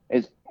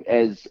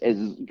as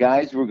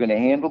guys who are going to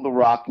handle the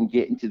rock and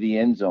get into the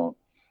end zone.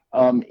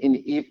 And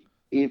if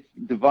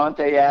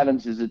Devontae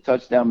Adams is a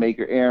touchdown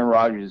maker, Aaron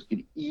Rodgers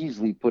could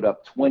easily put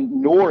up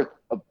north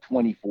of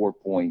 24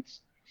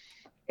 points.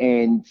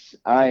 And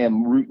I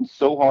am rooting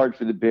so hard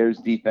for the Bears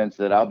defense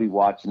that I'll be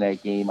watching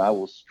that game. I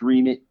will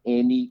stream it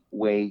any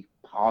way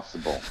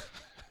possible.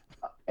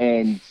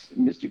 And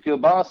Mr.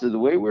 Kielbasa, the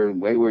way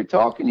we're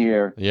talking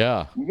here,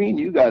 yeah,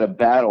 you got a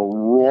battle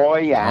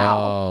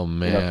royale in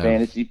the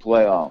fantasy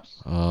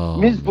playoffs.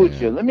 Ms.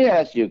 Butcher, let me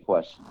ask you a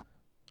question.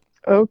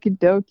 Okie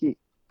dokie.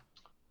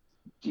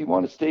 Do you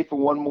want to stay for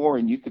one more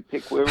and you could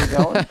pick where we're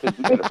going? Because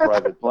we got a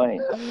private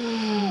plane.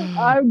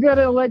 I'm going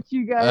to let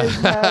you guys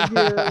have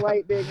your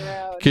lightning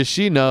round. Because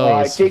she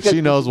knows.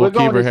 She knows we'll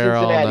keep her hair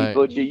all night.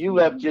 Butcher. You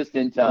left just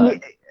in time.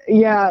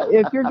 Yeah,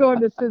 if you're going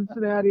to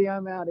Cincinnati,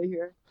 I'm out of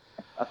here.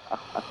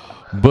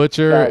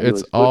 Butcher,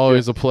 Fabulous, it's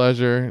always a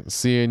pleasure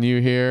seeing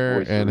you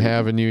here and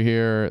having you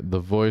here. The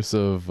voice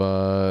of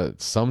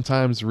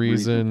sometimes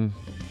reason,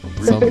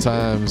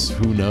 sometimes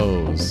who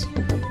knows.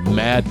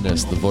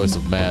 Madness, the voice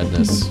of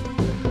madness.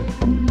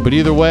 But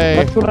either way,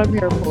 that's what I'm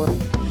here for.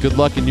 Good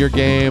luck in your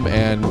game,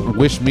 and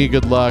wish me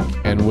good luck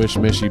and wish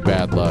Mishy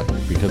bad luck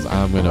because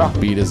I'm going to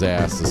beat his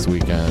ass this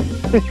weekend.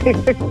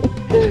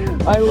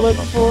 I look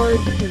forward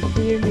to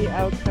seeing the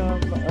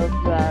outcome of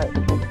that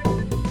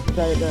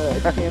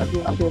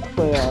championship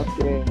playoff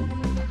game.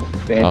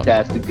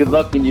 Fantastic. Good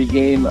luck in your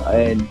game,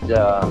 and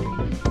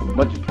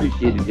much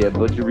appreciated there,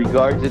 Butcher.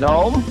 Regards at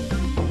home,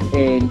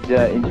 and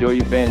enjoy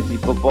your fantasy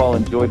football.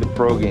 Enjoy the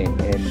pro game.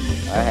 And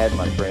I had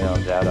my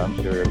crayons out. I'm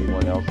sure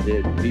everyone else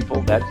did.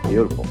 People, that's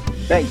beautiful.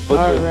 Thanks,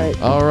 Butcher.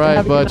 All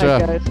right,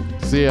 Butcher. Night,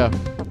 see ya.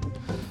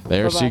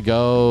 There Bye-bye. she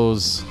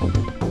goes.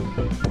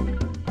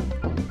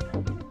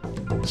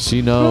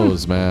 She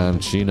knows, man.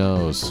 She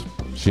knows.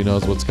 She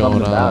knows what's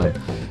going on.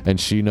 And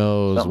she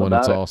knows when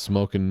it's all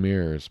smoke and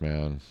mirrors,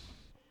 man.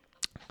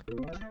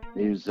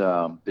 There's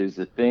a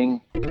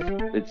thing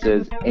that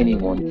says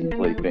anyone can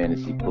play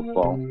fantasy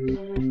football,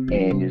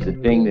 and there's a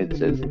thing that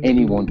says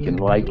anyone can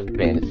like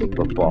fantasy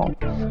football.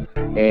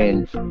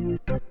 And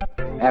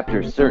after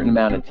a certain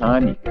amount of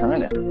time, you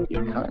kind of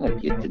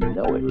get to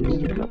know it,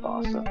 Mr.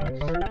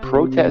 Kielbasa.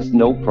 Protest,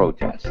 no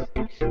protest.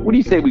 What do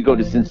you say we go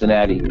to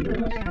Cincinnati?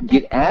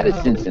 Get out of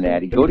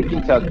Cincinnati, go to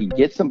Kentucky,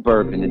 get some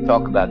bourbon, and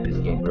talk about this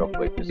game real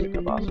quick, Mr.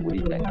 Kielbasa. What do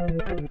you think?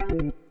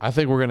 I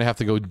think we're gonna have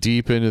to go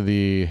deep into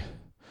the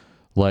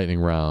lightning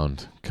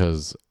round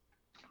because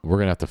we're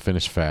gonna have to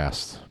finish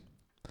fast.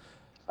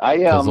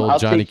 I'll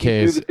Johnny take you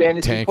through K's the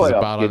fantasy tank playoffs. is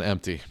about on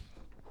empty.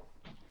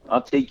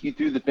 I'll take you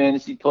through the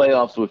fantasy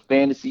playoffs with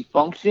fantasy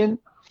function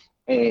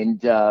and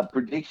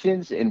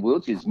predictions, and we'll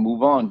just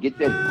move on. Get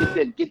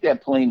that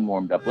plane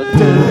warmed up. Let's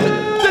go.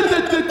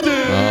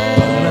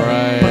 All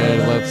right,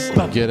 let's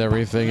get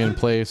everything in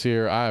place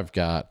here. I've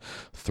got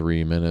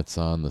 3 minutes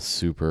on the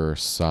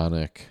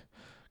supersonic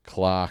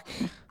clock,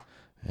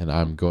 and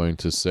I'm going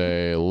to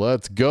say,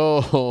 let's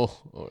go.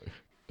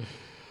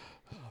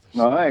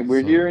 All right,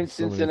 we're here in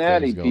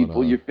Cincinnati,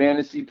 people. Your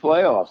fantasy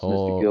playoffs,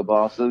 Mr.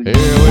 Kielbasa.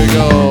 Here we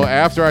go.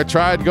 After I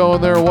tried going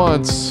there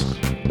once,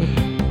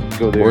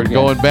 we're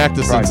going back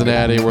to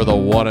Cincinnati, where the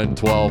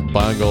 1-12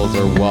 Bengals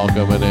are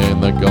welcoming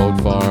in the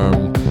Goat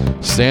Farm,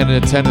 standing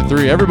at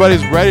 10-3.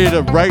 Everybody's ready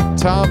to write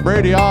Tom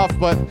Brady off,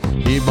 but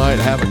he might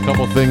have a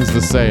couple things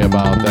to say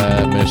about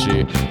that,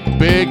 Mishy.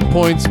 Big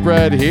point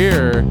spread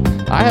here.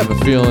 I have a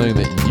feeling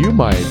that you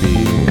might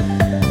be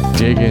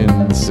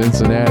digging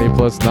Cincinnati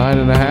plus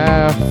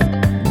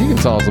 9.5. You can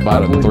tell us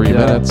about it in 3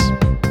 minutes.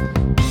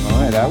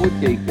 All right, I would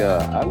take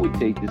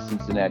the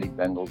Cincinnati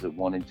Bengals at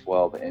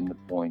 1-12 and the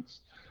points.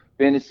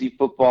 Fantasy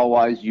football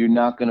wise, you're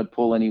not going to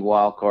pull any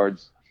wild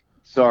cards.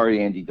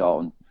 Sorry, Andy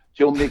Dalton.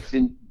 Joe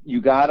Mixon, you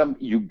got him.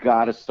 You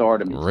got to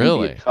start him. It's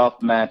really gonna be a tough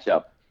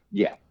matchup.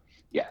 Yeah.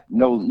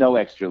 No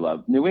extra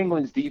love. New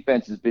England's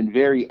defense has been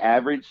very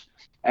average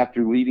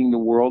after leading the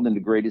world in the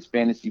greatest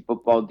fantasy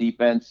football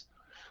defense.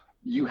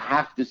 You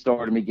have to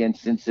start him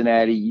against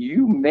Cincinnati.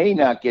 You may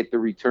not get the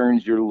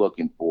returns you're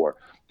looking for.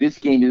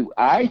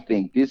 I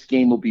think this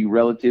game will be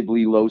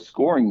relatively low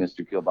scoring,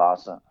 Mr.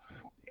 Kielbasa.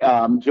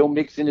 Joe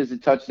Mixon is a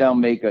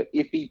touchdown maker.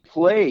 If he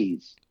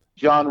plays,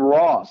 John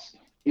Ross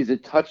is a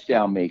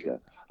touchdown maker.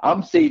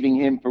 I'm saving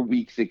him for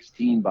week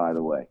 16, by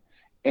the way.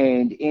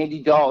 And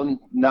Andy Dalton,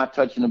 not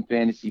touching him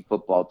fantasy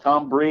football.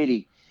 Tom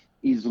Brady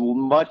is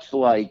much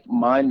like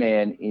my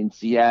man in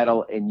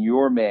Seattle and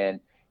your man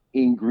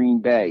in Green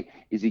Bay.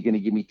 Is he going to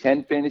give me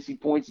 10 fantasy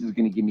points? Is he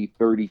going to give me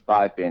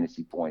 35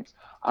 fantasy points?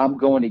 I'm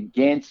going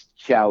against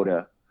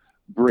Chowder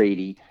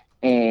Brady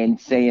and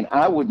saying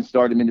I wouldn't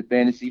start him in the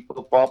fantasy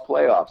football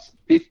playoffs.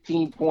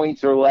 15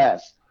 points or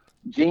less.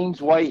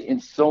 James White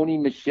and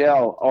Sony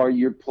Michel are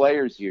your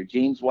players here.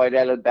 James White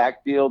out of the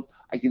backfield.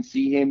 I can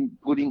see him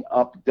putting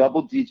up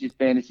double-digit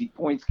fantasy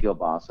points,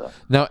 Kielbasa.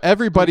 Now,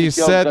 everybody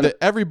said that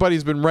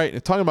everybody's been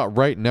talking about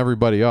writing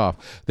everybody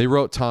off. They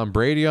wrote Tom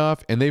Brady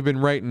off, and they've been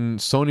writing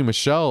Sony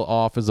Michel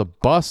off as a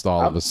bust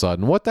all of a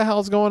sudden. What the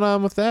hell's going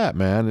on with that,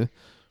 man?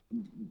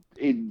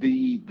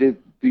 The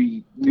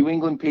New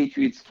England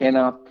Patriots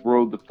cannot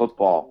throw the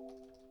football.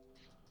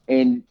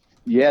 And,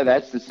 yeah,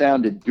 that's the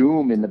sound of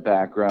doom in the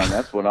background.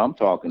 That's what I'm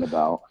talking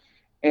about.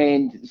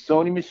 And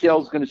Sony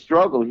Michel's going to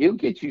struggle. He'll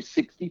get you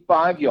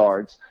 65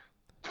 yards,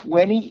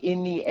 20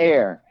 in the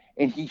air,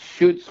 and he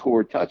should score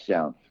a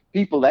touchdown.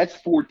 People, that's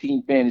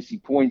 14 fantasy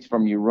points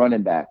from your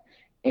running back.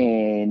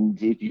 And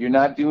if you're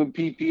not doing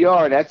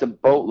PPR, that's a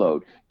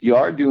boatload. If you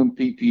are doing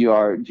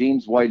PPR,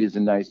 James White is a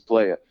nice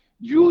player.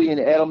 Julian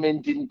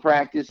Edelman didn't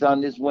practice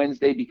on this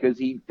Wednesday because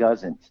he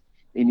doesn't.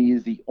 And he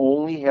is the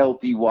only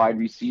healthy wide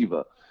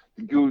receiver.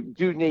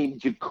 Dude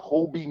named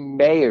Jacoby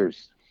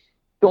Meyers.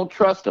 Don't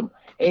trust him.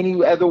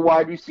 Any other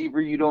wide receiver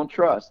you don't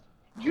trust.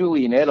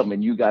 Julian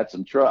Edelman, you got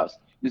some trust.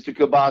 Mr.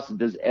 Kielbasa,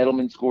 does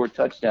Edelman score a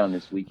touchdown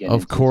this weekend?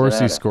 Of course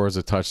he scores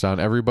a touchdown.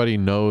 Everybody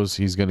knows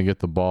he's going to get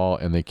the ball,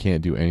 and they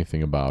can't do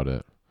anything about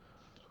it.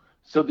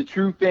 So the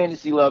true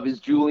fantasy love is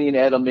Julian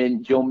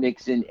Edelman, Joe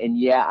Mixon, and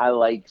yeah, I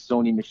like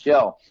Sony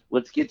Michel.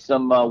 Let's get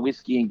some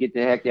whiskey and get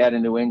the heck out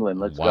of New England.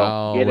 Let's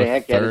go. Get the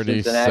heck out of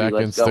Cincinnati. 30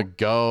 seconds to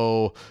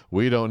go.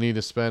 We don't need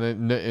to spend it.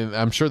 And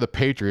I'm sure the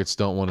Patriots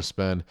don't want to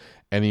spend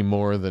any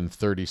more than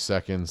 30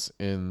 seconds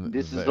in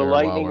this is the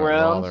lightning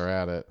round while they're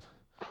at it.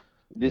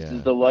 This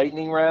is the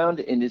lightning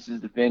round, and this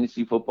is the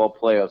fantasy football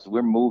playoffs.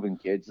 We're moving,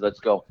 kids. Let's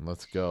go.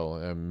 Let's go.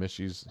 And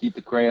Mishy's keep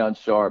the crayon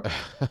sharp.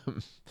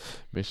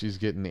 Mishy's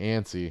getting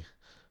antsy,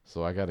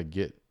 so I got to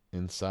get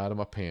inside of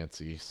my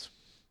pantsies.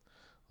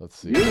 Let's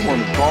see. You're the one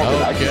who called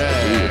it.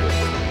 Okay.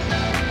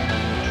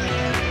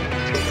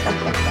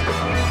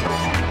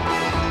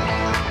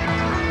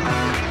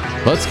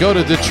 Let's go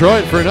to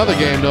Detroit for another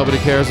game nobody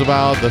cares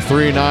about. The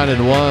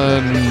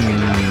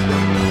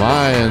 3-9-1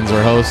 Lions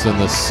are hosting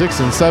the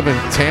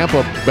 6-7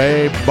 Tampa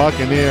Bay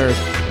Buccaneers.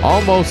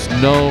 Almost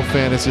no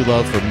fantasy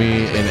love for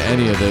me in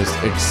any of this,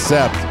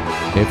 except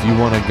if you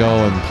want to go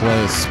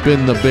and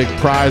spin the big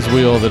prize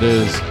wheel that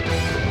is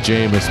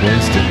Jameis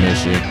Winston,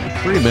 Michigan.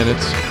 3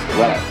 minutes.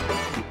 Well,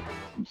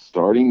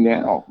 Starting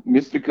now.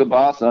 Mr.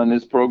 Kabasa on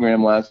this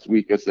program last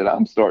week, I said,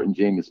 I'm starting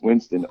Jameis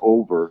Winston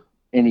over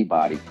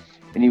anybody.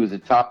 And he was a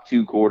top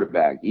 2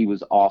 quarterback. He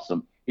was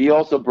awesome. He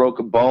also broke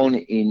a bone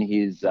in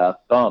his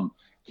thumb,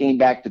 came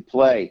back to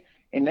play.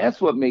 And that's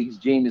what makes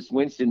Jameis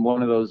Winston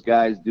one of those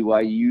guys. Do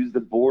I use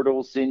the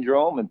Bortles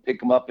syndrome and pick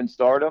him up and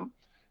start him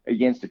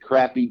against a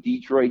crappy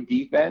Detroit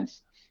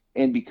defense?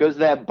 And because of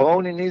that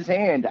bone in his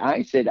hand,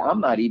 I said,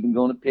 I'm not even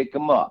going to pick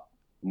him up.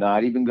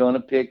 Not even going to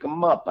pick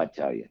him up, I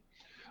tell you.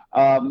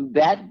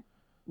 That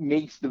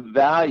makes the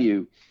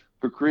value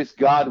for Chris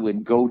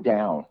Godwin go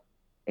down.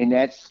 And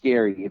that's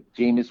scary if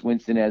Jameis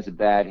Winston has a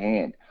bad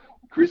hand.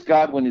 Chris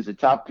Godwin is a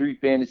top 3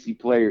 fantasy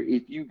player.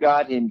 If you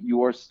got him,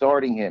 you are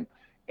starting him.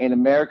 In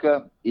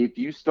America, if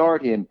you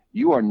start him,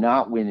 you are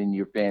not winning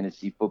your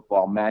fantasy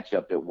football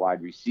matchup at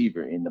wide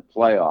receiver in the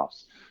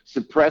playoffs.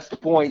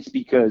 Suppressed points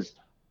because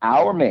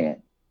our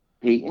man,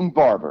 Peyton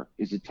Barber,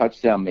 is a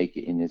touchdown maker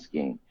in this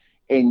game.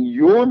 And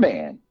your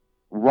man,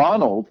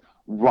 Ronald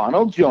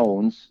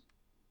Jones,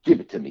 give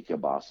it to me,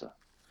 Kielbasa.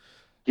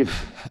 Give it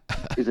to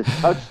me. Is a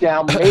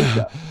touchdown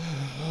maker.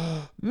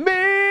 Me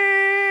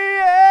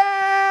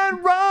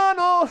and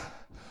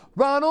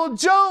Ronald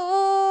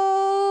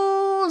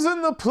Jones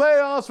in the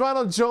playoffs.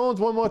 Ronald Jones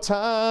one more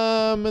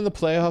time in the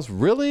playoffs.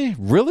 Really,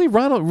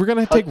 Ronald? We're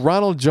gonna take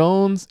Ronald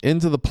Jones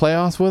into the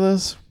playoffs with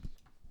us?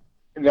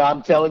 No,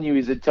 I'm telling you,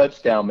 he's a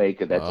touchdown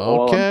maker. That's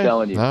all I'm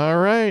telling you. All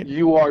right.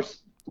 You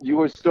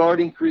are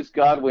starting Chris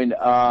Godwin.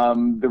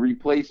 The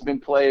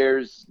replacement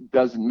players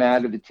doesn't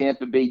matter. The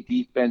Tampa Bay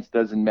defense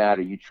doesn't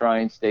matter. You try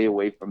and stay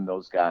away from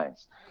those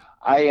guys.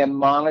 I am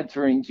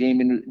monitoring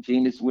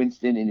Jameis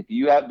Winston, and if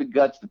you have the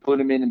guts to put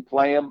him in and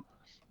play him,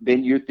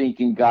 then you're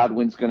thinking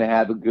Godwin's going to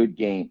have a good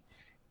game.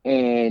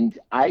 And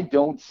I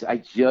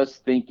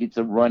just think it's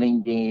a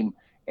running game,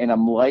 and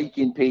I'm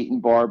liking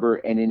Peyton Barber,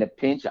 and in a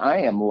pinch,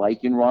 I am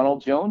liking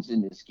Ronald Jones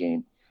in this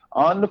game.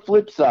 On the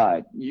flip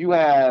side, you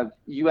have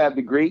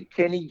the great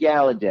Kenny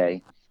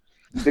Galladay,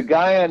 the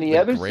guy on the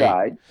other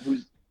side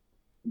who's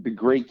the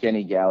great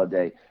Kenny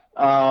Galladay.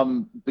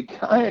 The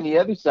guy on the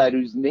other side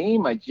whose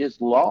name I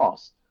just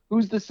lost.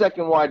 Who's the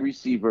second wide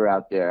receiver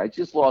out there? I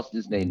just lost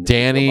his name.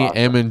 Danny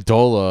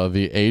Amendola,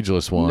 the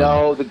ageless one.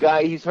 No, the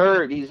guy, he's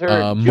hurt.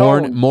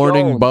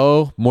 Morning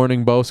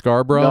Bow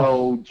Scarborough.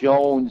 No,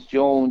 Jones.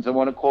 I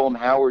want to call him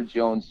Howard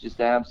Jones just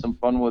to have some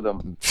fun with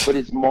him. But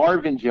it's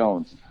Marvin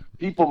Jones.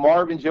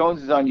 Marvin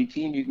Jones is on your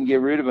team. You can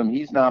get rid of him.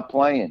 He's not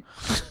playing,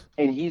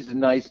 and he's a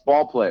nice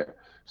ball player.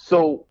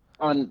 So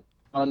for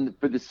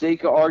the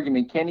sake of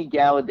argument, Kenny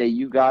Galladay,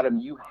 you got him.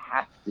 You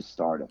have to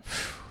start him.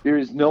 There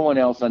is no one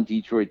else on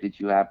Detroit that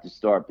you have to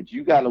start, but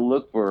you got to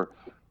look for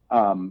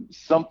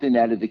something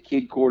out of the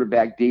kid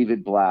quarterback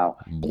David Blau.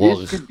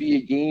 This could be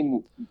a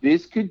game.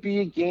 This could be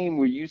a game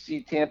where you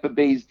see Tampa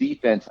Bay's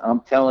defense. I'm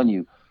telling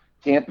you,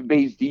 Tampa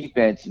Bay's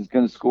defense is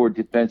going to score a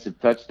defensive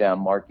touchdown.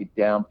 Mark it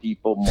down,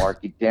 people. Mark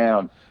it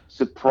down.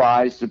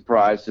 Surprise,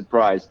 surprise,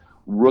 surprise.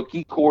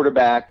 Rookie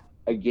quarterback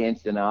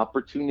against an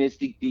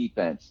opportunistic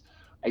defense.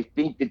 I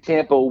think the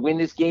Tampa will win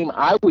this game.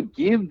 I would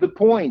give the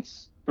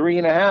points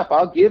 3.5.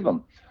 I'll give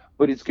them.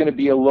 But it's going to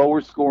be a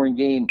lower scoring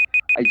game.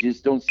 I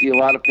just don't see a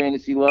lot of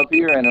fantasy love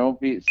here, and I don't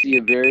see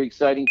a very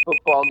exciting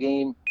football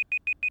game.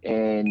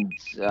 And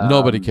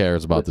nobody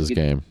cares about this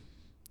game.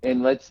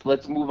 And let's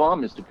move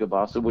on, Mr.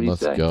 Kielbasa. What do you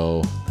say? Let's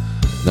go.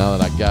 Now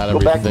that I got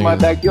everything. Go back to my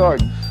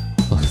backyard.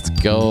 Let's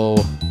go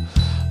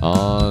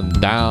on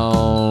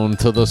down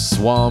to the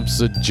swamps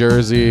of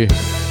Jersey,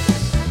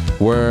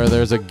 where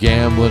there's a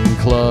gambling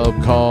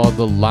club called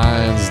the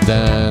Lion's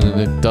Den, and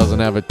it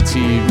doesn't have a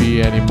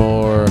TV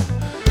anymore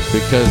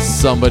because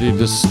somebody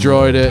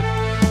destroyed it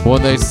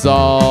when they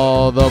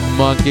saw the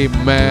Monkey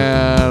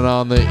Man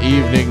on the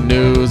evening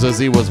news as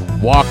he was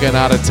walking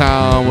out of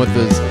town with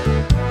his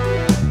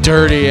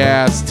dirty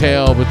ass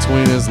tail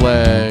between his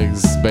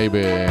legs,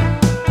 baby.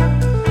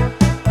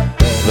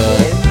 The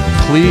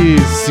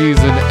please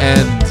season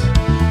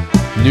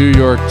end New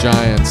York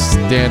Giants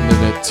standing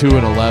at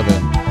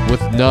 2-11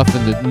 with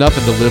nothing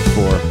to live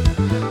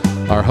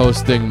for are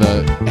hosting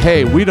the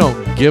hey, we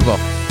don't give a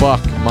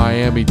fuck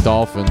Miami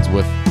Dolphins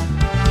with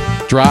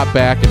drop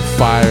back and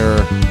fire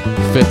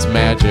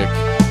Fitzmagic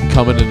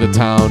coming into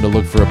town to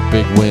look for a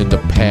big win to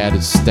pad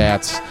his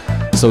stats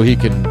so he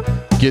can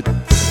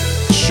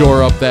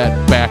shore up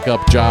that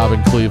backup job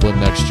in Cleveland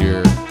next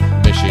year.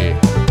 Mishy.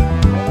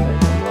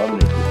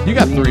 You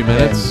got 3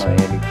 minutes. I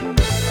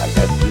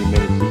got 3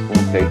 minutes. This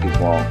won't take as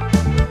long.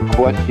 The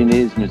question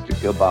is, Mr.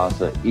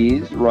 Kielbasa,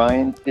 is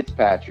Ryan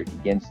Fitzpatrick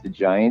against the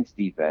Giants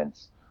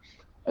defense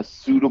a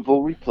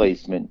suitable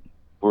replacement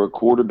for a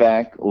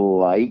quarterback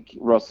like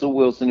Russell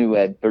Wilson, who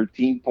had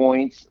 13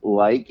 points,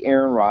 like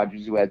Aaron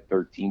Rodgers, who had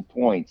 13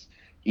 points?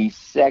 He's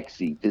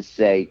sexy to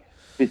say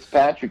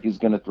Fitzpatrick is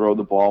going to throw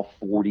the ball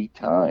 40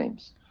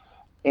 times.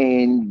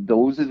 And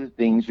those are the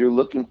things you're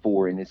looking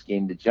for in this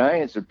game. The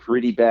Giants are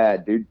pretty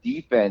bad. Their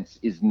defense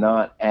is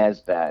not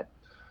as bad.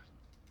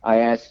 I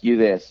ask you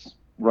this.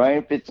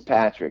 Ryan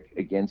Fitzpatrick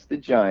against the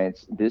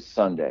Giants this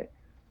Sunday,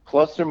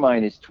 plus or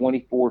minus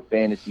 24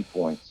 fantasy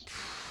points.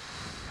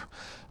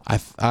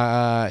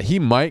 He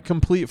might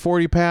complete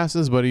 40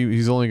 passes, but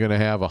he's only going to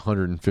have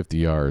 150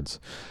 yards.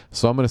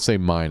 So I'm going to say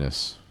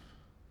minus.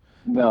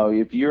 No,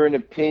 if you're in a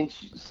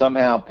pinch,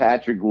 somehow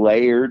Patrick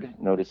Laird,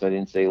 notice I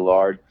didn't say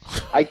Lard,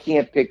 I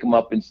can't pick him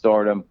up and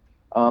start him.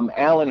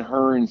 Alan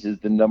Hearns is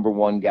the number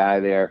one guy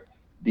there.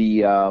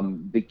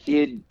 The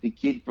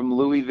kid from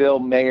Louisville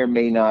may or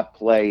may not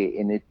play,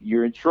 and if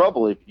you're in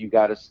trouble, if you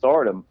got to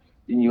start him,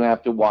 then you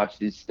have to watch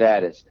his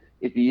status.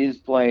 If he is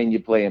playing, you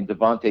play him.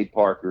 Devontae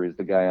Parker is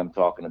the guy I'm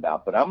talking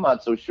about, but I'm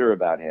not so sure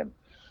about him.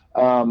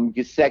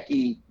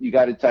 Gesicki, you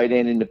got a tight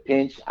end in the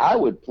pinch. I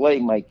would play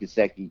Mike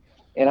Gesicki,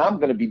 and I'm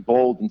going to be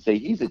bold and say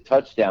he's a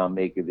touchdown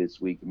maker this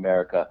week,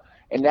 America,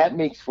 and that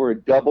makes for a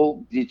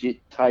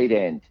double-digit tight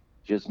end.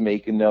 Just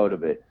make a note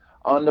of it.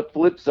 On the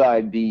flip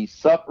side, the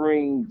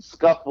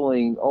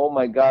scuffling, oh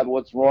my God,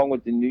 what's wrong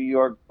with the New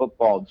York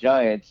Football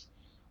Giants,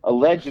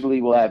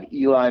 allegedly will have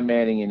Eli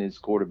Manning in his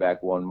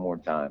quarterback one more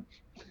time.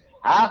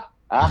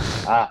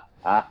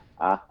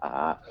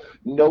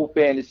 No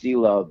fantasy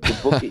love. The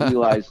book of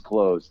Eli is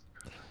closed.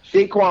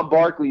 Saquon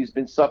Barkley's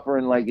been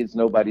suffering like it's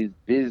nobody's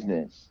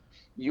business.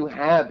 You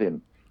have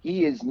him.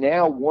 He is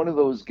now one of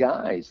those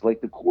guys, like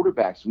the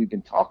quarterbacks we've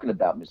been talking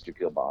about, Mr.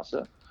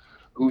 Kilbasa,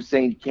 who's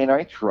saying, can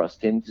I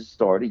trust him to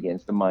start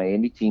against the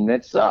Miami team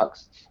that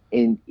sucks?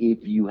 And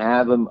if you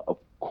have him, of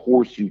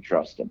course you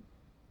trust him.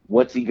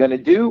 What's he going to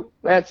do?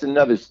 That's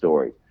another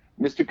story.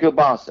 Mr.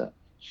 Kilbasa,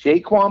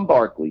 Saquon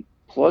Barkley,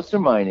 plus or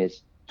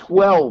minus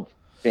 12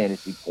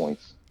 fantasy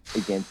points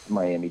against the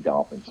Miami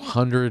Dolphins.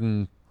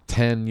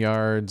 110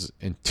 yards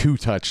and 2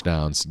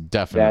 touchdowns,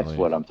 definitely. That's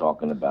what I'm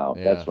talking about.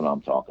 Yeah. That's what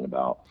I'm talking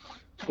about.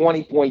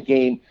 20-point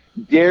game.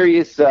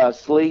 Darius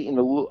Slayton,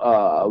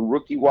 a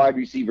rookie wide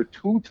receiver,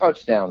 2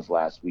 touchdowns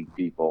last week,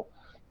 people.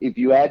 If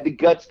you had the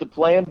guts to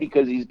play him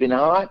because he's been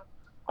hot,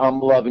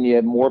 I'm loving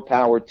you. More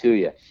power to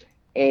you.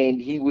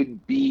 And he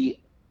would be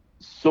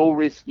so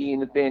risky in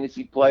the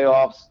fantasy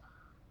playoffs.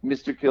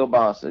 Mr.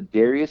 Kilbasa,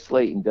 Darius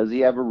Slayton, does he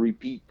have a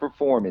repeat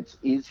performance?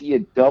 Is he a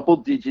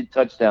double-digit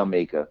touchdown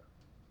maker?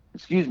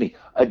 Excuse me,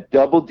 a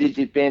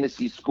double-digit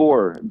fantasy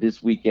scorer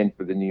this weekend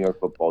for the New York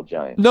Football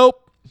Giants?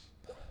 Nope.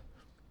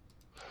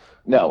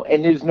 No,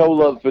 and there's no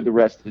love for the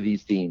rest of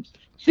these teams.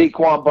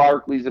 Saquon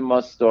Barkley's a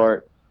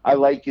must-start. I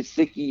like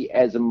Gesicki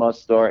as a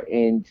must-start.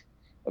 And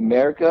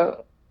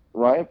America,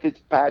 Ryan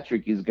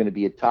Fitzpatrick is going to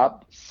be a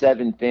top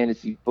 7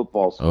 fantasy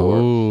football scorer.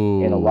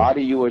 Oh. And a lot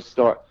of you are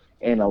starting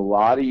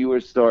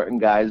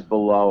guys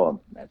below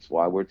him. That's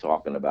why we're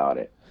talking about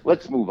it.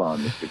 Let's move on,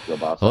 Mr.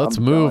 Kilbasa. Let's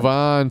move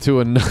on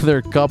to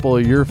another couple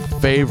of your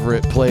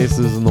favorite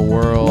places in the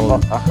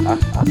world.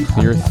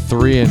 Your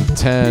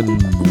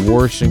 3-10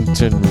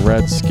 Washington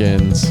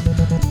Redskins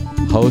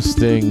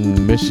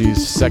hosting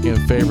Michi's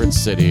second favorite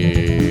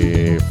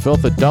city.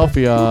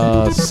 Philadelphia,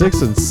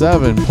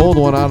 6-7, pulled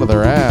one out of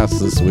their ass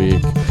this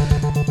week.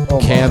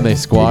 Can they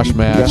squash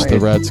match the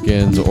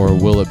Redskins, or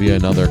will it be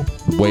another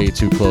way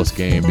too close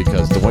game?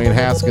 Because Dwayne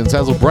Haskins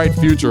has a bright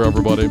future,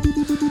 everybody.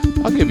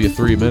 I'll give you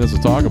 3 minutes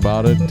to talk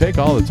about it. Take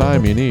all the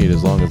time you need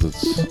as long as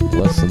it's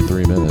less than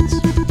 3 minutes.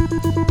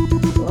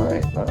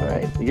 All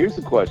right. Here's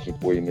the question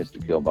for you, Mr.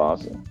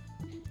 Kilbasa.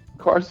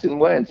 Carson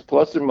Wentz,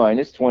 plus or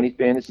minus 20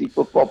 fantasy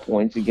football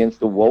points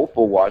against the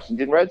woeful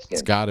Washington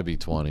Redskins. It's got to be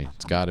 20.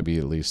 It's got to be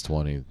at least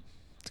 20.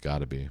 It's got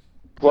to be.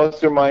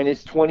 Plus or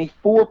minus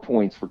 24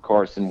 points for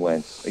Carson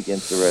Wentz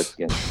against the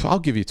Redskins. I'll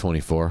give you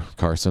 24,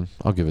 Carson.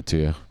 I'll give it to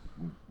you.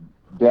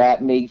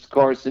 That makes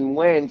Carson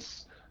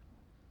Wentz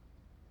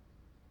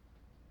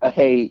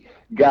a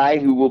guy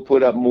who will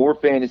put up more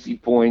fantasy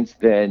points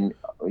than,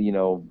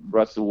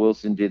 Russell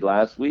Wilson did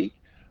last week,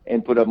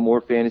 and put up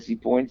more fantasy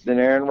points than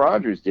Aaron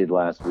Rodgers did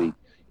last week.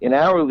 In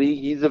our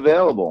league, he's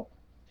available.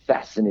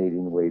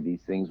 Fascinating the way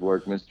these things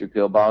work, Mr.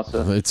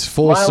 Kilbasa. It's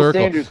full Miles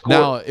circle. Sanders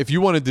Now, if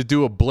you wanted to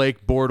do a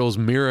Blake Bortles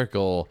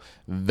miracle,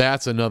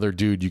 that's another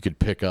dude you could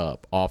pick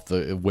up off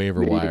the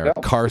waiver wire.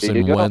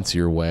 Carson Wentz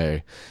your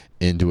way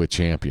into a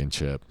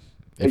championship.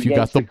 If you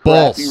got the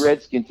balls.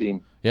 Redskin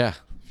team. Yeah.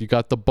 You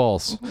got the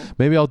balls.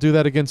 Maybe I'll do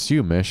that against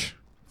you, Mish.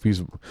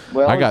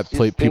 I got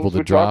people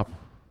to drop.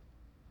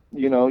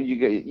 You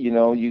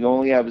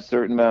only have a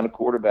certain amount of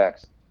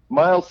quarterbacks.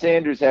 Miles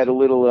Sanders had a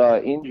little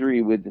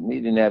injury he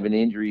didn't have an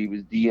injury. He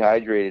was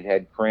dehydrated,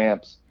 had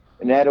cramps,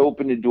 and that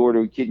opened the door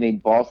to a kid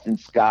named Boston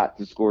Scott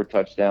to score a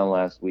touchdown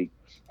last week.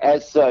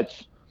 As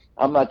such,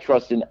 I'm not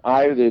trusting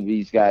either of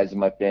these guys in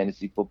my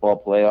fantasy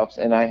football playoffs,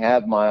 and I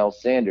have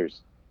Miles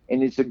Sanders,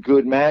 and it's a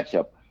good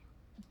matchup.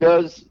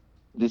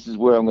 This is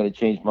where I'm going to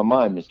change my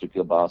mind, Mr.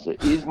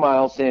 Kilbasa. Is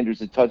Miles Sanders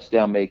a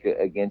touchdown maker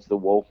against the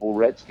woeful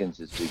Redskins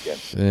this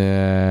weekend?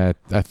 Yeah,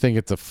 I think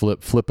it's a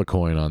flip a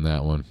coin on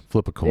that one.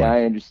 Flip a coin. Yeah,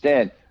 I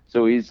understand.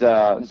 So he's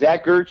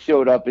Zach Ertz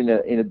showed up in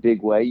a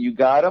big way. You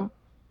got him.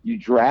 You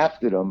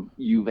drafted him.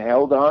 You've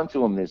held on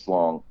to him this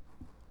long.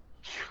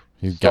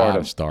 You got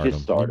to start him.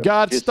 You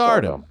got to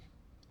start him.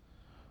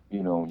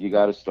 You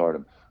got to start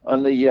him.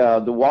 On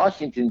the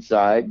Washington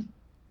side,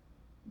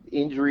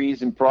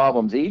 injuries and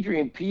problems.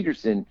 Adrian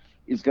Peterson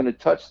is going to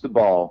touch the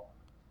ball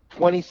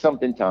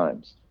 20-something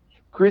times.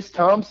 Chris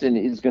Thompson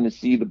is going to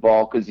see the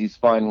ball because he's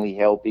finally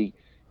healthy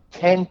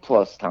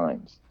 10-plus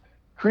times.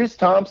 Chris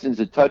Thompson's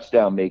a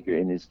touchdown maker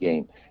in this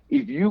game.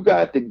 If you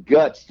got the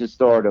guts to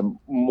start him,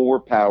 more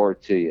power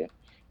to you.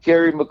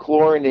 Terry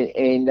McLaurin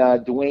and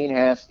Dwayne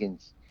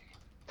Haskins,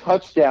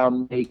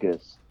 touchdown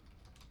makers.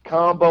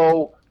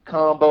 Combo.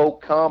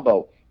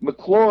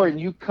 McLaurin,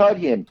 you cut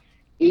him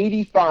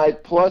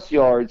 85-plus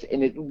yards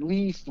and at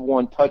least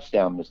one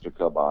touchdown, Mr.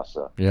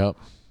 Kielbasa. Yep.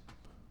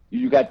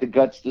 You got the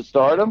guts to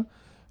start him?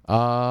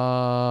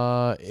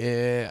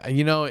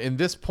 In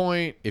this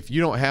point, if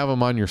you don't have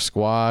him on your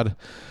squad,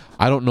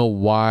 I don't know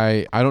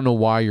why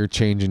you're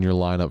changing your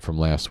lineup from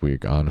last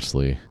week,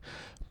 honestly.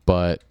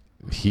 But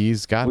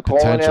he's got We're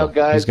potential. Calling out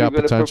guys he's got who are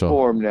going to potential.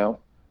 perform now.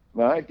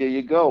 All right, there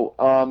you go.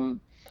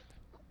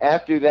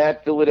 After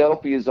that,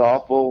 Philadelphia's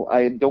awful.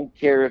 I don't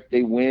care if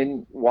they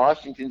win.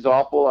 Washington's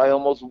awful. I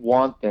almost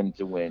want them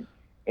to win.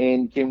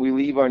 And can we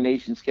leave our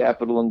nation's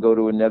capital and go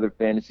to another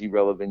fantasy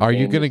relevant Are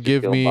game? you going to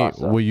give me?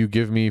 Kielbasa? Will you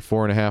give me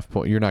 4.5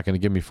 points? You're not going to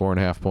give me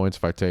 4.5 points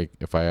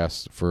if I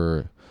ask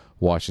for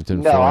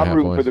Washington. No, 4.5 I'm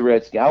rooting points? for the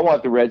Redskins. I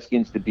want the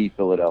Redskins to beat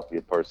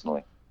Philadelphia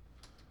personally.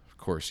 Of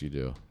course you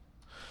do.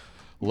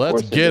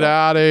 Let's get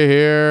out of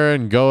here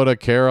and go to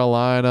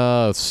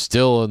Carolina.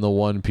 Still in the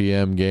 1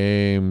 p.m.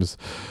 games.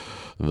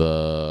 Let's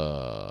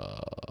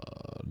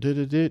do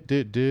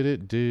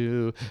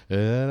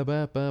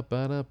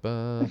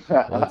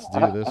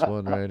this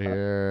one right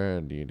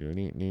here. There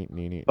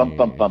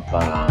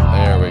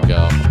we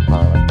go.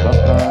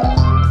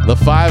 The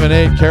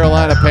 5-8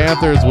 Carolina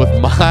Panthers with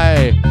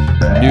my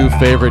new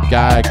favorite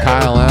guy,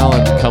 Kyle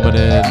Allen, coming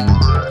in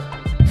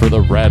for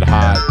the red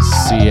hot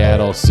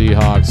Seattle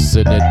Seahawks,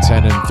 sitting at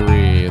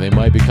 10-3. They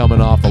might be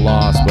coming off a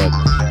loss, but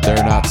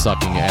they're not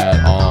sucking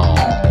at all.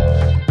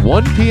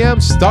 1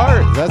 p.m.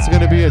 start. That's going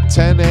to be a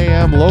 10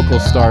 a.m. local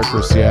start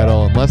for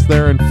Seattle, unless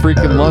they're in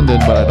freaking London,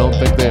 but I don't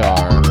think they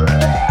are.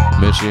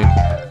 Mishy,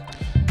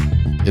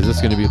 is this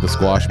going to be the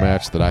squash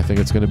match that I think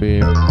it's going to be?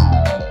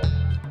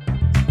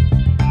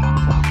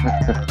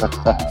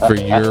 For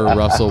your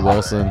Russell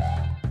Wilson?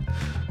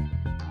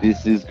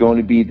 This is going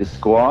to be the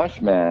squash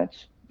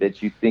match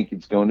that you think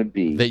it's going to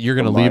be. That you're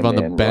going to leave on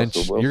the man, bench?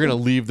 Russell You're going to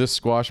Wilson. leave this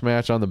squash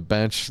match on the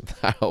bench?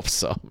 I hope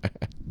so, man.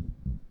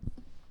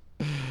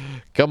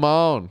 Come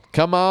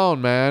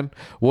on, man.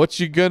 What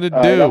you gonna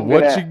do?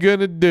 What you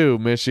gonna do,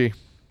 Mishy?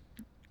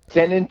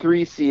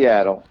 10-3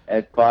 Seattle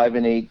at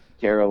 5-8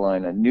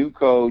 Carolina. New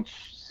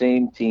coach,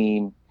 same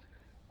team.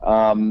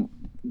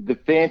 The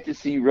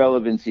fantasy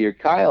relevance here.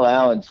 Kyle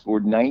Allen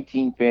scored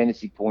 19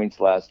 fantasy points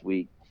last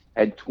week,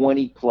 had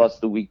 20 plus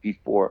the week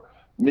before.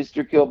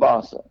 Mr.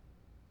 Kielbasa,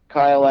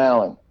 Kyle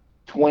Allen,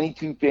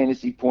 22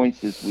 fantasy points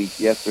this week,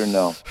 yes or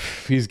no?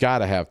 He's got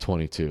to have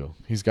 22.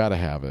 He's got to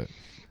have it.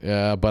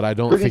 Yeah, but I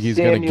don't Curtis think he's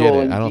going to get Samuel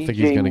it. and I don't think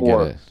DJ he's going to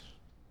Moore. get it.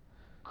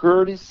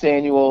 Curtis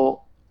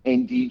Samuel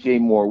and DJ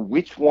Moore,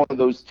 which one of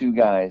those two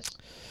guys?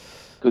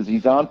 Because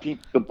he's on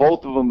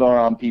both of them are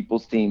on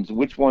people's teams.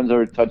 Which ones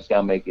are a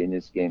touchdown maker in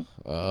this game?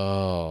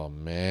 Oh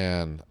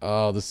man.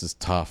 Oh, this is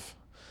tough.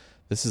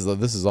 This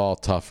is all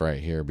tough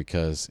right here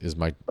because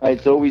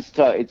It's always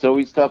tough. It's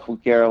always tough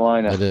with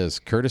Carolina. It is.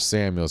 Curtis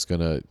Samuel's going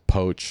to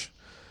poach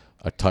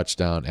a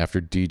touchdown after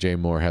DJ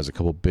Moore has a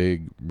couple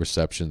big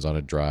receptions on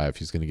a drive.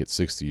 He's going to get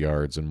 60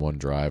 yards in one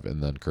drive,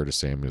 and then Curtis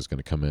Samuel's going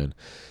to come in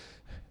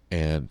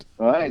and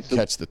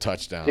catch the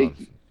touchdown.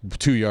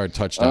 2-yard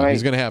touchdown. Right.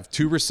 He's going to have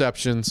 2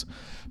 receptions,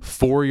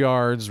 4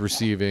 yards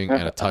receiving,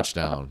 and a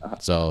touchdown.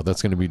 So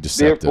that's going to be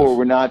deceptive. Therefore,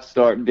 we're not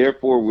starting.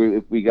 Therefore,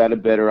 if we got a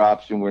better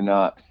option, we're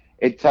not.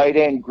 At tight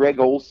end, Greg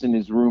Olsen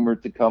is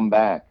rumored to come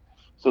back.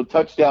 So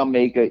touchdown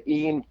maker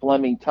Ian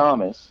Fleming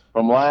Thomas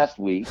from last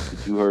week,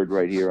 that you heard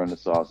right here on the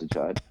Sausage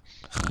Hut,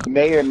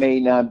 may or may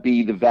not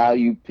be the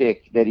value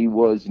pick that he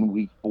was in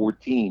week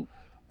 14.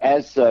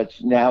 As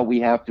such, now we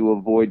have to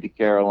avoid the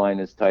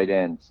Carolinas tight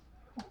ends.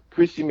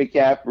 Christian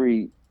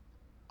McCaffrey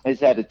has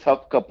had a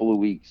tough couple of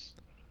weeks.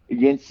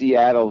 Against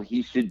Seattle,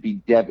 he should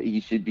be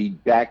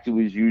back to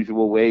his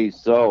usual ways.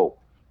 So,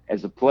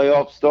 as a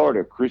playoff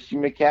starter,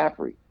 Christian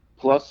McCaffrey,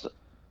 plus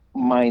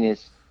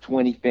minus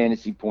 20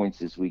 fantasy points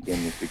this weekend,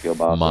 Mr.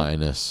 Kielbasa.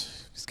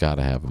 Minus. He's got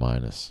to have a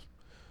minus.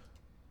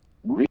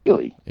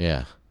 Really?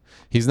 Yeah.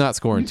 He's not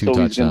scoring 2 So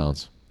he's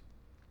touchdowns.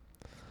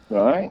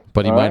 All right.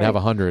 But he All might right. have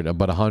 100,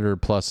 but 100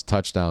 plus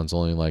touchdowns,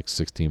 only like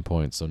 16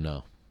 points. So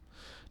no,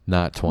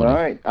 not 20. All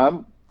right.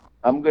 I'm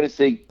going to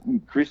say,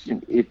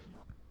 Christian, if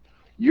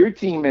your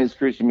team has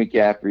Christian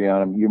McCaffrey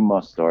on him, you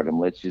must start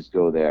him. Let's just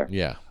go there.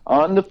 Yeah.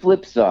 On the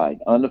flip side,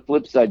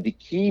 the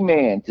key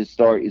man to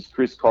start is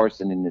Chris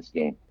Carson in this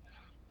game.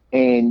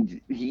 And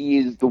he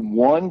is the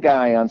one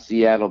guy on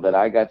Seattle that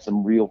I got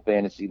some real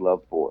fantasy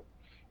love for.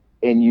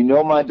 And you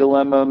know my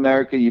dilemma,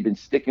 America. You've been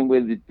sticking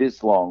with it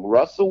this long.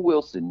 Russell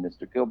Wilson,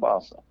 Mr.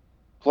 Kielbasa,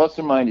 plus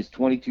or minus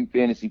 22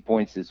 fantasy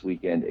points this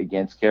weekend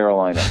against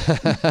Carolina.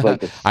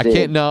 Like I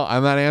can't. No,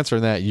 I'm not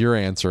answering that. You're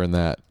answering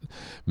that,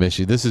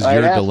 Mishy. This is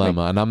your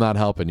dilemma, and I'm not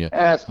helping you.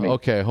 Ask me.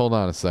 Okay, hold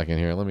on a second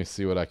here. Let me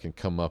see what I can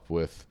come up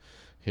with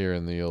here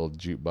in the old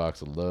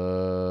jukebox.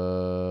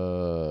 Love.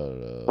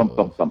 Bum,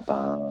 bum, bum,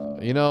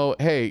 bum. You know,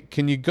 hey,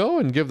 can you go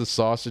and give the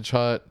Sausage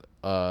Hut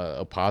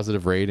a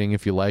positive rating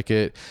if you like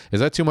it? Is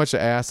that too much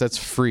to ask? That's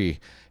free.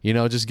 You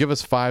know, just give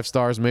us 5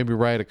 stars. Maybe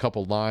write a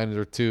couple lines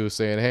or two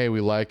saying, "Hey, we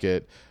like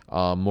it."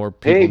 More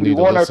people Hey, need we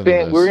to won listen to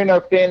this. we're in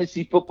our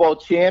fantasy football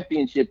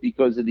championship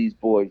because of these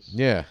boys.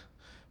 Yeah.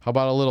 How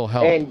about a little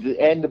help?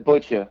 And the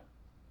butcher.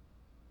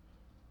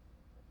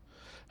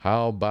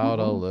 How about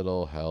a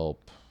little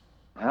help?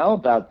 How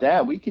about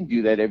that? We can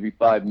do that every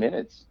 5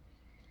 minutes.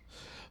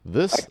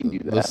 I can do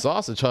The that.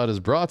 Sausage Hut is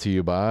brought to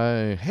you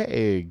by,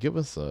 hey, give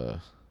us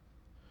a...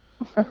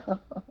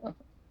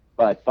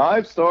 By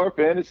 5-Star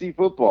Fantasy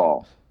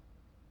Football.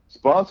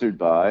 Sponsored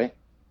by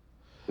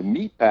the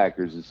Meat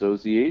Packers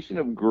Association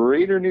of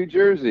Greater New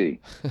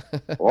Jersey.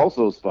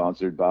 Also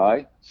sponsored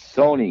by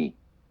Sony,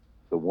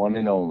 the one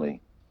and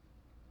only.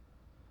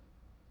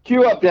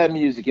 Cue up that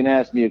music and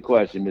ask me a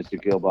question, Mr.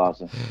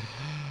 Kielbasa.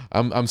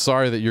 I'm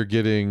sorry that you're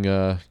getting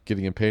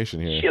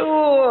impatient here.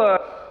 Sure.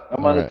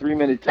 I'm on a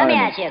 3-minute timer.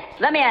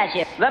 Let me ask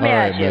you All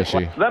right,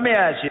 Mishy. Let me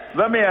ask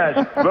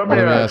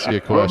you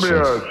a question.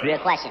 a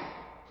question.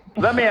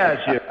 Let me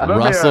ask you.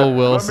 Russell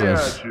Wilson. Let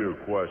me ask you a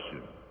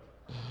question.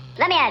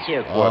 Let me ask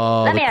you.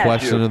 Oh, Let the me ask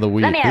question you. of the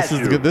week. Let me This ask is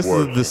you. this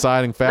is the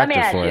deciding factor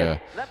ask for you. you.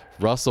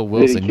 Russell It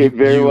Wilson.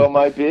 very you, well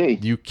might be.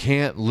 you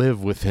can't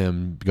live with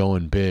him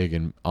going big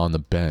and on the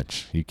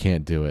bench. You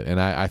can't do it.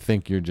 And I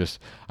think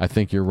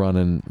you're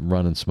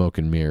running smoke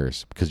and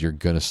mirrors because you're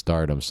gonna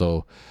start him.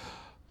 So,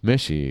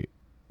 Mishy,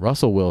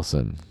 Russell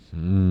Wilson,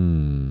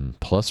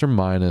 plus or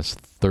minus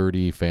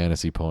 30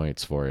 fantasy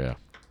points for you.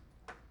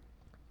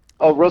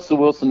 Oh, Russell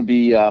Wilson will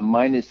be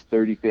minus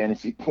 30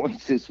 fantasy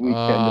points this weekend,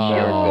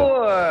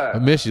 America.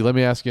 Mishy, let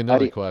me ask you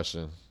another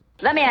question.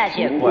 Let me ask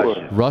you a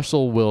question.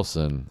 Russell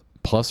Wilson,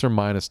 plus or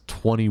minus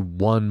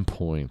 21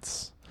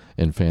 points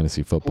in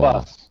fantasy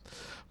football.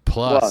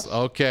 Plus.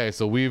 Okay,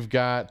 so we've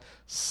got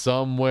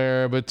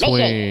somewhere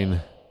between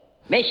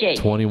Mishy.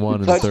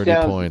 21 and 30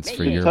 points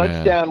for your man.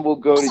 Touchdown will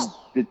go to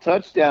the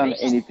touchdown,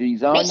 and if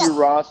he's on your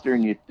roster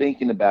and you're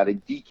thinking about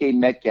it, DK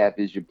Metcalf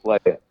is your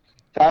player.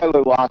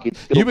 Tyler Lockett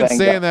still You've been banged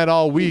saying up. that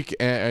all week,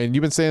 and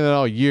you've been saying that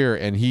all year,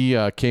 and he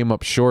came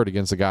up short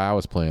against a guy I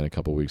was playing a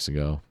couple weeks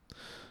ago.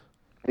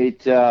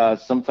 It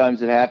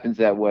sometimes it happens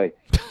that way,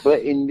 but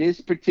in this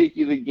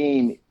particular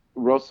game,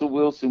 Russell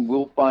Wilson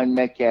will find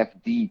Metcalf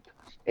deep,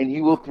 and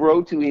he will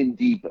throw to him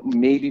deep,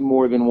 maybe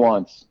more than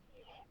once,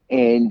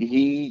 and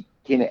he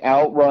can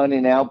outrun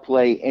and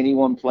outplay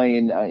anyone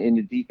playing in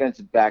the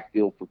defensive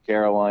backfield for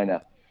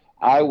Carolina.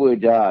 I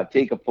would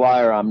take a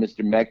flyer on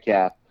Mr.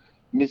 Metcalf.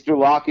 Mr.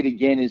 Lockett,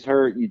 again, is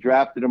hurt. You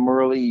drafted him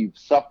early. You've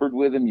suffered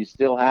with him. You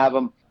still have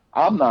him.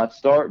 I'm not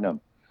starting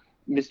him.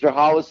 Mr.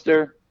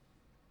 Hollister,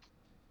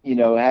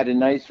 had a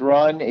nice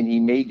run, and he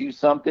may do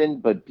something.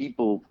 But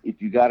people,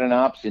 if you got an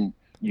option,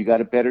 you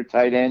got a better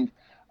tight end,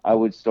 I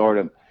would start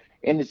him.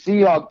 And the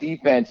Seahawks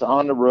defense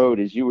on the road,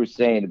 as you were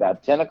saying,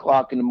 about 10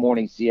 o'clock in the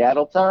morning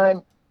Seattle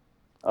time,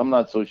 I'm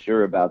not so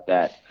sure about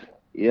that.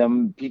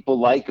 People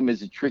like him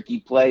as a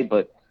tricky play,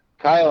 but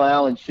Kyle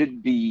Allen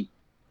should be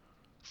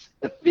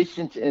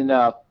efficient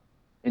enough,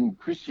 and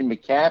Christian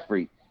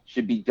McCaffrey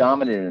should be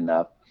dominant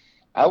enough.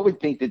 I would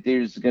think that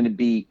there's going to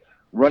be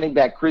running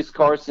back Chris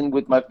Carson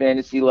with my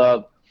fantasy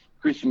love,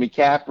 Christian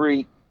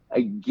McCaffrey.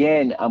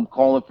 Again, I'm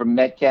calling for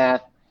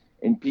Metcalf,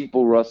 and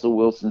people, Russell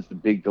Wilson's the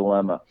big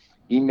dilemma.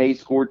 He may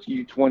score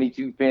you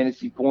 22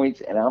 fantasy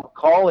points, and I'm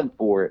calling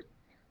for it.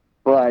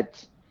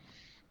 But,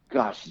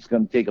 gosh, it's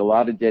going to take a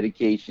lot of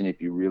dedication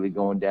if you're really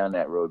going down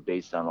that road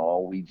based on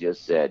all we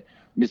just said.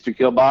 Mr.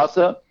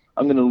 Kielbasa,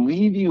 I'm going to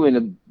leave you in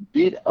a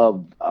bit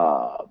of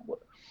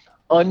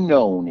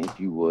unknown, if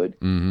you would.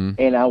 Mm-hmm.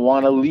 And I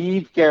want to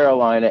leave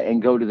Carolina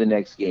and go to the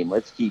next game.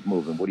 Let's keep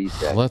moving. What do you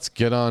say? Let's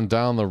get on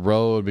down the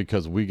road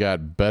because we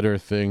got better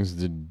things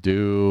to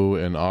do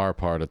in our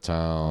part of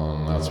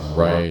town. That's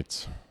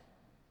right.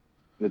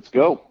 Let's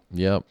go.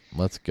 Yep,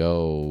 let's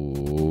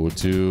go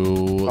to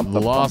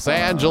Los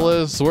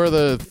Angeles, where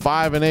the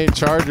 5-8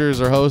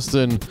 Chargers are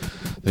hosting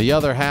the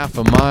other half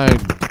of my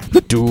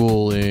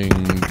dueling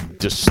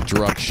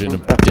destruction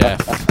of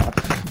death.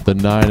 The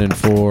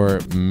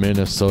 9-4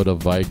 Minnesota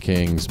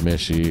Vikings,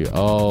 Mishy.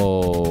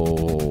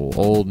 Oh,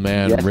 old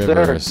man Yes,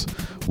 Rivers.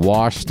 sir.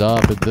 Washed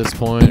up at this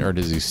point, or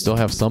does he still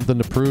have something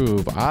to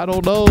prove? I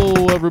don't know,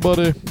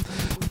 everybody.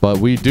 But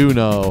we do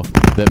know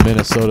that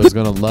Minnesota is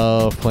going to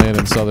love playing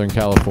in Southern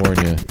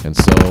California, and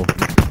so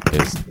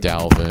is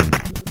Dalvin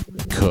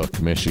Cook,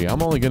 Mishy.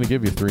 I'm only going to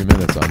give you 3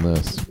 minutes on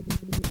this.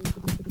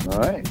 All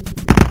right.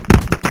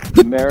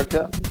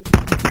 America,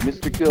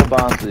 Mr.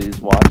 Kielbasa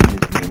is watching his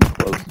team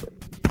closely.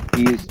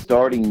 He is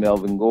starting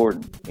Melvin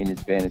Gordon in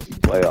his fantasy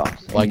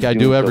playoffs. and Like he's I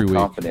doing do every so week.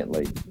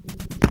 Confidently.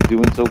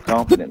 Doing so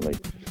confidently.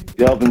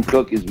 Dalvin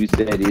Cook, as we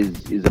said,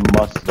 is a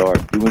must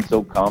start. Doing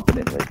so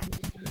confidently.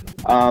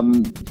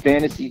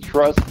 Fantasy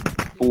trust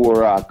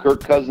for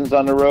Kirk Cousins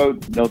on the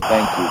road? No,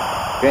 thank you.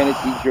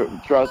 Fantasy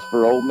trust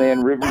for old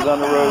man Rivers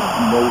on the road?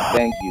 No,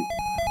 thank you.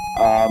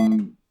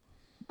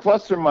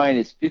 plus or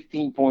minus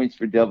 15 points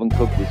for Delvin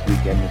Cook this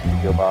weekend,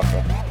 Mr.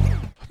 Gilbasa.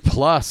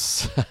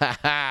 Plus.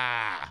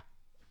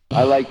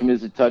 I like him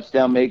as a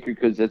touchdown maker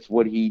because that's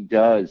what he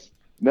does.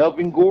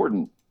 Melvin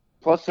Gordon,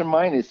 plus or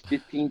minus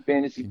 15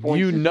 fantasy points.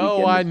 You this know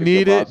weekend, I Mr.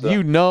 need it. Gilbasa.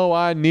 You know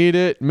I need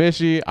it,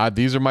 Mishy.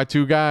 These are my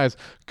two guys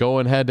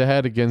going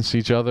head-to-head against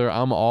each other.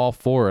 I'm all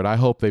for it. I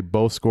hope they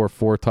both score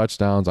 4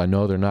 touchdowns. I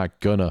know they're not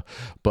gonna,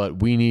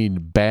 but we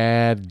need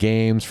bad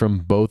games from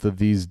both of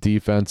these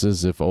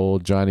defenses if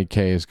old Johnny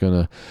K is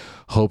gonna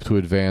hope to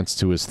advance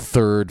to his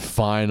 3rd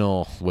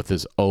final with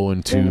his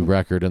 0-2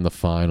 record in the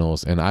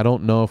finals. And I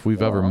don't know if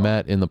we've ever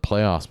met in the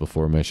playoffs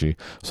before, Mishy.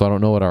 So I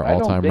don't know what our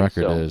all-time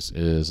record is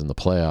in the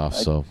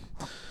playoffs.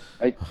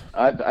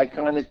 I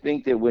kind of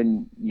think that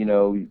when,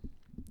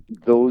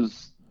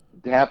 those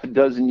half a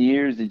dozen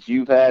years that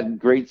you've had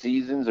great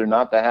seasons are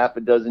not the half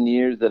a dozen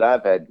years that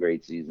I've had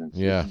great seasons.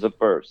 Yeah. This is a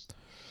first.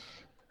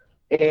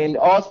 And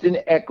Austin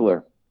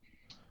Eckler.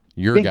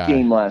 Your big guy.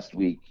 game last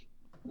week.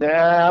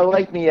 I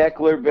like me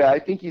Eckler, but I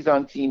think he's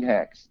on Team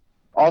Hex.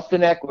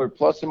 Austin Eckler,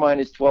 plus or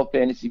minus 12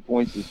 fantasy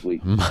points this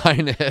week.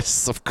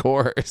 Minus, of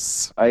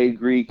course. I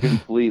agree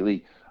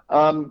completely.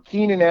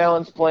 Keenan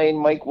Allen's playing.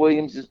 Mike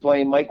Williams is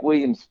playing. Mike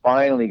Williams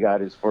finally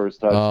got his first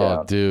touchdown.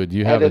 Oh, dude,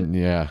 you haven't.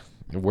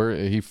 Where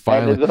he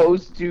finally. Out of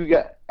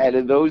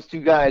those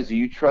two guys, are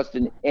you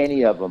trusting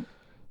any of them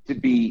to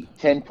be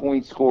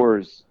 10-point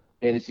scorers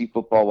fantasy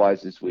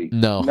football-wise this week?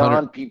 No.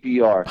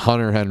 Non-PPR.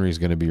 Hunter Henry's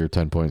going to be your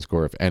 10-point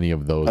scorer if any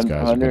of those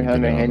guys are going to Hunter get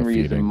on Henry the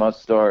is a feeding.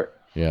 must-start.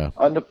 Yeah.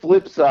 On the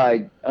flip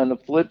side,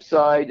 the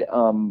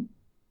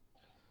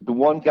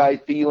one guy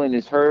Thielen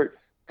is hurt.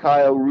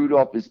 Kyle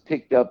Rudolph is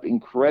picked up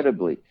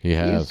incredibly. He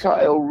has. Is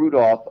Kyle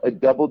Rudolph a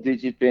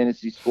double-digit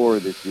fantasy scorer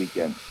this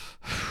weekend?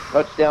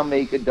 Touchdown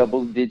make a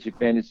double-digit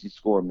fantasy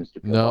score,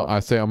 Mr. No,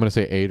 Phillips. I'm going to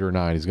say 8 or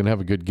 9. He's going to have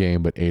a good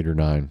game, but 8 or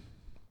 9.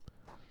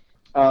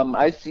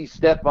 I see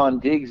Stephon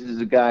Diggs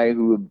as a guy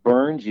who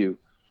burns you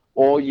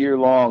all year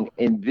long.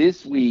 And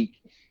this week,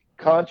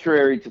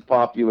 contrary to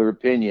popular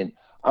opinion,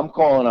 I'm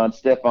calling on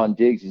Stephon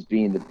Diggs as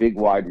being the big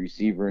wide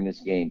receiver in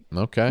this game.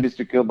 Okay.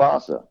 Mr.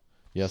 Kielbasa.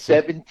 Yes,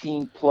 sir.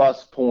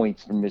 17-plus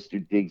points from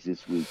Mr. Diggs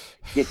this week.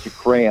 Get your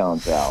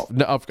crayons out.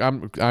 No,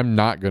 I'm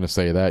not going to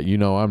say that. You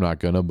know I'm not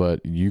going to,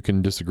 but you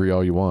can disagree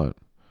all you want.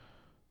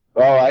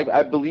 Oh,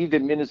 I believe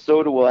that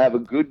Minnesota will have a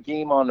good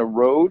game on the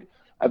road.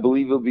 I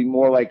believe it'll be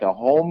more like a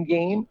home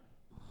game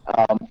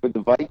for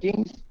the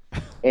Vikings.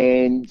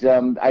 And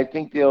I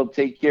think they'll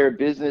take care of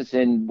business.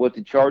 And what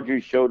the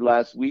Chargers showed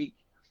last week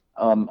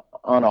on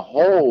a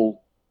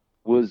whole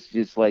was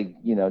just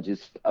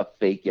just a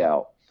fake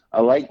out. I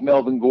like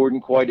Melvin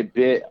Gordon quite a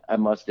bit, I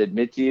must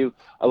admit to you.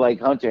 I like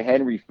Hunter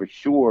Henry for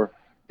sure.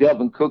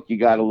 Delvin Cook, you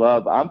got to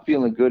love. I'm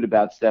feeling good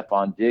about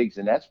Stephon Diggs,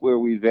 and that's where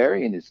we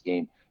vary in this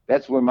game.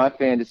 That's where my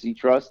fantasy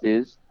trust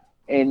is.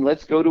 And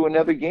let's go to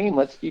another game.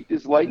 Let's keep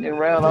this lightning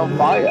round on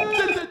fire.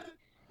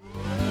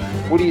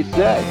 What do you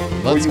say?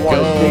 Let's or you want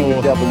to go. take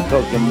a Delvin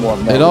Cook and more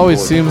Melvin It always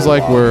Gordon seems for a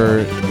like while?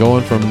 we're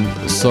going from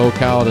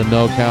SoCal to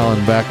NoCal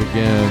and back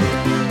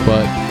again.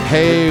 But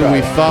hey,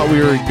 we thought we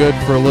were good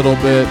for a little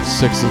bit.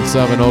 6 and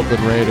 7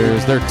 Oakland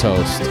Raiders, they're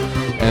toast.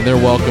 And they're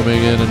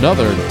welcoming in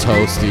another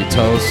toasty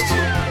toast.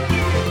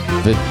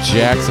 The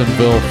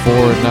Jacksonville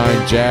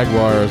 4-9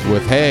 Jaguars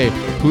with, hey,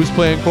 who's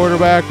playing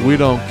quarterback? We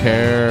don't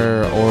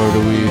care. Or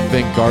do we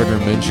think Gardner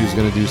Minshew's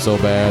going to do so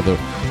bad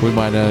that we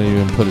might not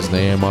even put his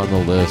name on the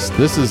list?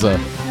 This is a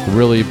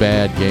really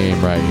bad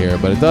game right here.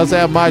 But it does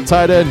have my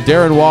tight end,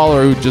 Darren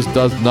Waller, who just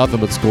does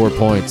nothing but score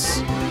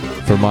points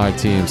for my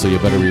team. So you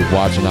better be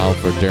watching out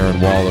for Darren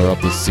Waller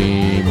up the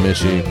seam,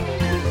 Mishy.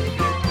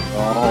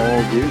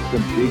 Oh, there's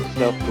some big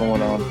stuff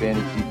going on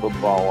fantasy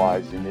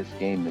football-wise in this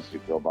game, Mr.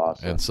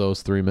 Kielbasa. And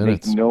so's 3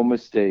 minutes. Make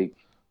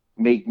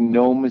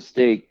no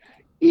mistake.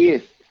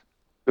 If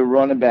the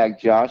running back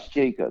Josh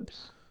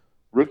Jacobs,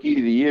 rookie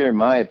of the year in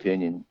my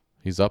opinion,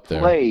 He's up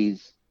there.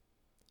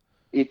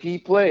 if he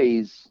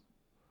plays,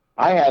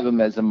 I have him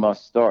as a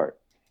must start.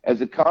 As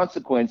a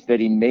consequence that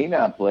he may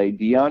not play,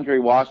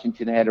 DeAndre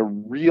Washington had a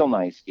real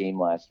nice game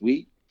last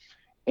week.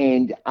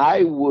 And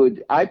I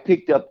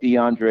picked up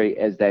DeAndre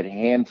as that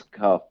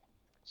handcuff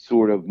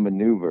sort of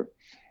maneuver.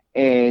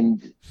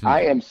 And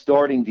I am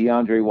starting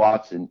DeAndre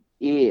Washington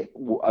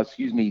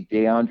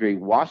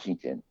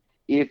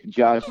if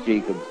Josh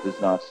Jacobs does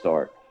not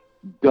start.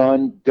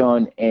 Done,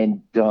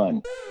 and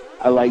done.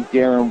 I like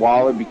Darren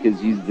Waller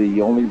because he's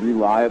the only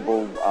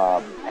reliable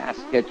pass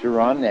catcher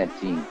on that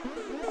team.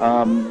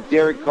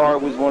 Derek Carr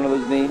was one of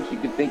those names you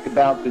could think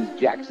about because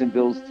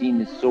Jacksonville's team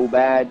is so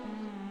bad.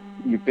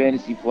 Your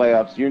fantasy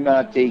playoffs, you're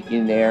not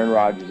taking Aaron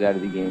Rodgers out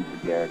of the game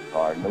for Derek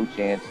Carr. No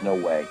chance, no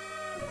way.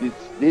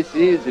 This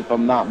is, if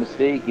I'm not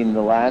mistaken,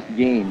 the last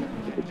game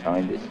for the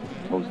kindest,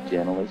 most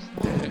gentlest,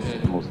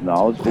 most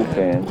knowledgeable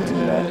fans in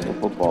the National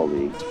Football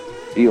League,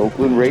 the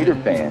Oakland Raider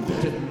fans,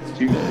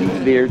 to see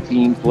their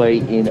team play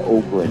in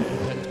Oakland.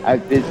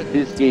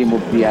 This game will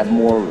have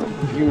more of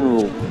a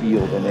funeral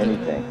feel than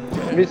anything.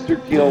 Mr.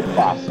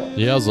 Kielbasa.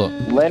 Yes, sir.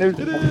 Leonard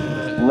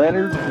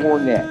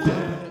Fournette,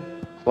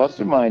 plus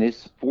or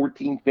minus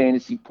 14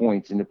 fantasy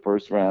points in the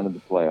first round of the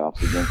playoffs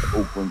against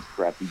Oakland's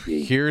crappy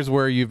D. Here's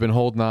where you've been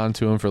holding on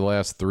to him for the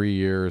last 3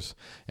 years,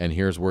 and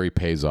here's where he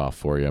pays off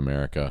for you,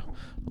 America.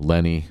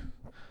 Lenny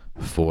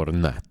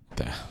Fournette.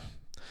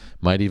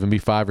 Might even be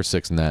 5 or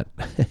 6 net.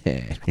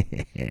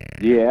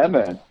 Yeah,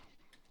 man.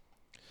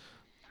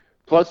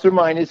 Plus or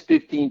minus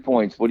 15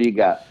 points. What do you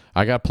got?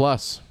 I got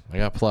plus. He's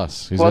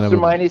Plus or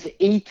minus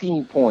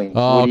 18 points.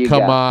 Oh, what do you come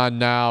got? on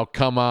now.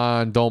 Come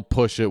on. Don't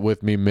push it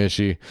with me,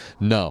 Mishy.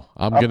 No.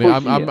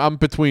 I'm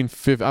between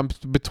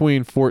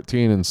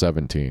 14 and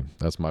 17.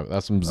 That's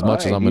as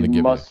much as I'm going to give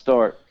you. Must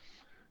start.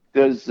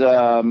 Does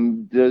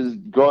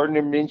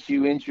Gardner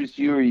Minshew interest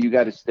you, or you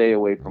got to stay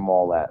away from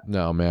all that?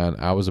 No, man.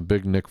 I was a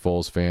big Nick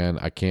Foles fan.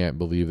 I can't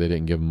believe they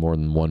didn't give him more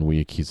than 1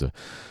 week. He's a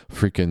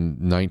freaking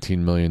 $19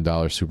 million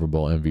Super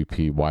Bowl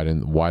MVP.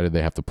 Why did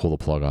they have to pull the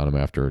plug on him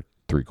after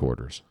 3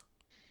 quarters?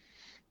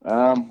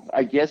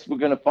 I guess we're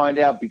going to find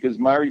out, because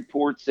my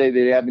reports say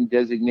they haven't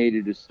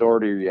designated a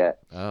starter yet.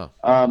 Oh.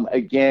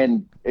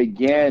 Again,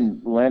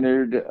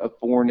 Leonard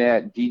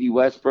Fournette, D.D.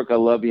 Westbrook, I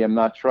love you. I'm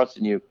not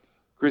trusting you.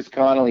 Chris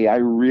Connolly, I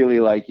really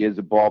like you as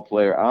a ball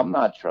player. I'm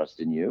not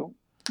trusting you.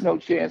 No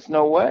chance,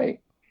 no way.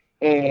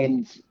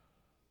 And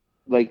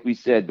like we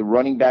said, the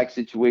running back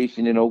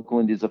situation in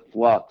Oakland is a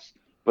flux.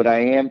 But I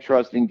am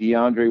trusting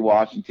DeAndre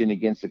Washington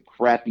against a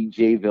crappy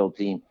Jayville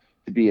team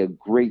to be a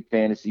great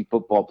fantasy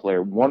football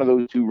player. One of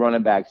those 2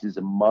 running backs is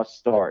a must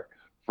start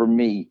for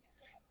me.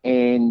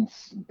 And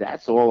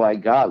that's all I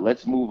got.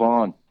 Let's move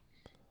on.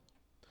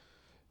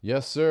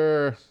 Yes,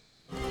 sir.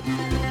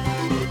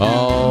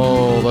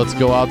 Oh, let's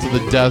go out to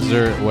the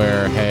desert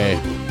where, hey,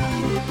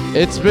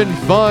 it's been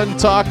fun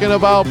talking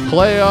about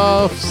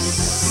playoff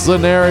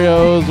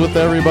scenarios with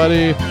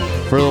everybody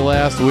for the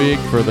last week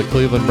for the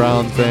Cleveland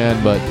Browns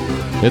fan, but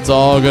it's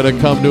all going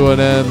to come to an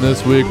end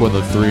this week when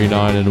the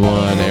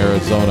 3-9-1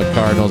 Arizona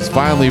Cardinals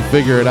finally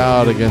figure it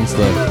out against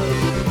the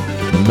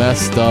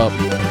messed up,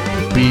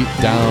 beat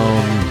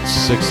down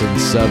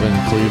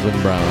 6-7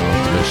 Cleveland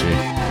Browns,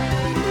 Michi.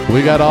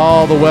 We got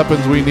all the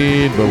weapons we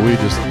need, but we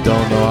just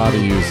don't know how to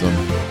use them.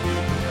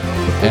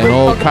 And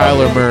old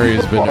Kyler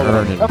Murray's been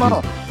earning.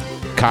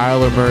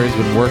 Kyler Murray's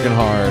been working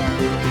hard.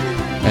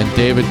 And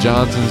David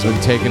Johnson's been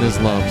taking his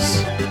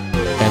lumps.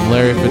 And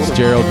Larry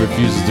Fitzgerald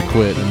refuses to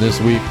quit. And this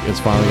week, it's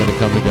finally going to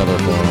come together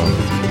for him.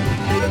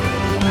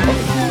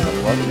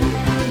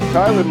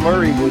 Kyler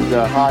Murray was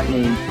a hot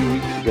name 2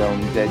 weeks ago,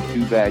 and he's had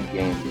 2 bad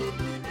games.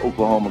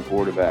 Oklahoma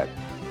quarterback.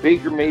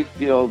 Baker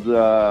Mayfield,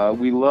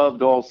 we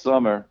loved all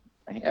summer.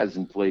 He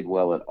hasn't played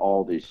well at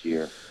all this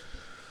year.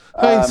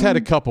 He's had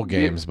a couple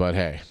games, but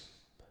hey.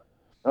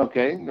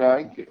 Okay.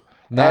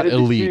 Not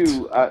elite.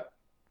 Out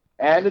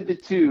of the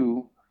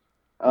two,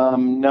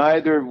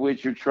 neither of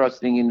which are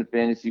trusting in the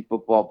fantasy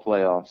football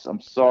playoffs.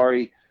 I'm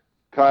sorry.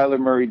 Kyler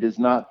Murray does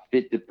not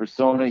fit the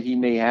persona. He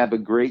may have a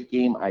great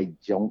game. I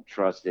don't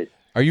trust it.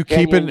 Are you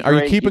keeping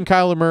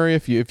Kyler Murray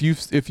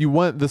if you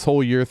went this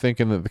whole year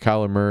thinking that the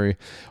Kyler Murray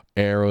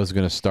era is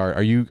going to start?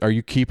 Are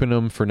you keeping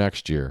him for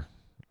next year?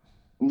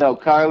 No,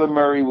 Kyler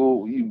Murray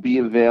will be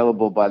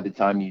available by the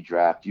time you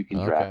draft. You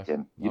can draft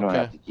him. You don't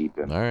have to keep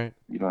him. All right.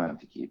 You don't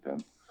have to keep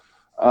him.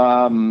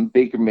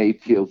 Baker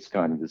Mayfield's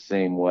kind of the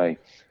same way.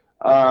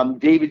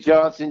 David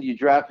Johnson, you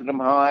drafted him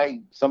high.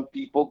 Some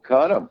people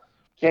cut him.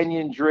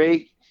 Kenyon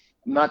Drake,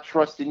 I'm not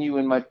trusting you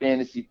in my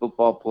fantasy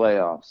football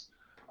playoffs.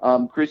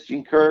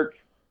 Christian Kirk,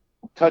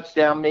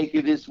 touchdown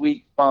maker this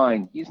week,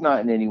 fine. He's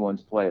not in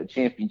anyone's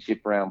championship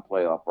round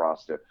playoff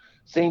roster.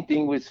 Same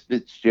thing with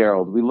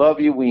Fitzgerald. We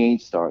love you. We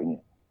ain't starting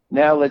it.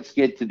 Now let's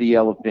get to the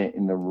elephant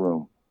in the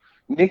room.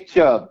 Nick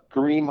Chubb,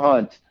 Kareem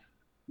Hunt,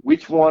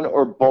 which one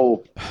or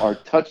both are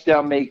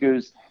touchdown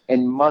makers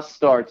and must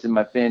starts in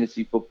my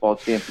fantasy football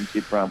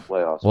championship round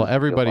playoffs? Well,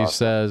 everybody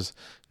says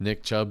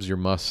Nick Chubb's your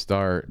must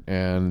start,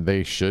 and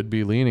they should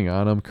be leaning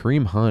on him.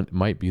 Kareem Hunt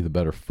might be the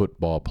better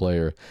football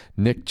player.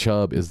 Nick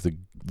Chubb is the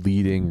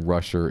leading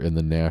rusher in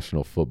the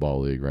National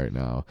Football League right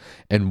now.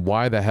 And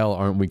why the hell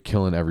aren't we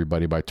killing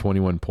everybody by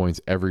 21 points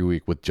every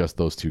week with just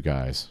those 2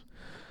 guys?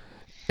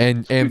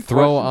 And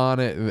throw on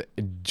it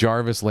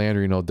Jarvis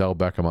Landry and Odell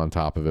Beckham on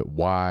top of it.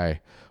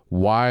 Why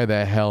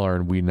the hell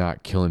are we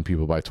not killing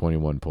people by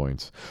 21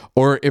 points?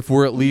 Or if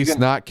we're at least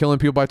not killing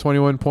people by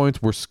 21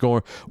 points, we're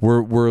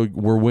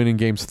winning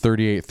games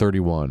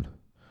 38-31.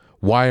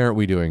 Why aren't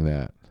we doing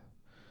that?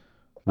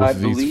 I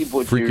believe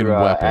what you're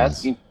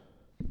asking.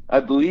 I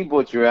believe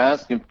what you're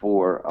asking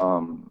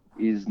for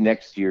is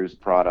next year's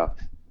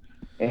product.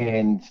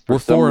 And we're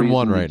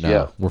 4-1 right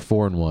now. We're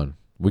 4-1.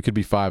 We could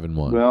be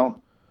 5-1.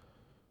 Well,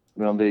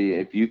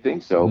 if you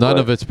think so. None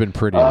of it's been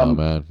pretty, though,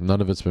 man.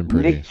 None of it's been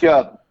pretty.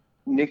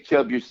 Nick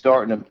Chubb, you're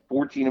starting him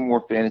 14 or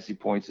more fantasy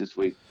points this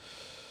week.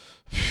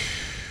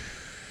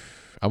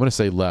 I'm going to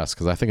say less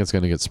because I think it's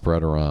going to get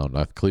spread around.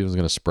 Cleveland's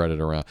going to spread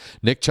it around.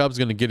 Nick Chubb's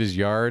going to get his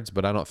yards,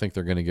 but I don't think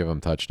they're going to give him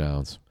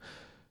touchdowns.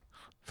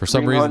 For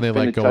some reason, they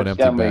like going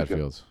empty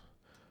backfields.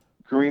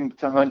 Kareem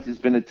Hunt has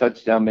been a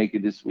touchdown maker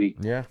this week.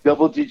 Yeah.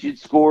 Double-digit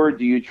score.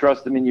 Do you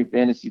trust him in your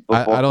fantasy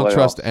football I don't playoffs?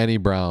 trust any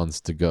Browns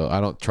to go. I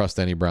don't trust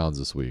any Browns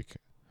this week.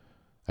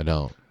 I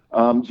don't.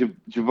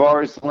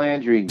 Javaris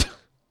Landry,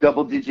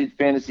 double-digit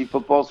fantasy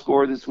football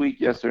score this week,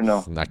 yes or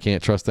no? I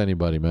can't trust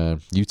anybody,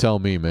 man. You tell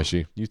me,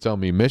 Mishy. You tell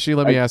me. Mishy,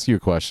 let me ask you a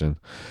question.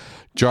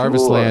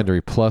 Jarvis Sure.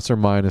 Landry, plus or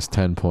minus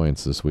 10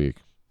 points this week.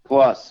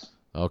 Plus.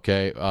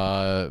 Okay.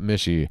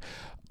 Mishy,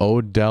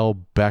 Odell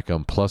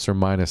Beckham, plus or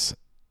minus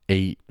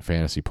 8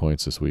 fantasy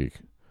points this week.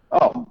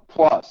 Oh,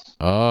 plus.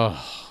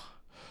 Oh.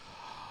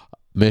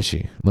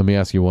 Mishy, let me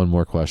ask you one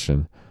more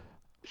question.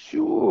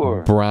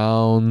 Sure.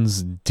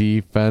 Browns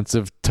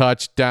defensive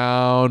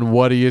touchdown.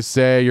 What do you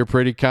say? You're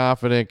pretty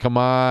confident. Come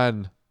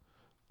on.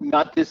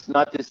 Not this time.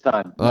 Not this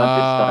time.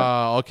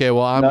 Okay.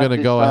 Well, I'm Not going to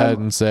this go time. ahead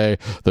and say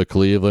the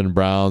Cleveland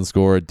Browns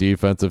score a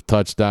defensive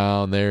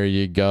touchdown. There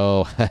you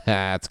go.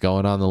 It's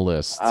going on the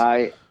list.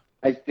 I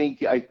think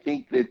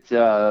that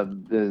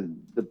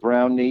the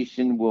Brown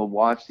Nation will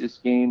watch this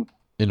game.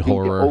 In I think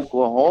horror. the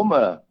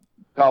Oklahoma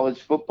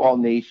college football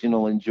nation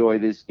will enjoy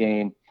this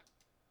game.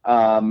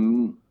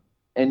 And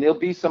there'll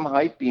be some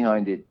hype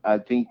behind it. I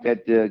think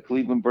that the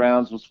Cleveland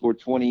Browns will score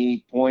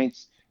 28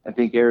 points. I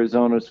think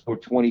Arizona will score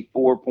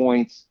 24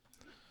 points.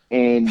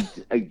 And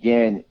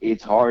again,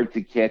 it's hard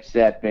to catch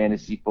that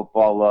fantasy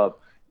football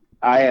up.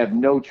 I have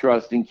no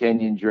trust in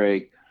Kenyon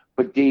Drake,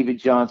 but David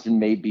Johnson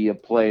may be a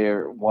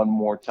player one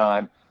more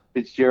time.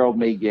 Fitzgerald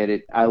may get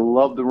it. I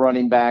love the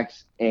running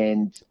backs,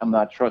 and I'm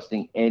not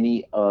trusting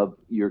any of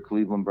your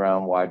Cleveland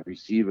Brown wide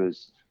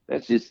receivers.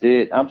 That's just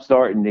it. I'm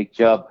starting Nick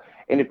Chubb.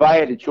 And if I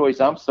had a choice,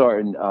 I'm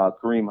starting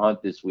Kareem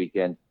Hunt this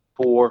weekend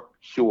for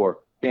sure.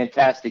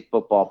 Fantastic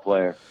football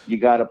player. You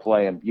got to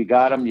play him. You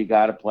got him. You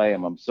got to play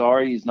him. I'm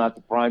sorry he's not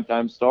the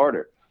primetime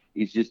starter.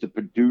 He's just a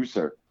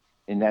producer.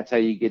 And that's how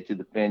you get to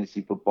the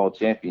fantasy football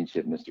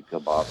championship, Mr.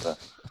 Kielbasa.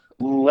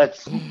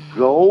 Let's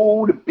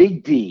go to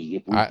Big D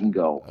if we can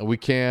go. We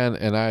can,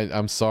 and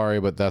I'm sorry,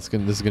 but this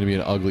is gonna be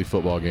an ugly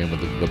football game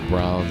with the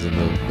Browns and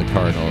the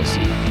Cardinals.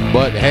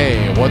 But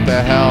hey, what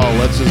the hell?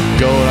 Let's just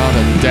go down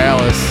to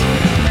Dallas,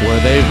 where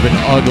they've been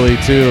ugly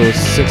too.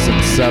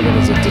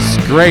 6-7 is a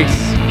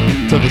disgrace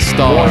to the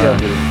star.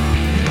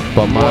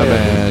 But my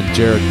man,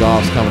 Jared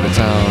Goff's coming to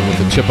town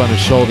with a chip on his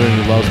shoulder,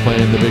 and he loves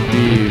playing the Big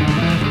D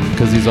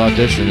because he's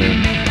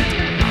auditioning.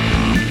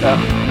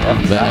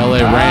 The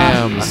LA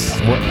Rams.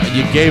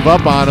 You gave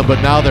up on them,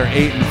 but now they're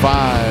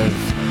 8-5.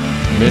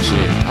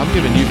 Mishy, I'm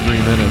giving you 3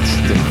 minutes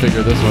to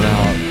figure this one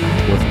out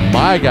with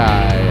my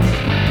guy.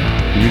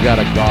 You got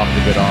a Goff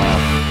to get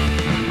off.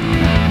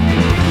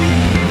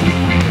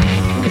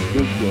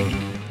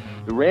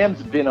 The Rams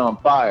have been on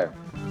fire,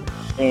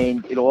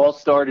 and it all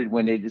started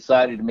when they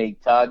decided to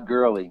make Todd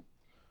Gurley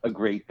a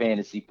great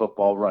fantasy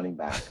football running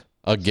back.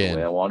 Again.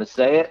 That's the way I want to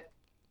say it.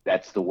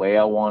 That's the way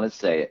I want to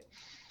say it.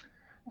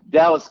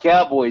 Dallas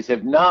Cowboys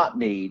have not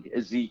made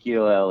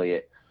Ezekiel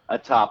Elliott a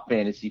top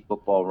fantasy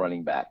football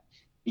running back.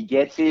 He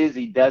gets his,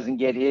 he doesn't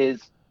get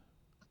his.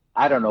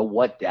 I don't know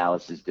what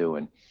Dallas is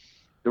doing.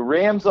 The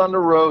Rams on the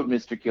road,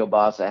 Mr.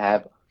 Kielbasa,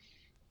 have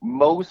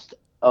most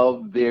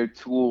of their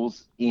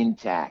tools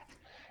intact.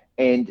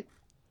 And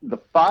the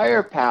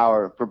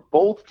firepower for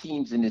both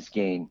teams in this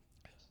game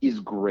is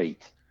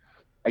great.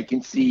 I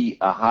can see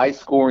a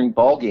high-scoring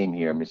ball game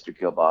here, Mr.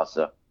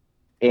 Kielbasa.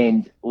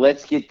 And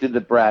let's get to the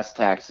brass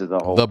tacks of the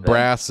whole thing. The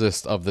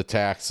brassest of the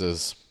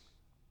taxes.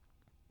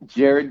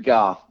 Jared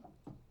Goff,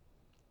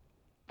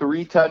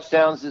 3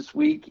 touchdowns this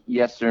week,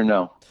 yes or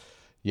no?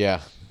 Yeah.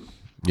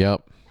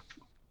 Yep.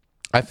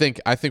 I think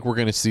we're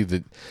going to see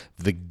the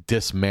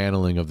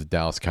dismantling of the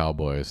Dallas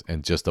Cowboys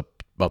and just a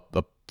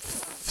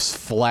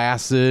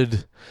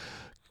flaccid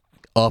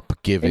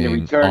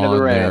upgiving on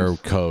their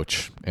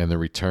coach and the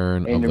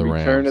return of the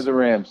Rams. Return of the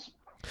Rams.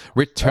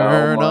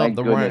 Return of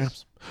the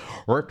Rams.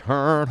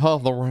 Return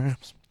of the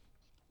Rams.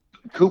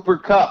 Cooper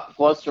Kupp,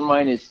 plus or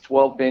minus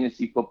 12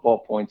 fantasy football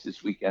points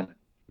this weekend.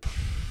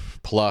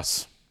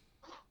 Plus.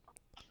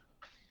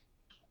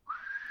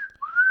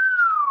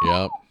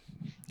 Yep.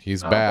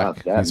 He's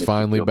back. He's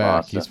finally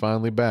back. He's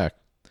finally back.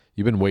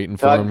 You've been waiting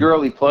for him. Todd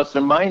Gurley, plus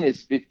or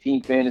minus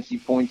 15 fantasy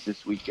points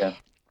this weekend.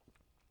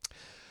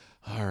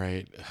 All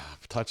right.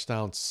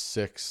 Touchdown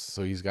 6,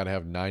 so he's got to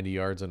have 90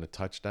 yards and a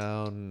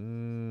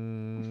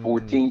touchdown.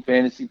 14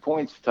 fantasy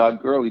points for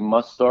Todd Gurley.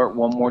 Must start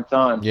one more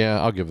time.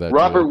 Yeah, I'll give that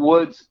Robert to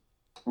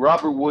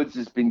you. Woods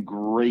has been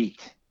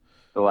great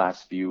the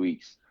last few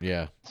weeks.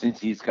 Yeah.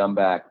 Since he's come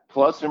back.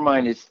 Plus or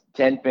minus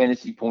 10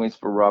 fantasy points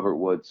for Robert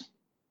Woods.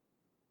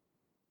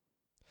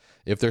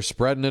 If they're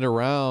spreading it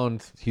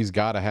around, he's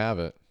got to have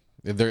it.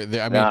 Have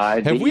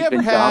we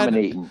ever had?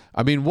 Dominating.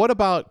 I mean, what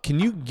about?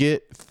 Can you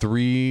get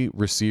 3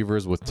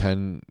 receivers with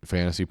 10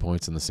 fantasy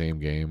points in the same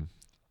game?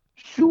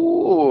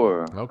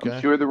 Sure. Okay.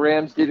 I'm sure the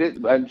Rams did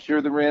it. I'm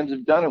sure the Rams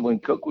have done it when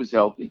Cook was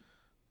healthy.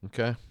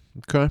 Okay.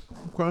 All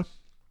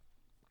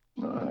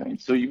right.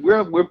 So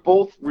we're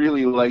both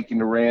really liking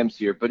the Rams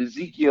here, but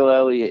Ezekiel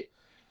Elliott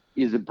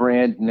is a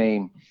brand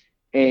name,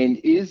 and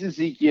is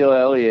Ezekiel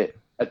Elliott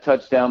a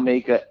touchdown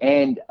maker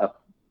and a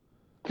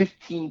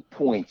 15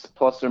 points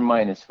plus or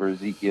minus for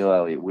Ezekiel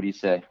Elliott? What do you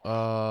say?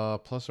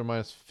 Plus or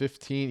minus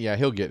 15. Yeah,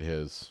 he'll get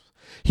his.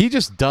 He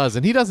just does,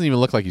 and he doesn't even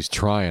look like he's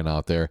trying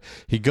out there.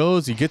 He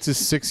goes, he gets his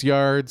 6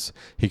 yards,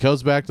 he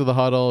goes back to the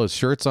huddle, his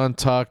shirt's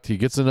untucked, he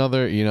gets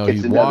another, he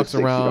walks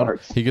around,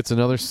 he gets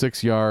another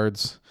 6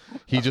 yards.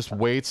 He just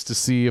waits to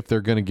see if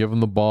they're going to give him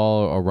the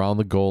ball around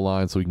the goal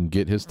line so he can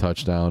get his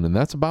touchdown, and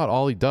that's about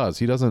all he does.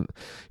 He doesn't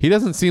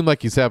seem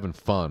like he's having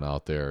fun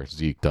out there.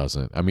 Zeke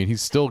doesn't. I mean,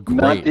 he's still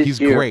great.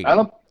 He's year. great. I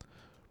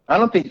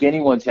don't think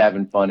anyone's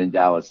having fun in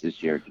Dallas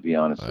this year, to be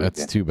honest with you.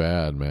 That's too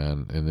bad,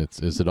 man. And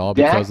is it all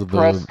because of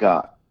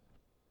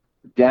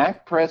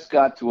Dak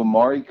Prescott to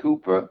Amari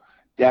Cooper,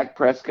 Dak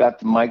Prescott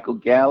to Michael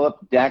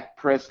Gallup, Dak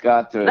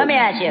Prescott to Let me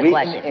ask you a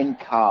question. and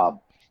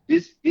Cobb.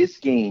 This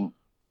game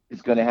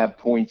is going to have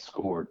points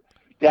scored.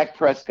 Dak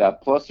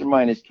Prescott, plus or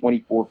minus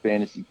 24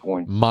 fantasy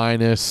points.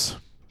 Minus.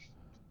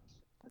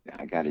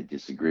 I got to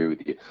disagree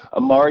with you.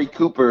 Amari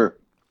Cooper,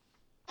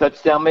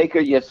 touchdown maker,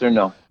 yes or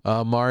no?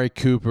 Amari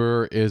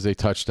Cooper is a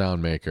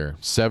touchdown maker.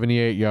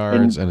 78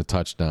 yards and a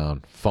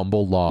touchdown.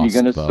 Fumble lost.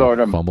 You're going to start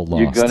him. Fumble lost.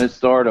 You're going to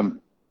start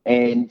him.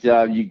 And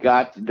you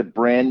got the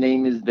brand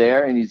name is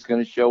there, and he's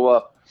going to show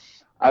up.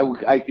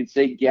 I could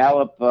say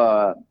Gallup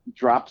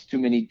drops too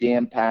many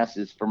damn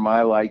passes for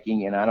my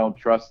liking, and I don't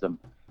trust him.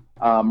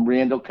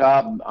 Randall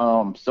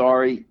Cobb,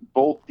 sorry.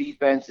 Both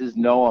defenses,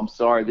 no, I'm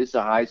sorry. This is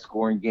a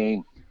high-scoring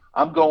game.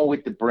 I'm going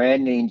with the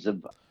brand names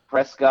of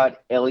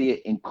Prescott,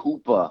 Elliott, and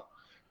Cooper.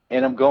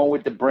 And I'm going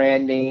with the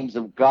brand names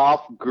of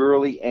Goff,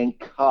 Gurley, and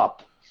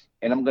Cup.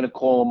 And I'm going to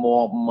call them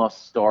all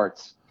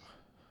must-starts.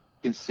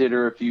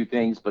 Consider a few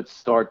things, but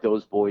start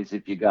those boys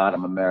if you got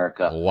them,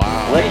 America.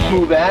 Wow. Let's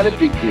move out of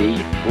Big D.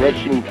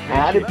 Let's move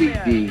out of Big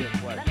D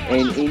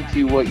and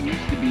into what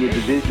used to be a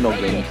divisional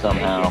game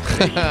somehow.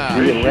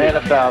 The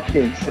Atlanta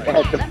Falcons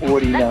at the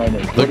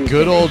 49ers. The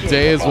good old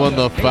days when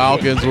the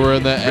Falcons were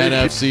in the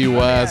NFC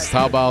West.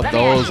 How about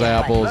those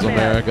apples,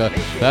 America?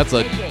 That's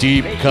a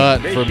deep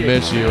cut from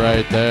Michie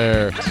right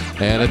there.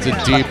 And it's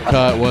a deep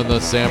cut when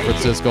the San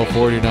Francisco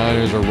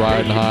 49ers are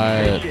riding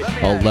high at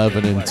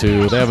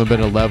 11-2. They haven't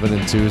been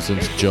 11-2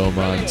 since Joe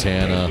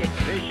Montana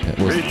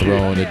was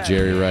throwing at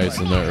Jerry Rice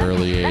in the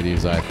early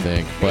 80s, I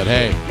think. But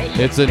hey,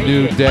 it's a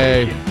new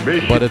day,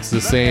 but it's the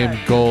same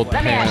gold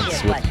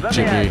pants with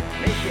Jimmy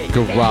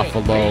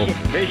Garoppolo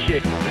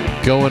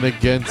going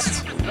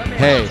against,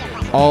 hey,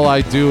 all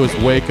I do is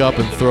wake up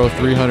and throw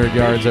 300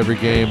 yards every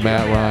game,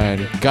 Matt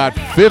Ryan. Got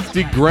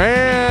 50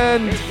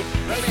 grand,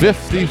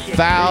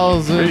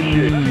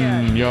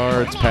 50,000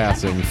 yards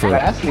passing for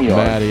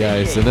Matty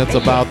Ice, and that's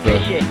about the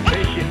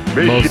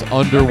most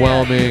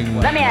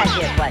underwhelming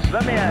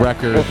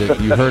record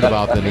that you heard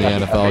about in the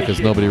NFL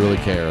because nobody really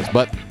cares.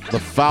 But the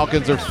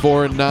Falcons are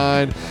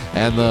 4-9,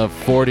 and the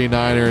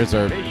 49ers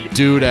are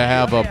due to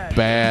have a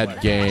bad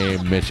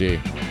game,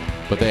 Mitchie.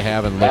 But they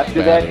haven't looked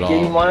After bad that at all.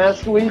 game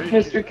last week,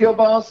 Mr.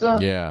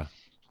 Kielbasa? Yeah.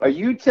 Are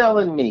you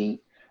telling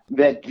me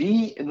that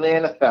the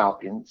Atlanta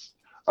Falcons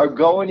are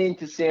going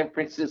into San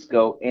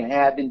Francisco and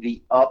having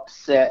the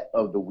upset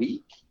of the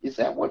week? Is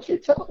that what you're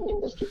telling me,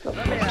 Mr.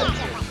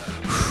 Kielbasa?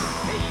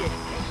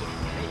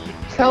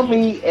 Tell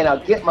me, and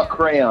I'll get my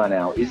crayon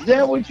out. Is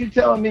that what you're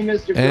telling me,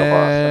 Mr.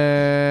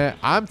 Kielbasa?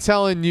 I'm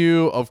telling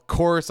you, of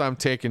course, I'm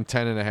taking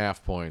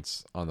 10.5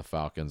 points on the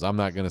Falcons. I'm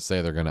not going to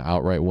say they're going to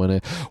outright win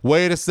it.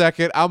 Wait a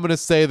second. I'm going to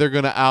say they're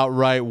going to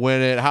outright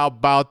win it. How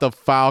about the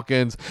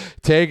Falcons?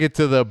 Take it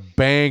to the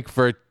bank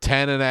for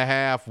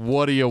 10.5.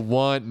 What do you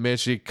want,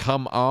 Michie?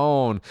 Come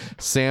on.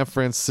 San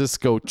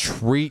Francisco,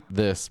 treat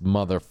this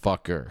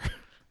motherfucker.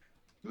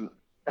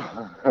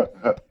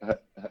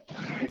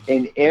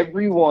 And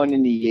everyone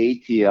in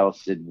the ATL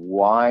said,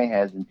 why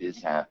hasn't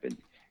this happened?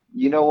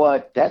 You know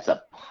what? That's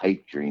a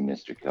pipe dream,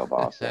 Mr.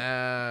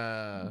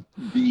 Kielbasa.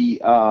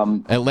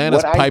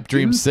 Atlanta's pipe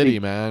dream city,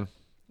 man.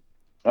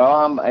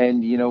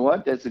 And you know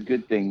what? That's a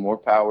good thing. More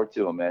power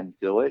to them, man.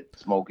 Fill it,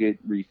 smoke it,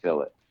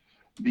 refill it.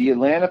 The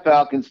Atlanta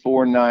Falcons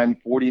 4-9,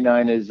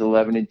 49ers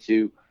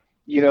 11-2.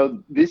 You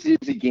know, this is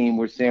a game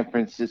where San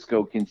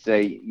Francisco can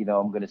say, you know,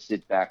 I'm going to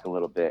sit back a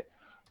little bit.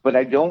 But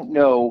I don't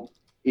know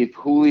if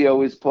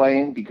Julio is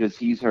playing because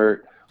he's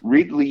hurt.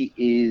 Ridley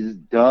is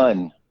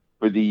done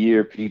for the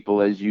year,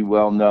 people, as you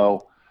well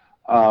know.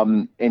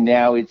 And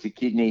now it's a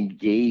kid named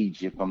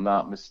Gage, if I'm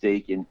not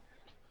mistaken.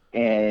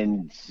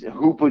 And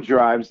Hooper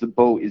drives the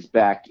boat is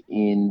back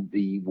in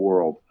the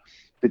world.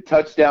 The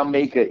touchdown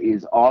maker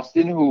is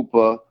Austin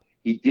Hooper.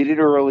 He did it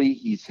early.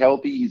 He's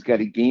healthy. He's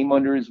got a game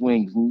under his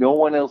wings. No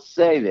one else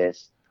say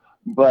this,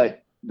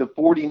 but the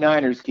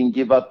 49ers can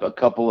give up a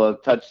couple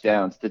of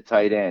touchdowns to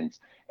tight ends.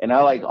 And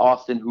I like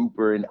Austin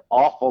Hooper an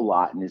awful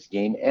lot in this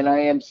game. And I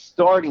am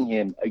starting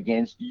him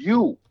against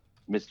you,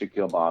 Mr.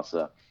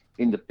 Kielbasa,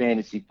 in the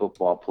fantasy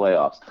football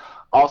playoffs.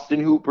 Austin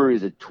Hooper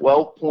is a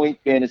 12-point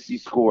fantasy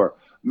scorer.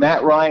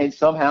 Matt Ryan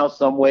somehow,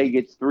 some way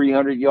gets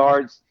 300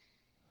 yards.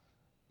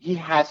 He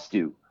has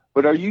to.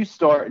 But are you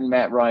starting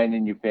Matt Ryan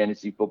in your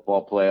fantasy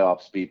football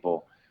playoffs,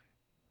 people?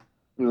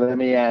 Let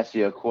me ask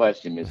you a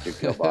question, Mr.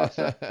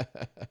 Kielbasa.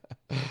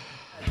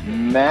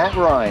 Matt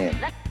Ryan,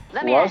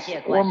 plus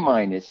or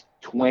minus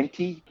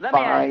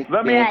 25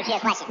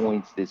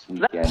 points this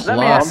weekend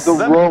on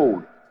the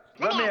road.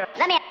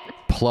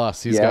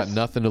 Plus, he's Yes. got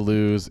nothing to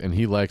lose, and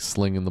he likes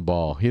slinging the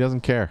ball. He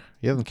doesn't care.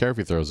 He doesn't care if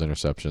he throws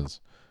interceptions.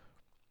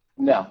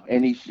 No,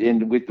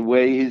 and with the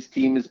way his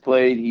team is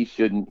played, he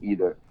shouldn't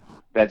either.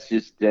 That's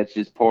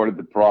just part of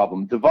the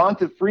problem.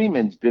 Devonta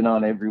Freeman's been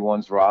on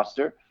everyone's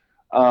roster.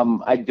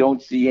 I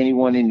don't see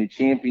anyone in the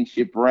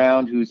championship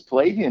round who's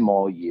played him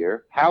all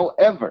year.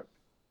 However,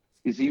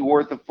 is he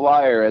worth a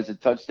flyer as a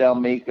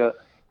touchdown maker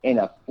and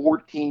a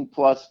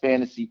 14-plus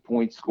fantasy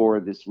point scorer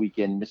this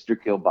weekend, Mr.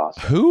 Kilbasa?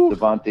 Who?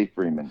 Devonta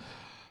Freeman.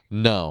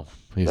 No,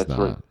 he's That's not.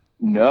 right.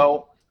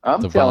 No,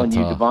 I'm telling you,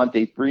 Devonta.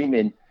 Devonta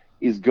Freeman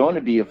is going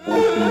to be a 14-point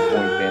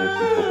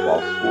fantasy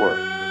football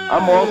scorer.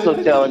 I'm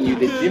also telling you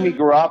that Jimmy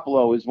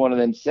Garoppolo is one of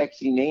them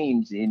sexy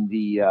names in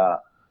the,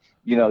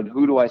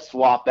 who do I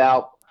swap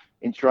out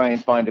and try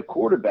and find a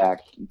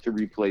quarterback to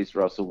replace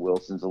Russell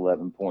Wilson's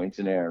 11 points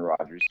and Aaron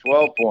Rodgers'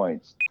 12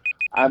 points.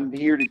 I'm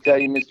here to tell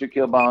you, Mr.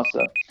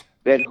 Kilbasa,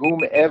 that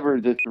whomever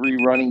the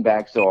three running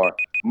backs are,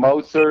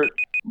 Mozart,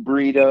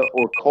 Breida,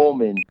 or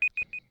Coleman,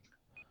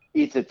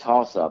 it's a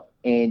toss-up.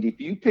 And if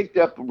you picked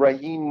up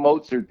Raheem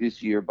Mozart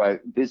this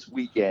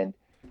weekend,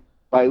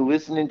 by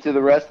listening to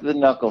the rest of the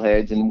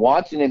knuckleheads and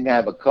watching him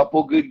have a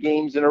couple good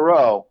games in a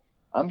row,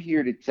 I'm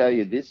here to tell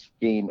you this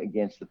game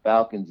against the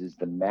Falcons is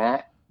the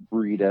Matt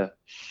Breida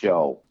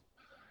show.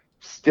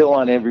 Still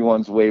on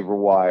everyone's waiver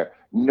wire.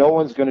 No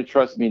one's going to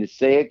trust me to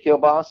say it,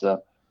 Kilbasa,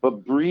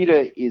 but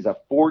Breida is a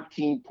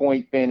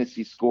 14-point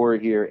fantasy scorer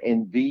here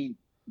and the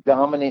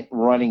dominant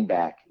running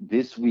back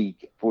this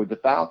week for the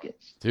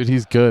Falcons. Dude,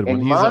 he's good. When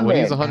And he's my when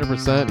he's man-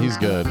 100%, he's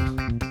good.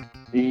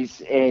 He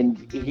is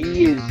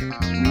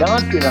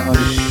not been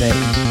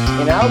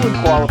 100%. And I would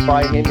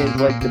qualify him as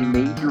like the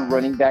major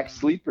running back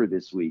sleeper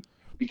this week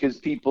because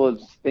people are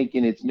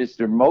thinking it's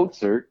Mr.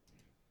 Mozart.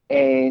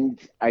 And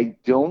I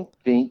don't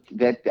think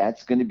that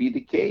that's going to be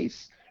the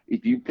case.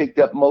 If you picked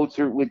up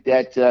Mozart with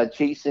that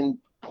chasing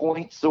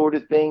point sort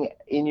of thing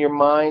in your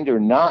mind or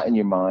not in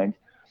your mind,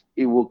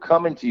 it will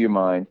come into your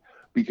mind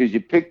because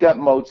you picked up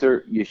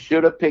Mozart. You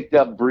should have picked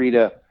up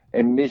Breida,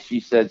 and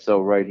Mishy said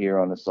so right here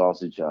on the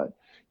Sausage Hut.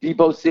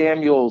 Deebo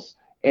Samuels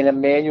and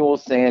Emmanuel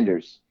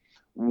Sanders.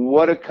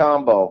 What a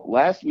combo.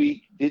 Last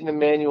week, didn't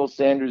Emmanuel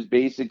Sanders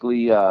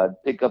basically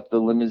pick up the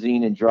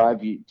limousine and drive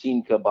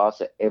Team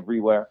Kielbasa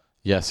everywhere?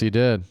 Yes, he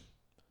did.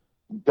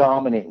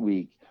 Dominant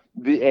week.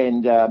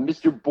 And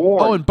Mr.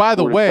 Bourne. Oh, and by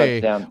the scored a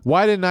way, touchdown.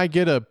 why didn't I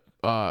get a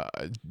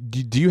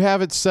do you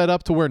have it set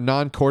up to where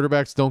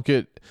non-quarterbacks don't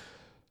get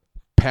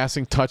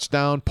passing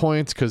touchdown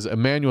points? Because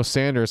Emmanuel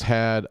Sanders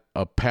had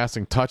a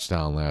passing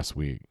touchdown last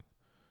week.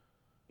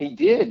 He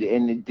did.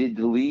 And did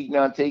the league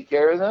not take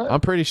care of that?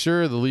 I'm pretty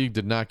sure the league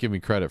did not give me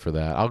credit for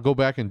that. I'll go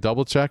back and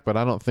double check, but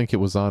I don't think it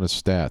was on his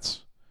stats.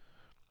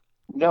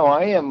 No,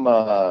 I am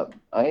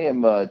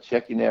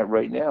checking that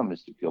right now,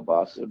 Mr.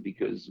 Kielbasa,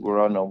 because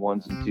we're on the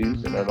ones and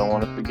twos, and I don't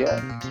want to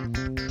forget.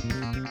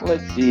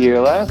 Let's see here.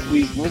 Last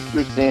week,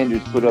 Mr.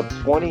 Sanders put up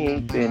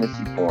 28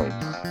 fantasy points.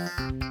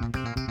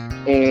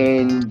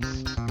 And,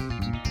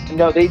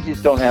 no, they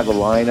just don't have a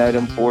line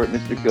item for it,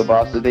 Mr.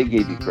 Kielbasa. They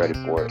gave you credit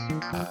for it.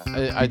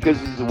 Because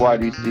he's a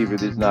wide receiver,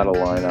 there's not a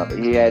lineup.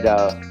 He had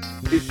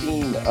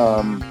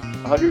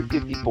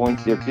 150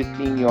 points there,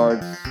 15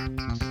 yards,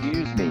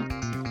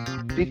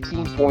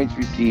 15 points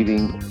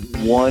receiving,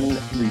 one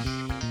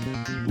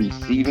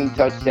receiving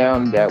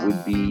touchdown, that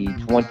would be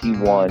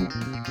 21.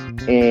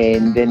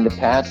 And then the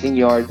passing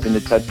yards and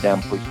the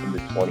touchdown pushed him to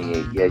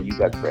 28. Yeah, you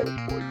got credit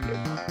for it, kid.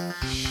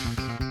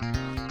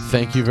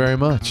 Thank you very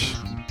much.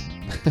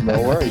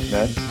 No worries,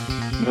 man.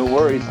 No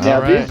worries.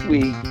 Now, right. This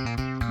week,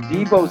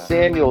 Deebo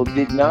Samuel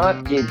did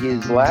not get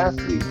his last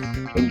week.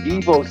 And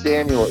Deebo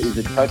Samuel is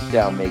a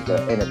touchdown maker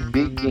and a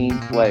big game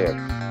player.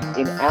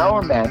 In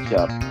our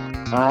matchup,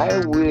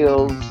 I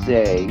will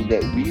say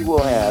that we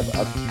will have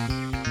a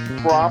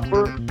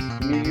proper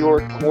New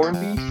York corned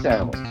beef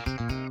sandwich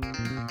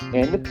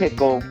and the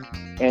pickle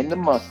and the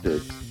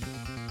mustard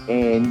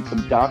and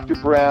some Dr.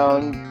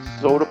 Brown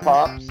soda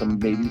pop,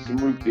 maybe some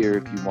root beer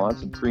if you want,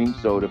 some cream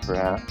soda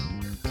perhaps,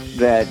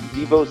 that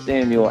Deebo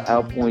Samuel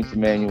outpoints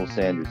Emmanuel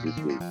Sanders this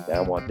week. I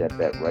want that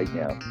bet right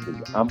now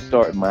because I'm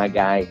starting my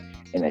guy,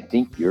 and I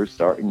think you're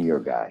starting your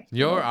guy.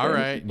 You're all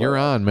right. You're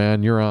on,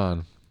 man. You're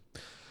on.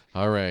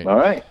 All right. All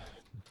right.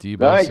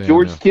 Deebo All right, Samuel.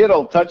 George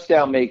Kittle,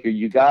 touchdown maker.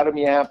 You got him.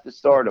 You have to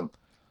start him.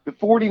 The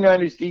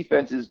 49ers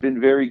defense has been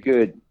very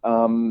good.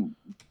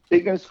 They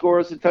going to score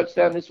us a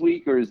touchdown this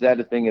week, or is that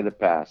a thing of the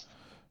past?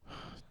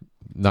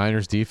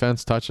 Niners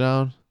defense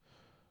touchdown?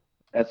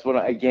 That's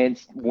what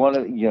against one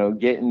of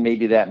getting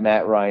maybe that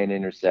Matt Ryan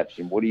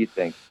interception. What do you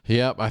think?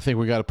 Yep, I think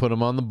we got to put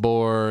him on the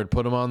board.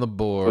 Put him on the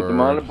board. Put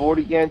them on the board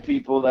again,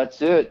 people.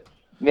 That's it.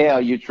 Now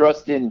you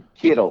trust in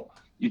Kittle.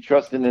 You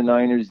trust in the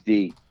Niners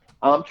D.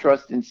 I'm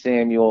trusting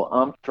Samuel.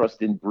 I'm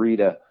trusting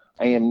Breida.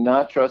 I am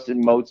not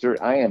trusting Mozart.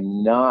 I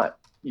am not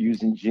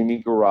using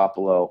Jimmy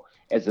Garoppolo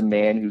as a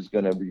man who's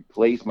going to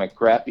replace my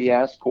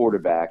crappy-ass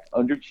quarterback,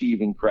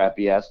 underachieving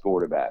crappy-ass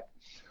quarterback.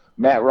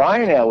 Matt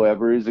Ryan,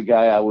 however, is a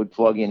guy I would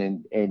plug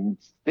in and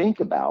think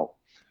about,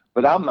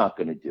 but I'm not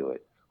going to do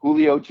it.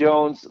 Julio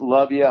Jones,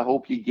 love you. I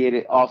hope you get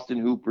it. Austin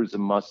Hooper's a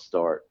must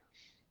start.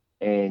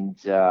 And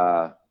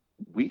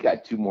we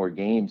got 2 more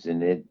games,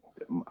 and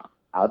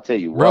I'll tell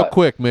you what. Real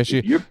quick,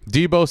 Mishy. You're-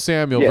 Debo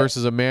Samuel Yeah.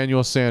 versus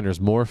Emmanuel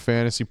Sanders. More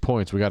fantasy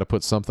points. We got to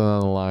put something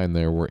on the line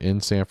there. We're in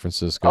San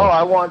Francisco. Oh,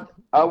 I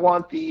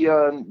want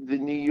the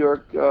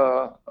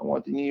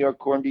New York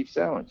corned beef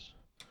sandwich.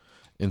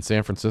 In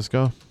San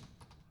Francisco?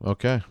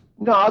 Okay.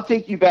 No, I'll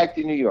take you back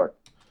to New York.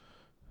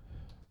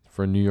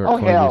 For a New York Oh,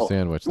 corned hell. beef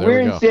sandwich. There We're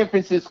we in go. San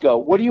Francisco.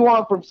 What do you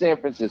want from San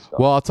Francisco?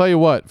 Well, I'll tell you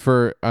what.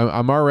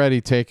 I'm already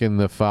taking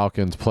the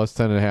Falcons plus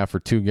 10.5 for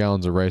 2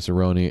 gallons of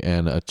rice-a-roni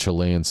and a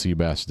Chilean sea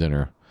bass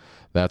dinner.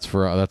 That's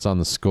on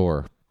the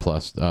score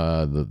plus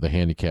the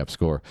handicap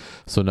score.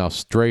 So now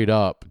straight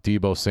up,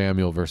 Debo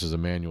Samuel versus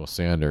Emmanuel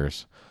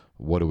Sanders.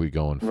 What are we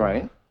going for?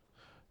 Right.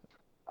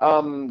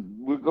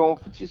 We're going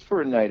just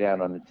for a night out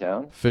on the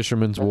town.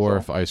 Fisherman's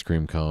Wharf ice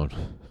cream cone.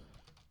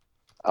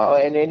 Oh,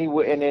 and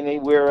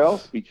anywhere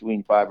else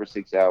between 5 or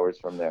 6 hours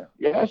from there.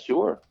 Yeah,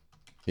 sure.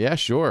 Yeah,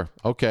 sure.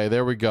 Okay,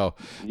 there we go.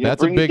 Yeah,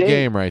 That's a bring big date.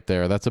 game right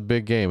there. That's a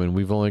big game, and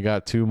we've only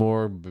got 2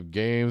 more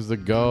games to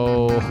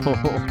go.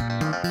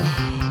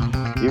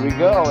 Here we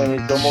go, and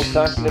it's almost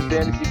time for the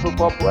fantasy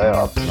football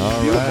playoffs.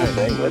 All Beautiful right.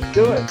 thing. Let's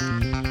do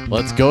it.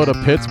 Let's go to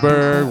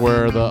Pittsburgh,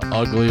 where the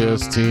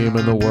ugliest team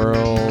in the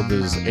world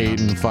is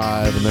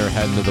 8-5, and they're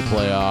heading to the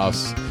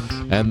playoffs.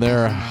 And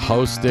they're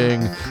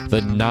hosting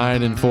the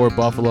 9-4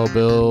 Buffalo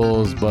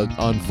Bills, but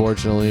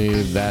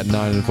unfortunately, that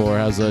 9-4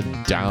 has a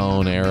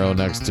down arrow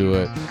next to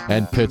it,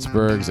 and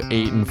Pittsburgh's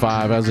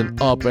 8-5 has an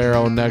up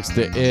arrow next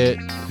to it.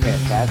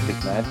 Fantastic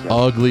matchup.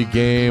 Ugly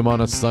game on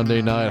a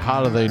Sunday night.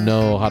 How do they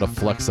know how to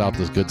flex out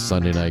those good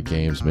Sunday night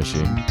games,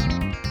 Michi?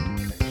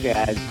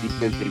 Guys,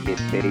 because they get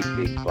paid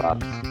big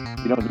bucks.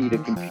 You don't need a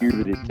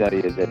computer to tell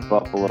you that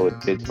Buffalo and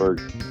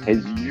Pittsburgh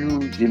has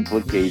huge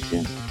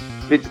implications.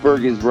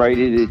 Pittsburgh is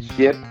righted its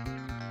ship.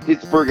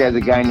 Pittsburgh has a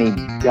guy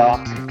named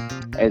Duck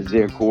as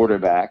their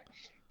quarterback.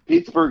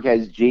 Pittsburgh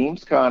has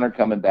James Conner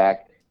coming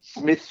back,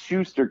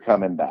 Smith-Schuster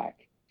coming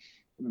back.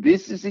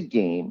 This is a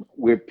game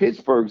where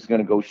Pittsburgh's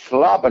going to go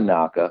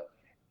schlabbernacker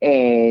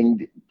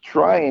and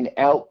try and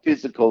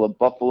out-physical a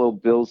Buffalo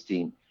Bills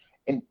team.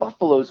 And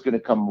Buffalo's going to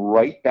come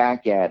right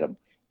back at them.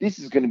 This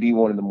is going to be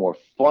one of the more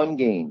fun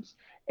games.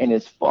 And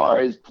as far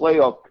as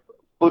playoff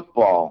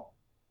football,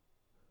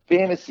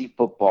 fantasy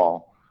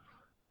football,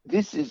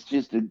 this is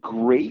just a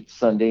great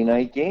Sunday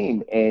night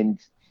game, and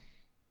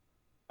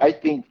I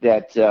think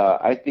that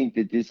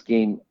this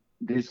game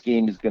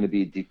is going to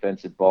be a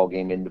defensive ball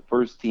game, and the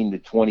first team to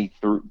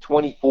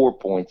 24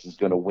 points is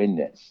going to win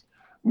this.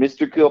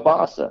 Mr.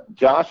 Kielbasa,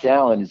 Josh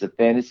Allen is a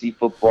fantasy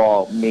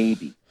football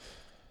maybe.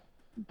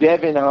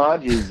 Devin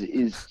Hodges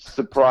is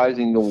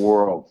surprising the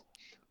world.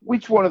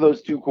 Which one of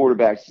those 2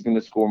 quarterbacks is going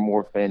to score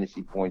more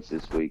fantasy points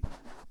this week?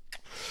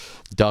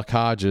 Duck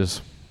Hodges.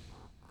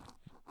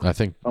 I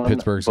think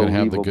Pittsburgh's going to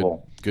have the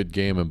good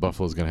game, and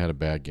Buffalo's going to have a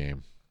bad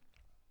game.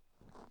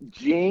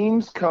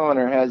 James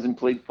Conner hasn't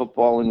played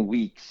football in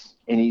weeks,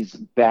 and he's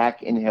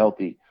back and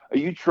healthy. Are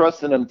you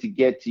trusting him to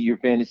get to your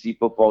fantasy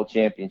football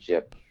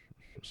championship?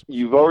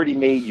 You've already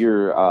made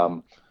your,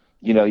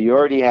 you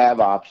already have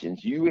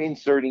options. You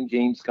inserting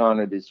James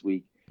Conner this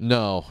week.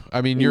 No,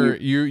 I mean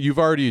you've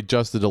already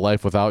adjusted to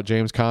life without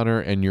James Conner,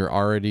 and you're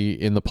already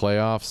in the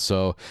playoffs.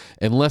 So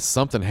unless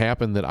something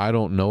happened that I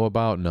don't know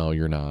about, no,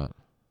 you're not.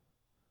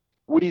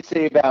 What do you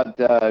say about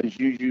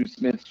Juju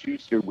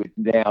Smith-Schuster with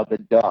now the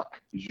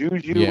Duck?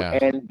 Juju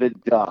and the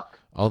Duck.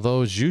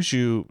 Although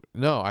Juju,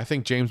 no, I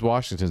think James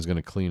Washington's going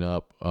to clean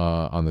up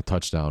on the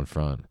touchdown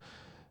front.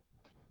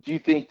 Do you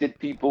think that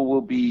people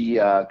will be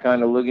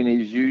kind of looking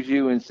at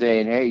Juju and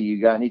saying, "Hey,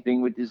 you got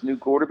anything with this new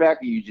quarterback?"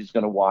 Or are you just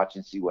going to watch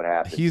and see what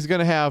happens? He's going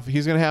to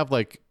have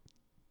like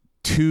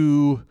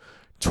 2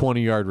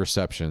 20-yard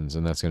receptions,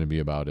 and that's going to be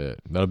about it.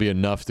 That'll be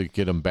enough to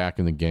get him back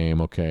in the game.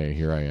 Okay,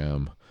 here I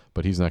am.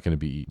 But he's not going to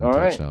be eating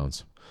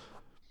touchdowns.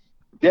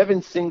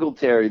 Devin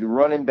Singletary, the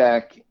running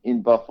back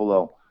in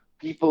Buffalo.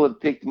 People have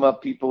picked him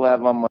up. People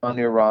have him on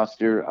their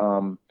roster.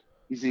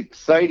 He's an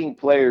exciting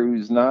player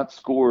who's not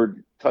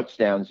scored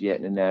touchdowns yet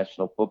in the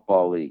National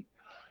Football League.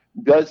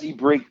 Does he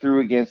break through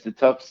against a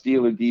tough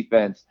Steeler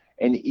defense?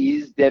 And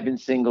is Devin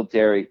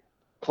Singletary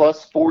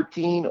plus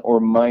 14 or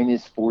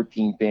minus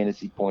 14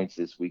 fantasy points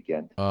this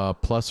weekend?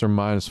 Plus or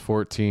minus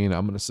 14.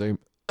 I'm going to say...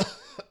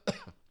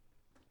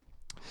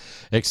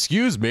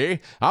 Excuse me.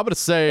 I'm going to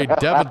say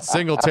Devin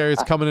Singletary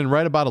is coming in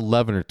right about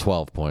 11 or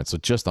 12 points, so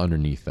just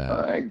underneath that.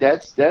 All right,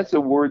 that's a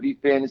worthy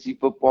fantasy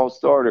football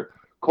starter.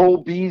 Cole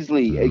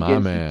Beasley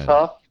against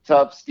the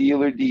tough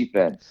Steeler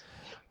defense.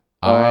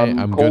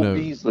 I'm Cole gonna.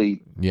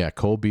 Beasley. Yeah,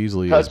 Cole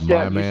Beasley touchdown. Is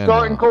my man. You're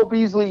starting now. Cole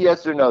Beasley,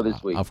 yes or no,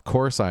 this week? Of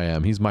course I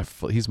am. He's my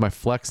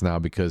flex now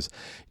because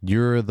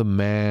you're the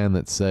man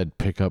that said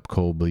pick up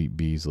Cole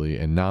Beasley,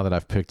 and now that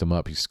I've picked him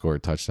up, he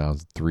scored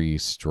touchdowns 3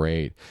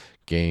 straight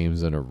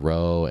games in a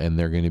row, and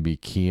they're going to be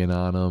keying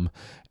on him,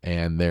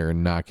 and they're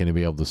not going to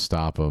be able to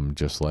stop him,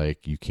 just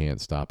like you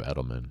can't stop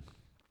Edelman.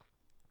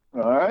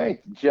 All right.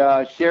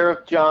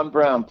 Sheriff John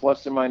Brown,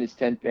 plus or minus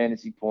 10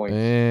 fantasy points.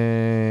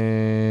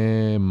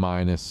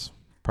 Minus.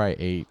 Probably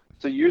 8.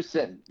 So you're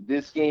saying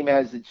this game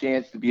has the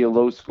chance to be a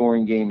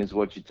low-scoring game, is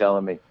what you're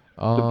telling me.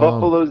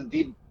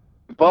 The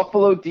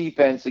Buffalo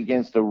defense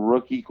against a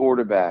rookie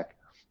quarterback,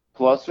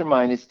 plus or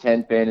minus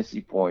 10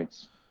 fantasy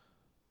points.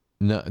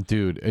 No,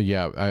 dude.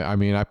 Yeah, I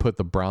mean, I put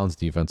the Browns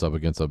defense up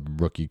against a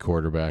rookie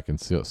quarterback and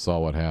saw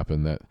what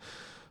happened. That,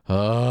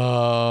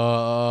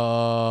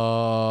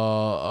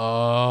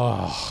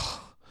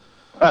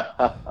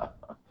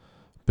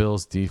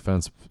 Bills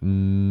defense.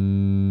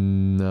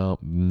 No.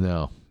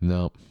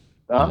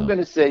 I'm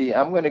going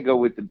to go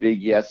with the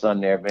big yes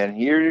on there, man.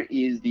 Here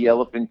is the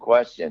elephant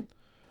question.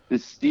 The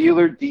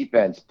Steeler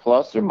defense,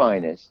 plus or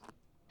minus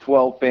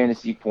 12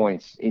 fantasy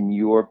points in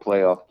your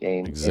playoff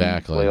game.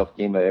 Exactly. And playoff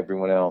game of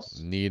everyone else.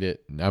 Need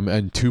it. I'm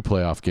in 2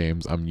 playoff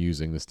games. I'm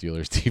using the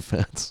Steelers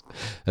defense.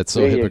 That's so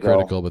There you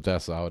hypocritical, go. but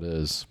that's how it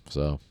is.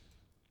 So.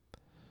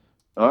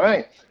 All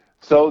right.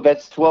 So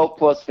that's 12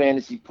 plus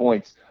fantasy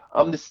points.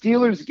 The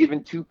Steelers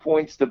given 2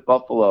 points to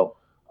Buffalo.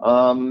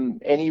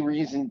 Any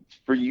reason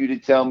for you to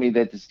tell me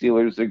that the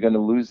Steelers are going to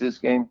lose this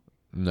game?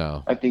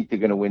 No. I think they're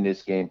going to win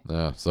this game.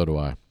 So do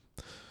I.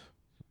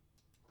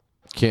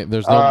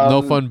 There's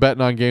no fun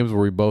betting on games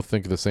where we both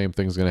think the same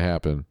thing's going to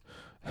happen.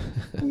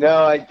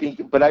 No, I think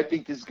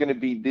this could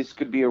be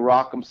a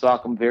rock'em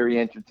sock'em, very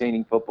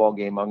entertaining football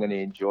game. I'm going to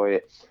enjoy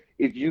it.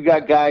 If you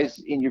got guys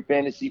in your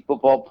fantasy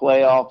football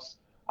playoffs,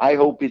 I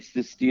hope it's the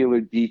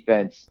Steeler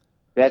defense.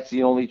 That's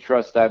the only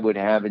trust I would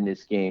have in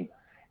this game.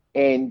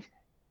 And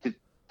to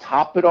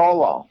top it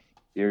all off,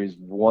 there is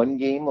one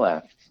game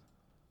left.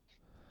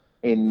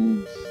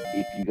 And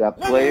if you got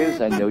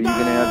players, I know you're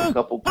going to have a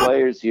couple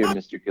players here,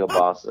 Mr.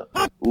 Kilbasa.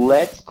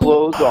 Let's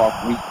close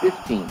off Week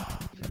 15,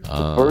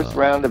 the first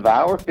round of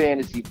our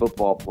fantasy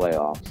football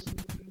playoffs,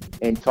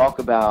 and talk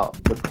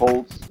about the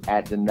Colts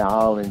at the New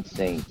Orleans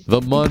Saints.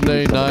 The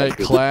Monday Night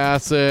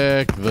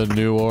Classic, the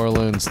New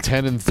Orleans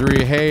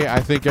 10-3. Hey,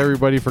 I think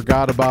everybody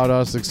forgot about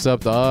us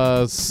except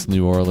us,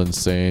 New Orleans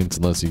Saints,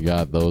 unless you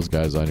got those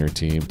guys on your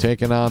team.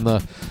 Taking on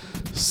the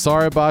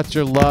sorry about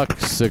your luck,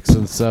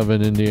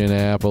 6-7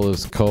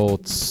 Indianapolis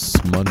Colts,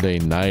 Monday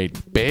night.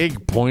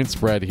 Big point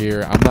spread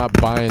here. I'm not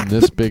buying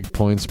this big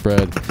point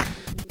spread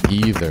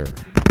either,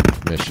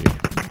 Mishy.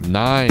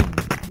 9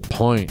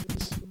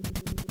 points.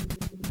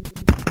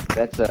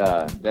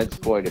 That's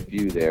quite a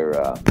few there,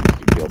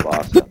 Mr.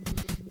 Kilbasa.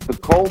 The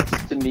Colts,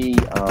 to me,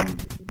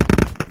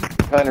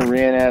 kind of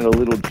ran out of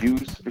little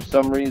juice for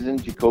some reason.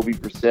 Jacoby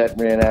Brissett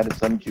ran out of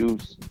some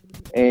juice.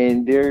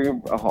 And they're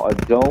a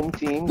dome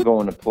team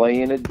going to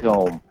play in a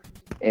dome.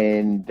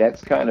 And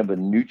that's kind of a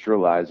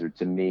neutralizer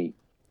to me.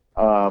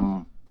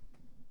 Drew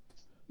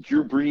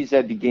Brees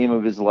had the game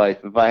of his life.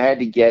 If I had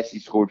to guess, he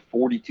scored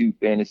 42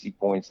 fantasy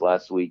points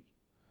last week.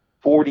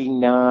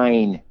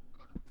 49.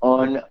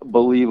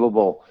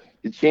 Unbelievable.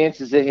 The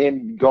chances of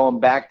him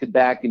going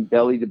back-to-back and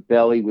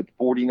belly-to-belly with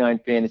 49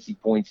 fantasy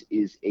points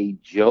is a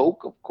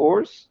joke, of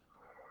course.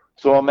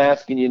 So I'm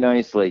asking you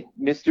nicely,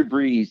 Mr.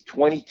 Breeze,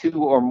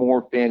 22 or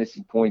more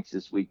fantasy points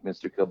this week,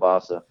 Mr.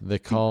 Kilbasa. They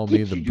call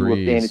me the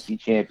Breeze. A fantasy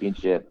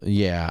championship.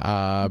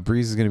 Yeah,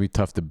 Breeze is going to be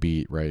tough to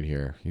beat right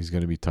here. He's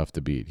going to be tough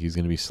to beat. He's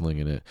going to be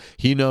slinging it.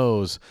 He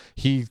knows.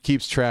 He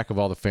keeps track of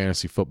all the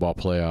fantasy football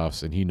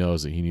playoffs, and he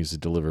knows that he needs to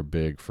deliver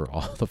big for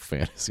all the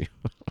fantasy.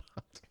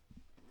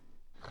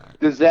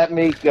 Does that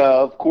make,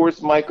 of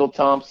course, Michael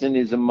Thompson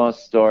is a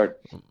must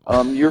start.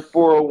 Your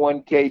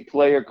 401k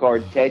player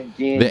card, Ted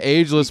Ginn. The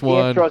ageless one.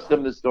 You can't trust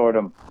him to start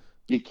him.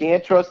 You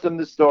can't trust him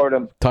to start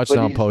him.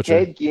 Touchdown poacher.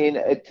 Ted Ginn,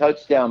 a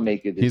touchdown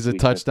maker this He's a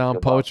week, touchdown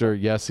poacher.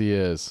 Yes, he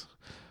is.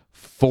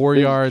 4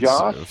 yards,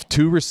 Josh,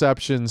 2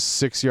 receptions,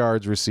 6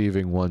 yards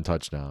receiving, 1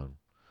 touchdown.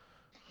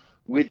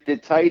 With the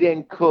tight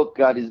end Cook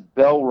got his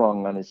bell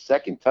rung on his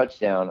second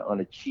touchdown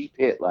on a cheap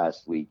hit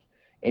last week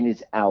and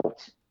is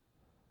out.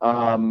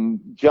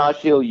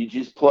 Josh Hill, you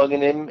just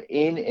plugging him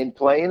in and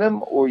playing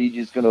him, or are you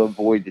just going to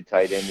avoid the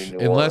tight end in New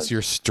Orleans? Unless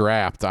you're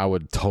strapped, I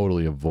would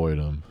totally avoid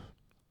him.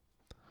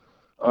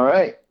 All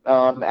right.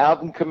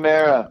 Alvin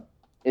Kamara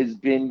has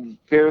been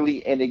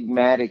fairly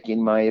enigmatic,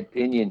 in my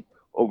opinion,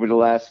 over the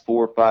last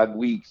 4 or 5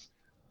 weeks.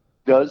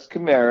 Does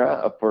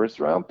Kamara, a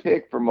first-round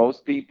pick for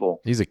most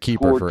people, he's a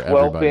keeper for 12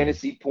 everybody.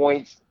 fantasy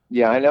points?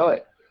 Yeah, I know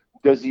it.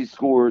 Does he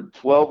score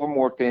 12 or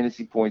more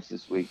fantasy points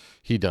this week?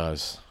 He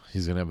does.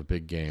 He's going to have a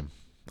big game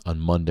on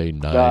Monday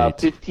night.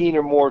 15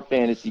 or more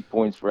fantasy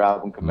points for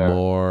Alvin Kamara.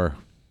 More.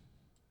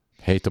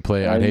 I'd hate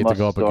to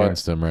go up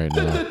against him right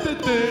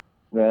now.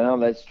 Well,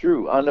 that's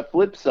true. On the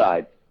flip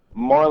side,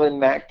 Marlon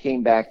Mack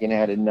came back and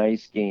had a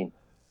nice game.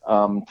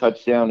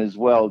 Touchdown as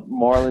well.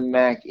 Marlon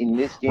Mack in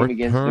this game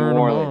against New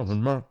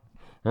Orleans.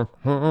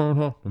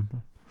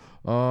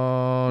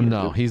 Oh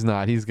no, he's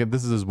not.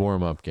 This is his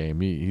warm-up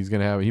game.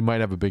 He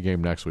might have a big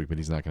game next week, but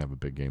he's not gonna have a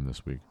big game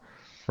this week.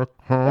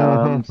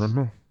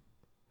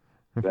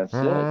 That's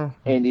it.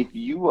 And if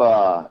you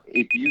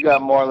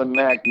got Marlon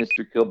Mack,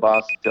 Mr.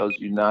 Kilbasa tells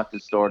you not to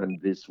start him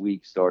this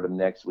week, start him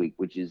next week,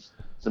 which is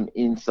some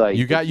insight.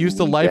 You got used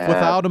to need life have.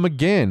 without him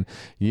again.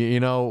 You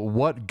know,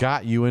 what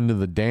got you into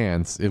the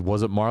dance?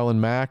 Was it Marlon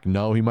Mack?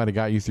 No, he might have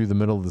got you through the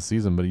middle of the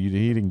season, but he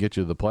didn't get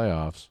you to the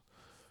playoffs.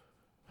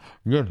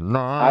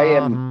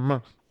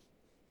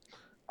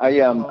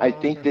 I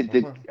think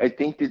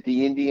that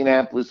the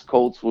Indianapolis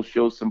Colts will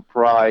show some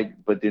pride,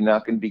 but they're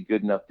not going to be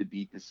good enough to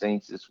beat the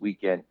Saints this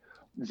weekend.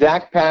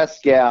 Zach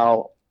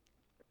Pascal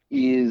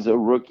is a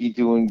rookie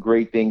doing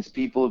great things.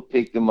 People have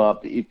picked him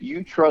up. If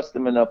you trust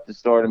him enough to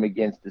start him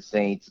against the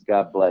Saints,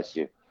 God bless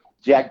you.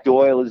 Jack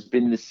Doyle has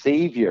been the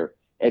savior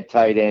at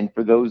tight end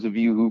for those of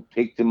you who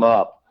picked him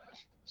up.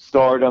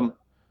 Start him.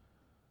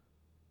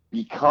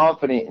 Be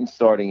confident in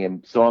starting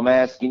him. So I'm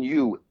asking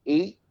you,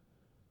 8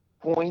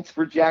 points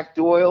for Jack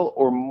Doyle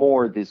or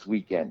more this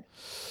weekend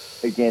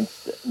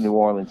against New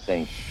Orleans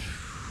Saints?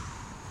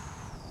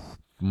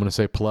 I'm going to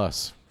say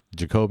plus.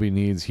 Jacoby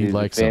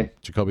likes him.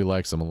 Jacoby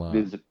likes him a lot.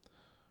 And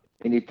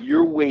if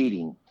you're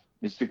waiting,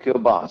 Mr.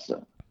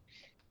 Kielbasa,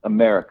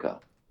 America,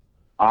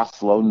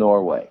 Oslo,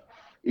 Norway,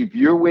 if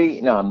you're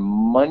waiting on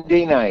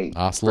Monday night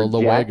Oslo,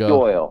 for Jack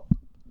Doyle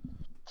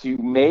to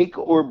make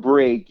or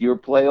break your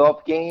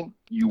playoff game,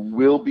 you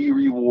will be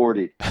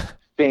rewarded.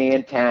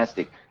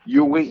 Fantastic.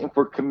 You're waiting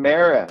for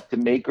Kamara to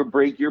make or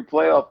break your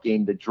playoff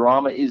game. The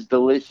drama is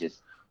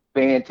delicious.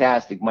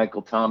 Fantastic.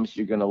 Michael Thomas,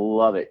 you're going to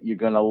love it. You're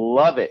going to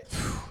love it.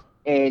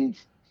 And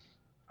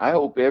I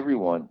hope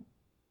everyone,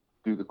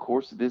 through the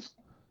course of this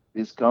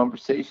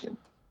conversation,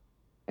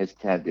 has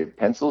had their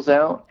pencils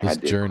out,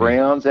 had their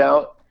crayons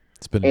out,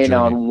 and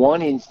on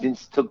one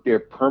instance took their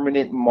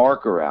permanent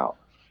marker out,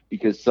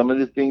 because some of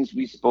the things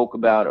we spoke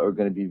about are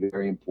going to be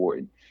very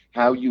important.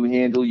 How you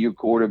handle your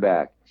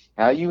quarterback,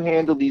 how you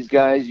handle these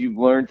guys you've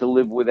learned to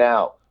live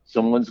without.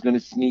 Someone's going to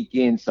sneak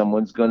in.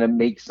 Someone's going to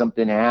make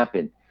something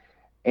happen.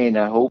 And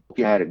I hope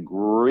you had a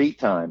great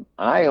time.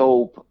 I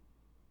hope,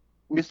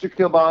 Mr.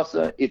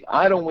 Kielbasa, if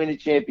I don't win a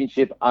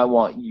championship, I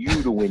want you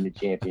to win the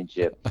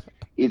championship.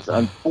 It's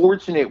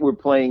unfortunate we're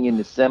playing in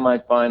the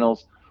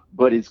semifinals,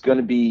 but it's going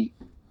to be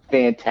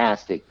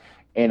fantastic.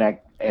 And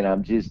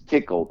I'm just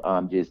tickled.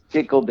 I'm just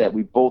tickled that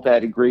we both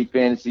had a great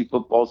fantasy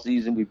football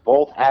season. We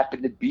both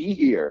happened to be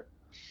here.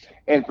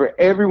 And for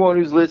everyone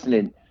who's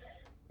listening,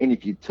 and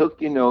if you took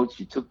your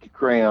notes, you took your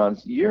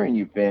crayons, you're in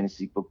your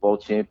fantasy football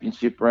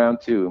championship round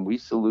 2, and we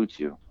salute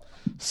you.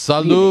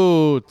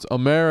 Salute,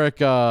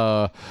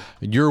 America.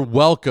 You're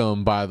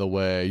welcome, by the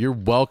way. You're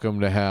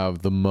welcome to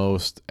have the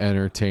most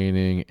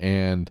entertaining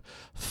and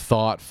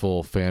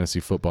thoughtful fantasy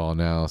football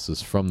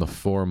analysis from the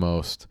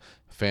foremost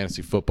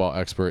fantasy football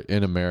expert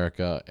in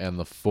America and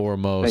the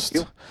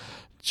foremost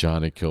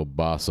Johnny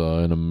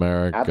Kielbasa in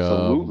America.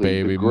 Absolutely.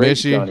 Baby.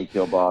 Mishy, Johnny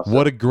Kielbasa.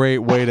 What a great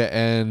way to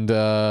end,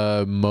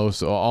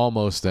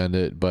 almost end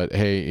it. But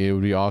hey, it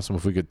would be awesome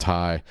if we could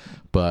tie.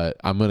 But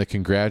I'm going to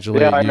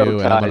congratulate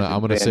you, and I'm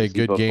going to say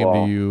good game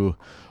to you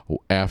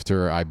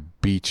after I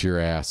beat your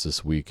ass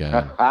this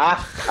weekend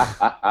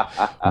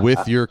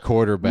with your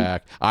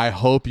quarterback. I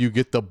hope you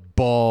get the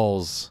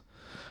balls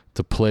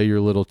to play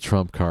your little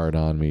trump card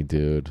on me,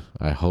 dude.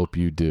 I hope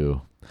you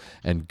do.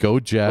 And go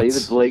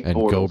Jets and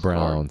go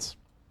Browns.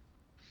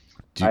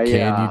 Can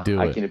you do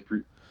it?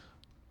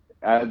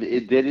 That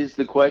is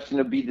the question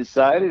to be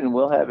decided, and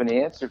we'll have an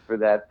answer for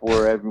that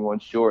for everyone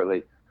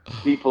shortly.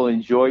 People,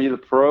 enjoy the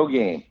pro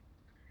game.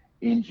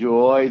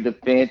 Enjoy the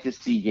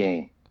fantasy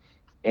game.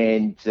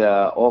 And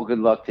all good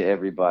luck to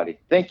everybody.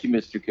 Thank you,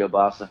 Mr.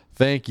 Kielbasa.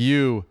 Thank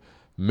you,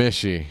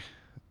 Mishy.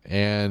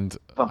 And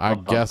I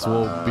guess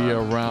we'll be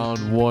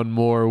around one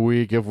more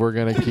week if we're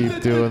going to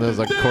keep doing this.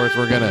 Of course,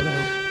 we're going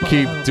to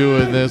keep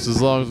doing this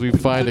as long as we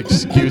find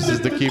excuses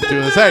to keep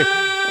doing this. Hey,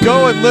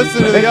 go and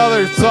listen to the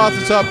other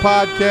Sausage Hut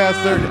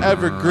podcasts. They're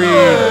evergreen.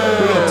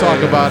 We don't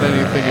talk about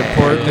anything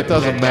important. It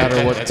doesn't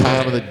matter what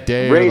time of the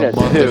day or the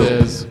month it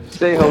is.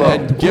 Say hello.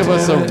 And give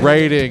us a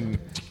rating.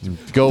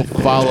 Go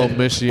follow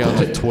Mishy on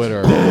the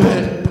Twitter.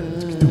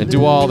 And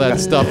do all that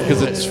stuff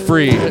because it's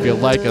free if you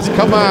like us.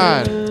 Come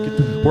on.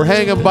 We're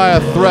hanging by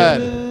a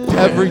thread.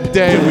 Every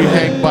day we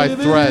hang by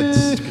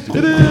threads.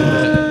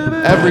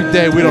 Every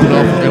day we don't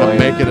know if we're going to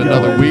make it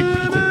another week.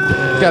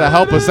 You got to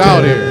help us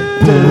out here.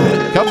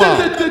 Come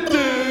on.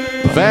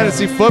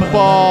 Fantasy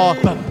football,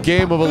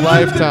 game of a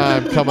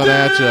lifetime coming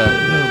at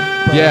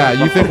you. Yeah,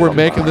 you think we're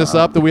making this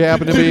up that we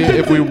happen to be?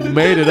 If we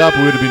made it up,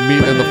 we would have been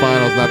meeting in the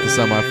finals, not the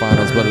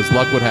semifinals. But as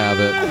luck would have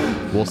it,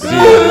 we'll see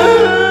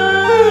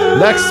you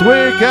next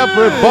week,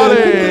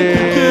 everybody.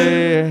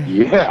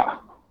 Yeah.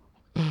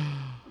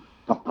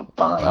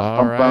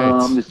 All right.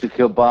 Mr.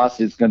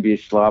 Kielbasa, it's going to be a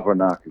slobber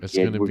knocker.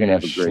 We're going to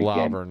have a great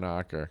slobber game.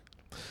 Knocker.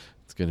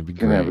 It's going to be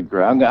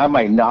great. I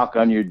might knock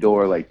on your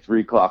door like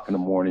 3 o'clock in the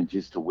morning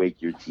just to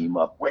wake your team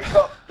up. Wake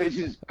up,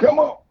 bitches. Come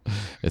on.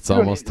 It's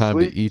almost time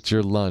to eat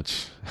your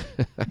lunch.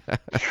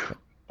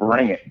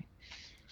 Bring it.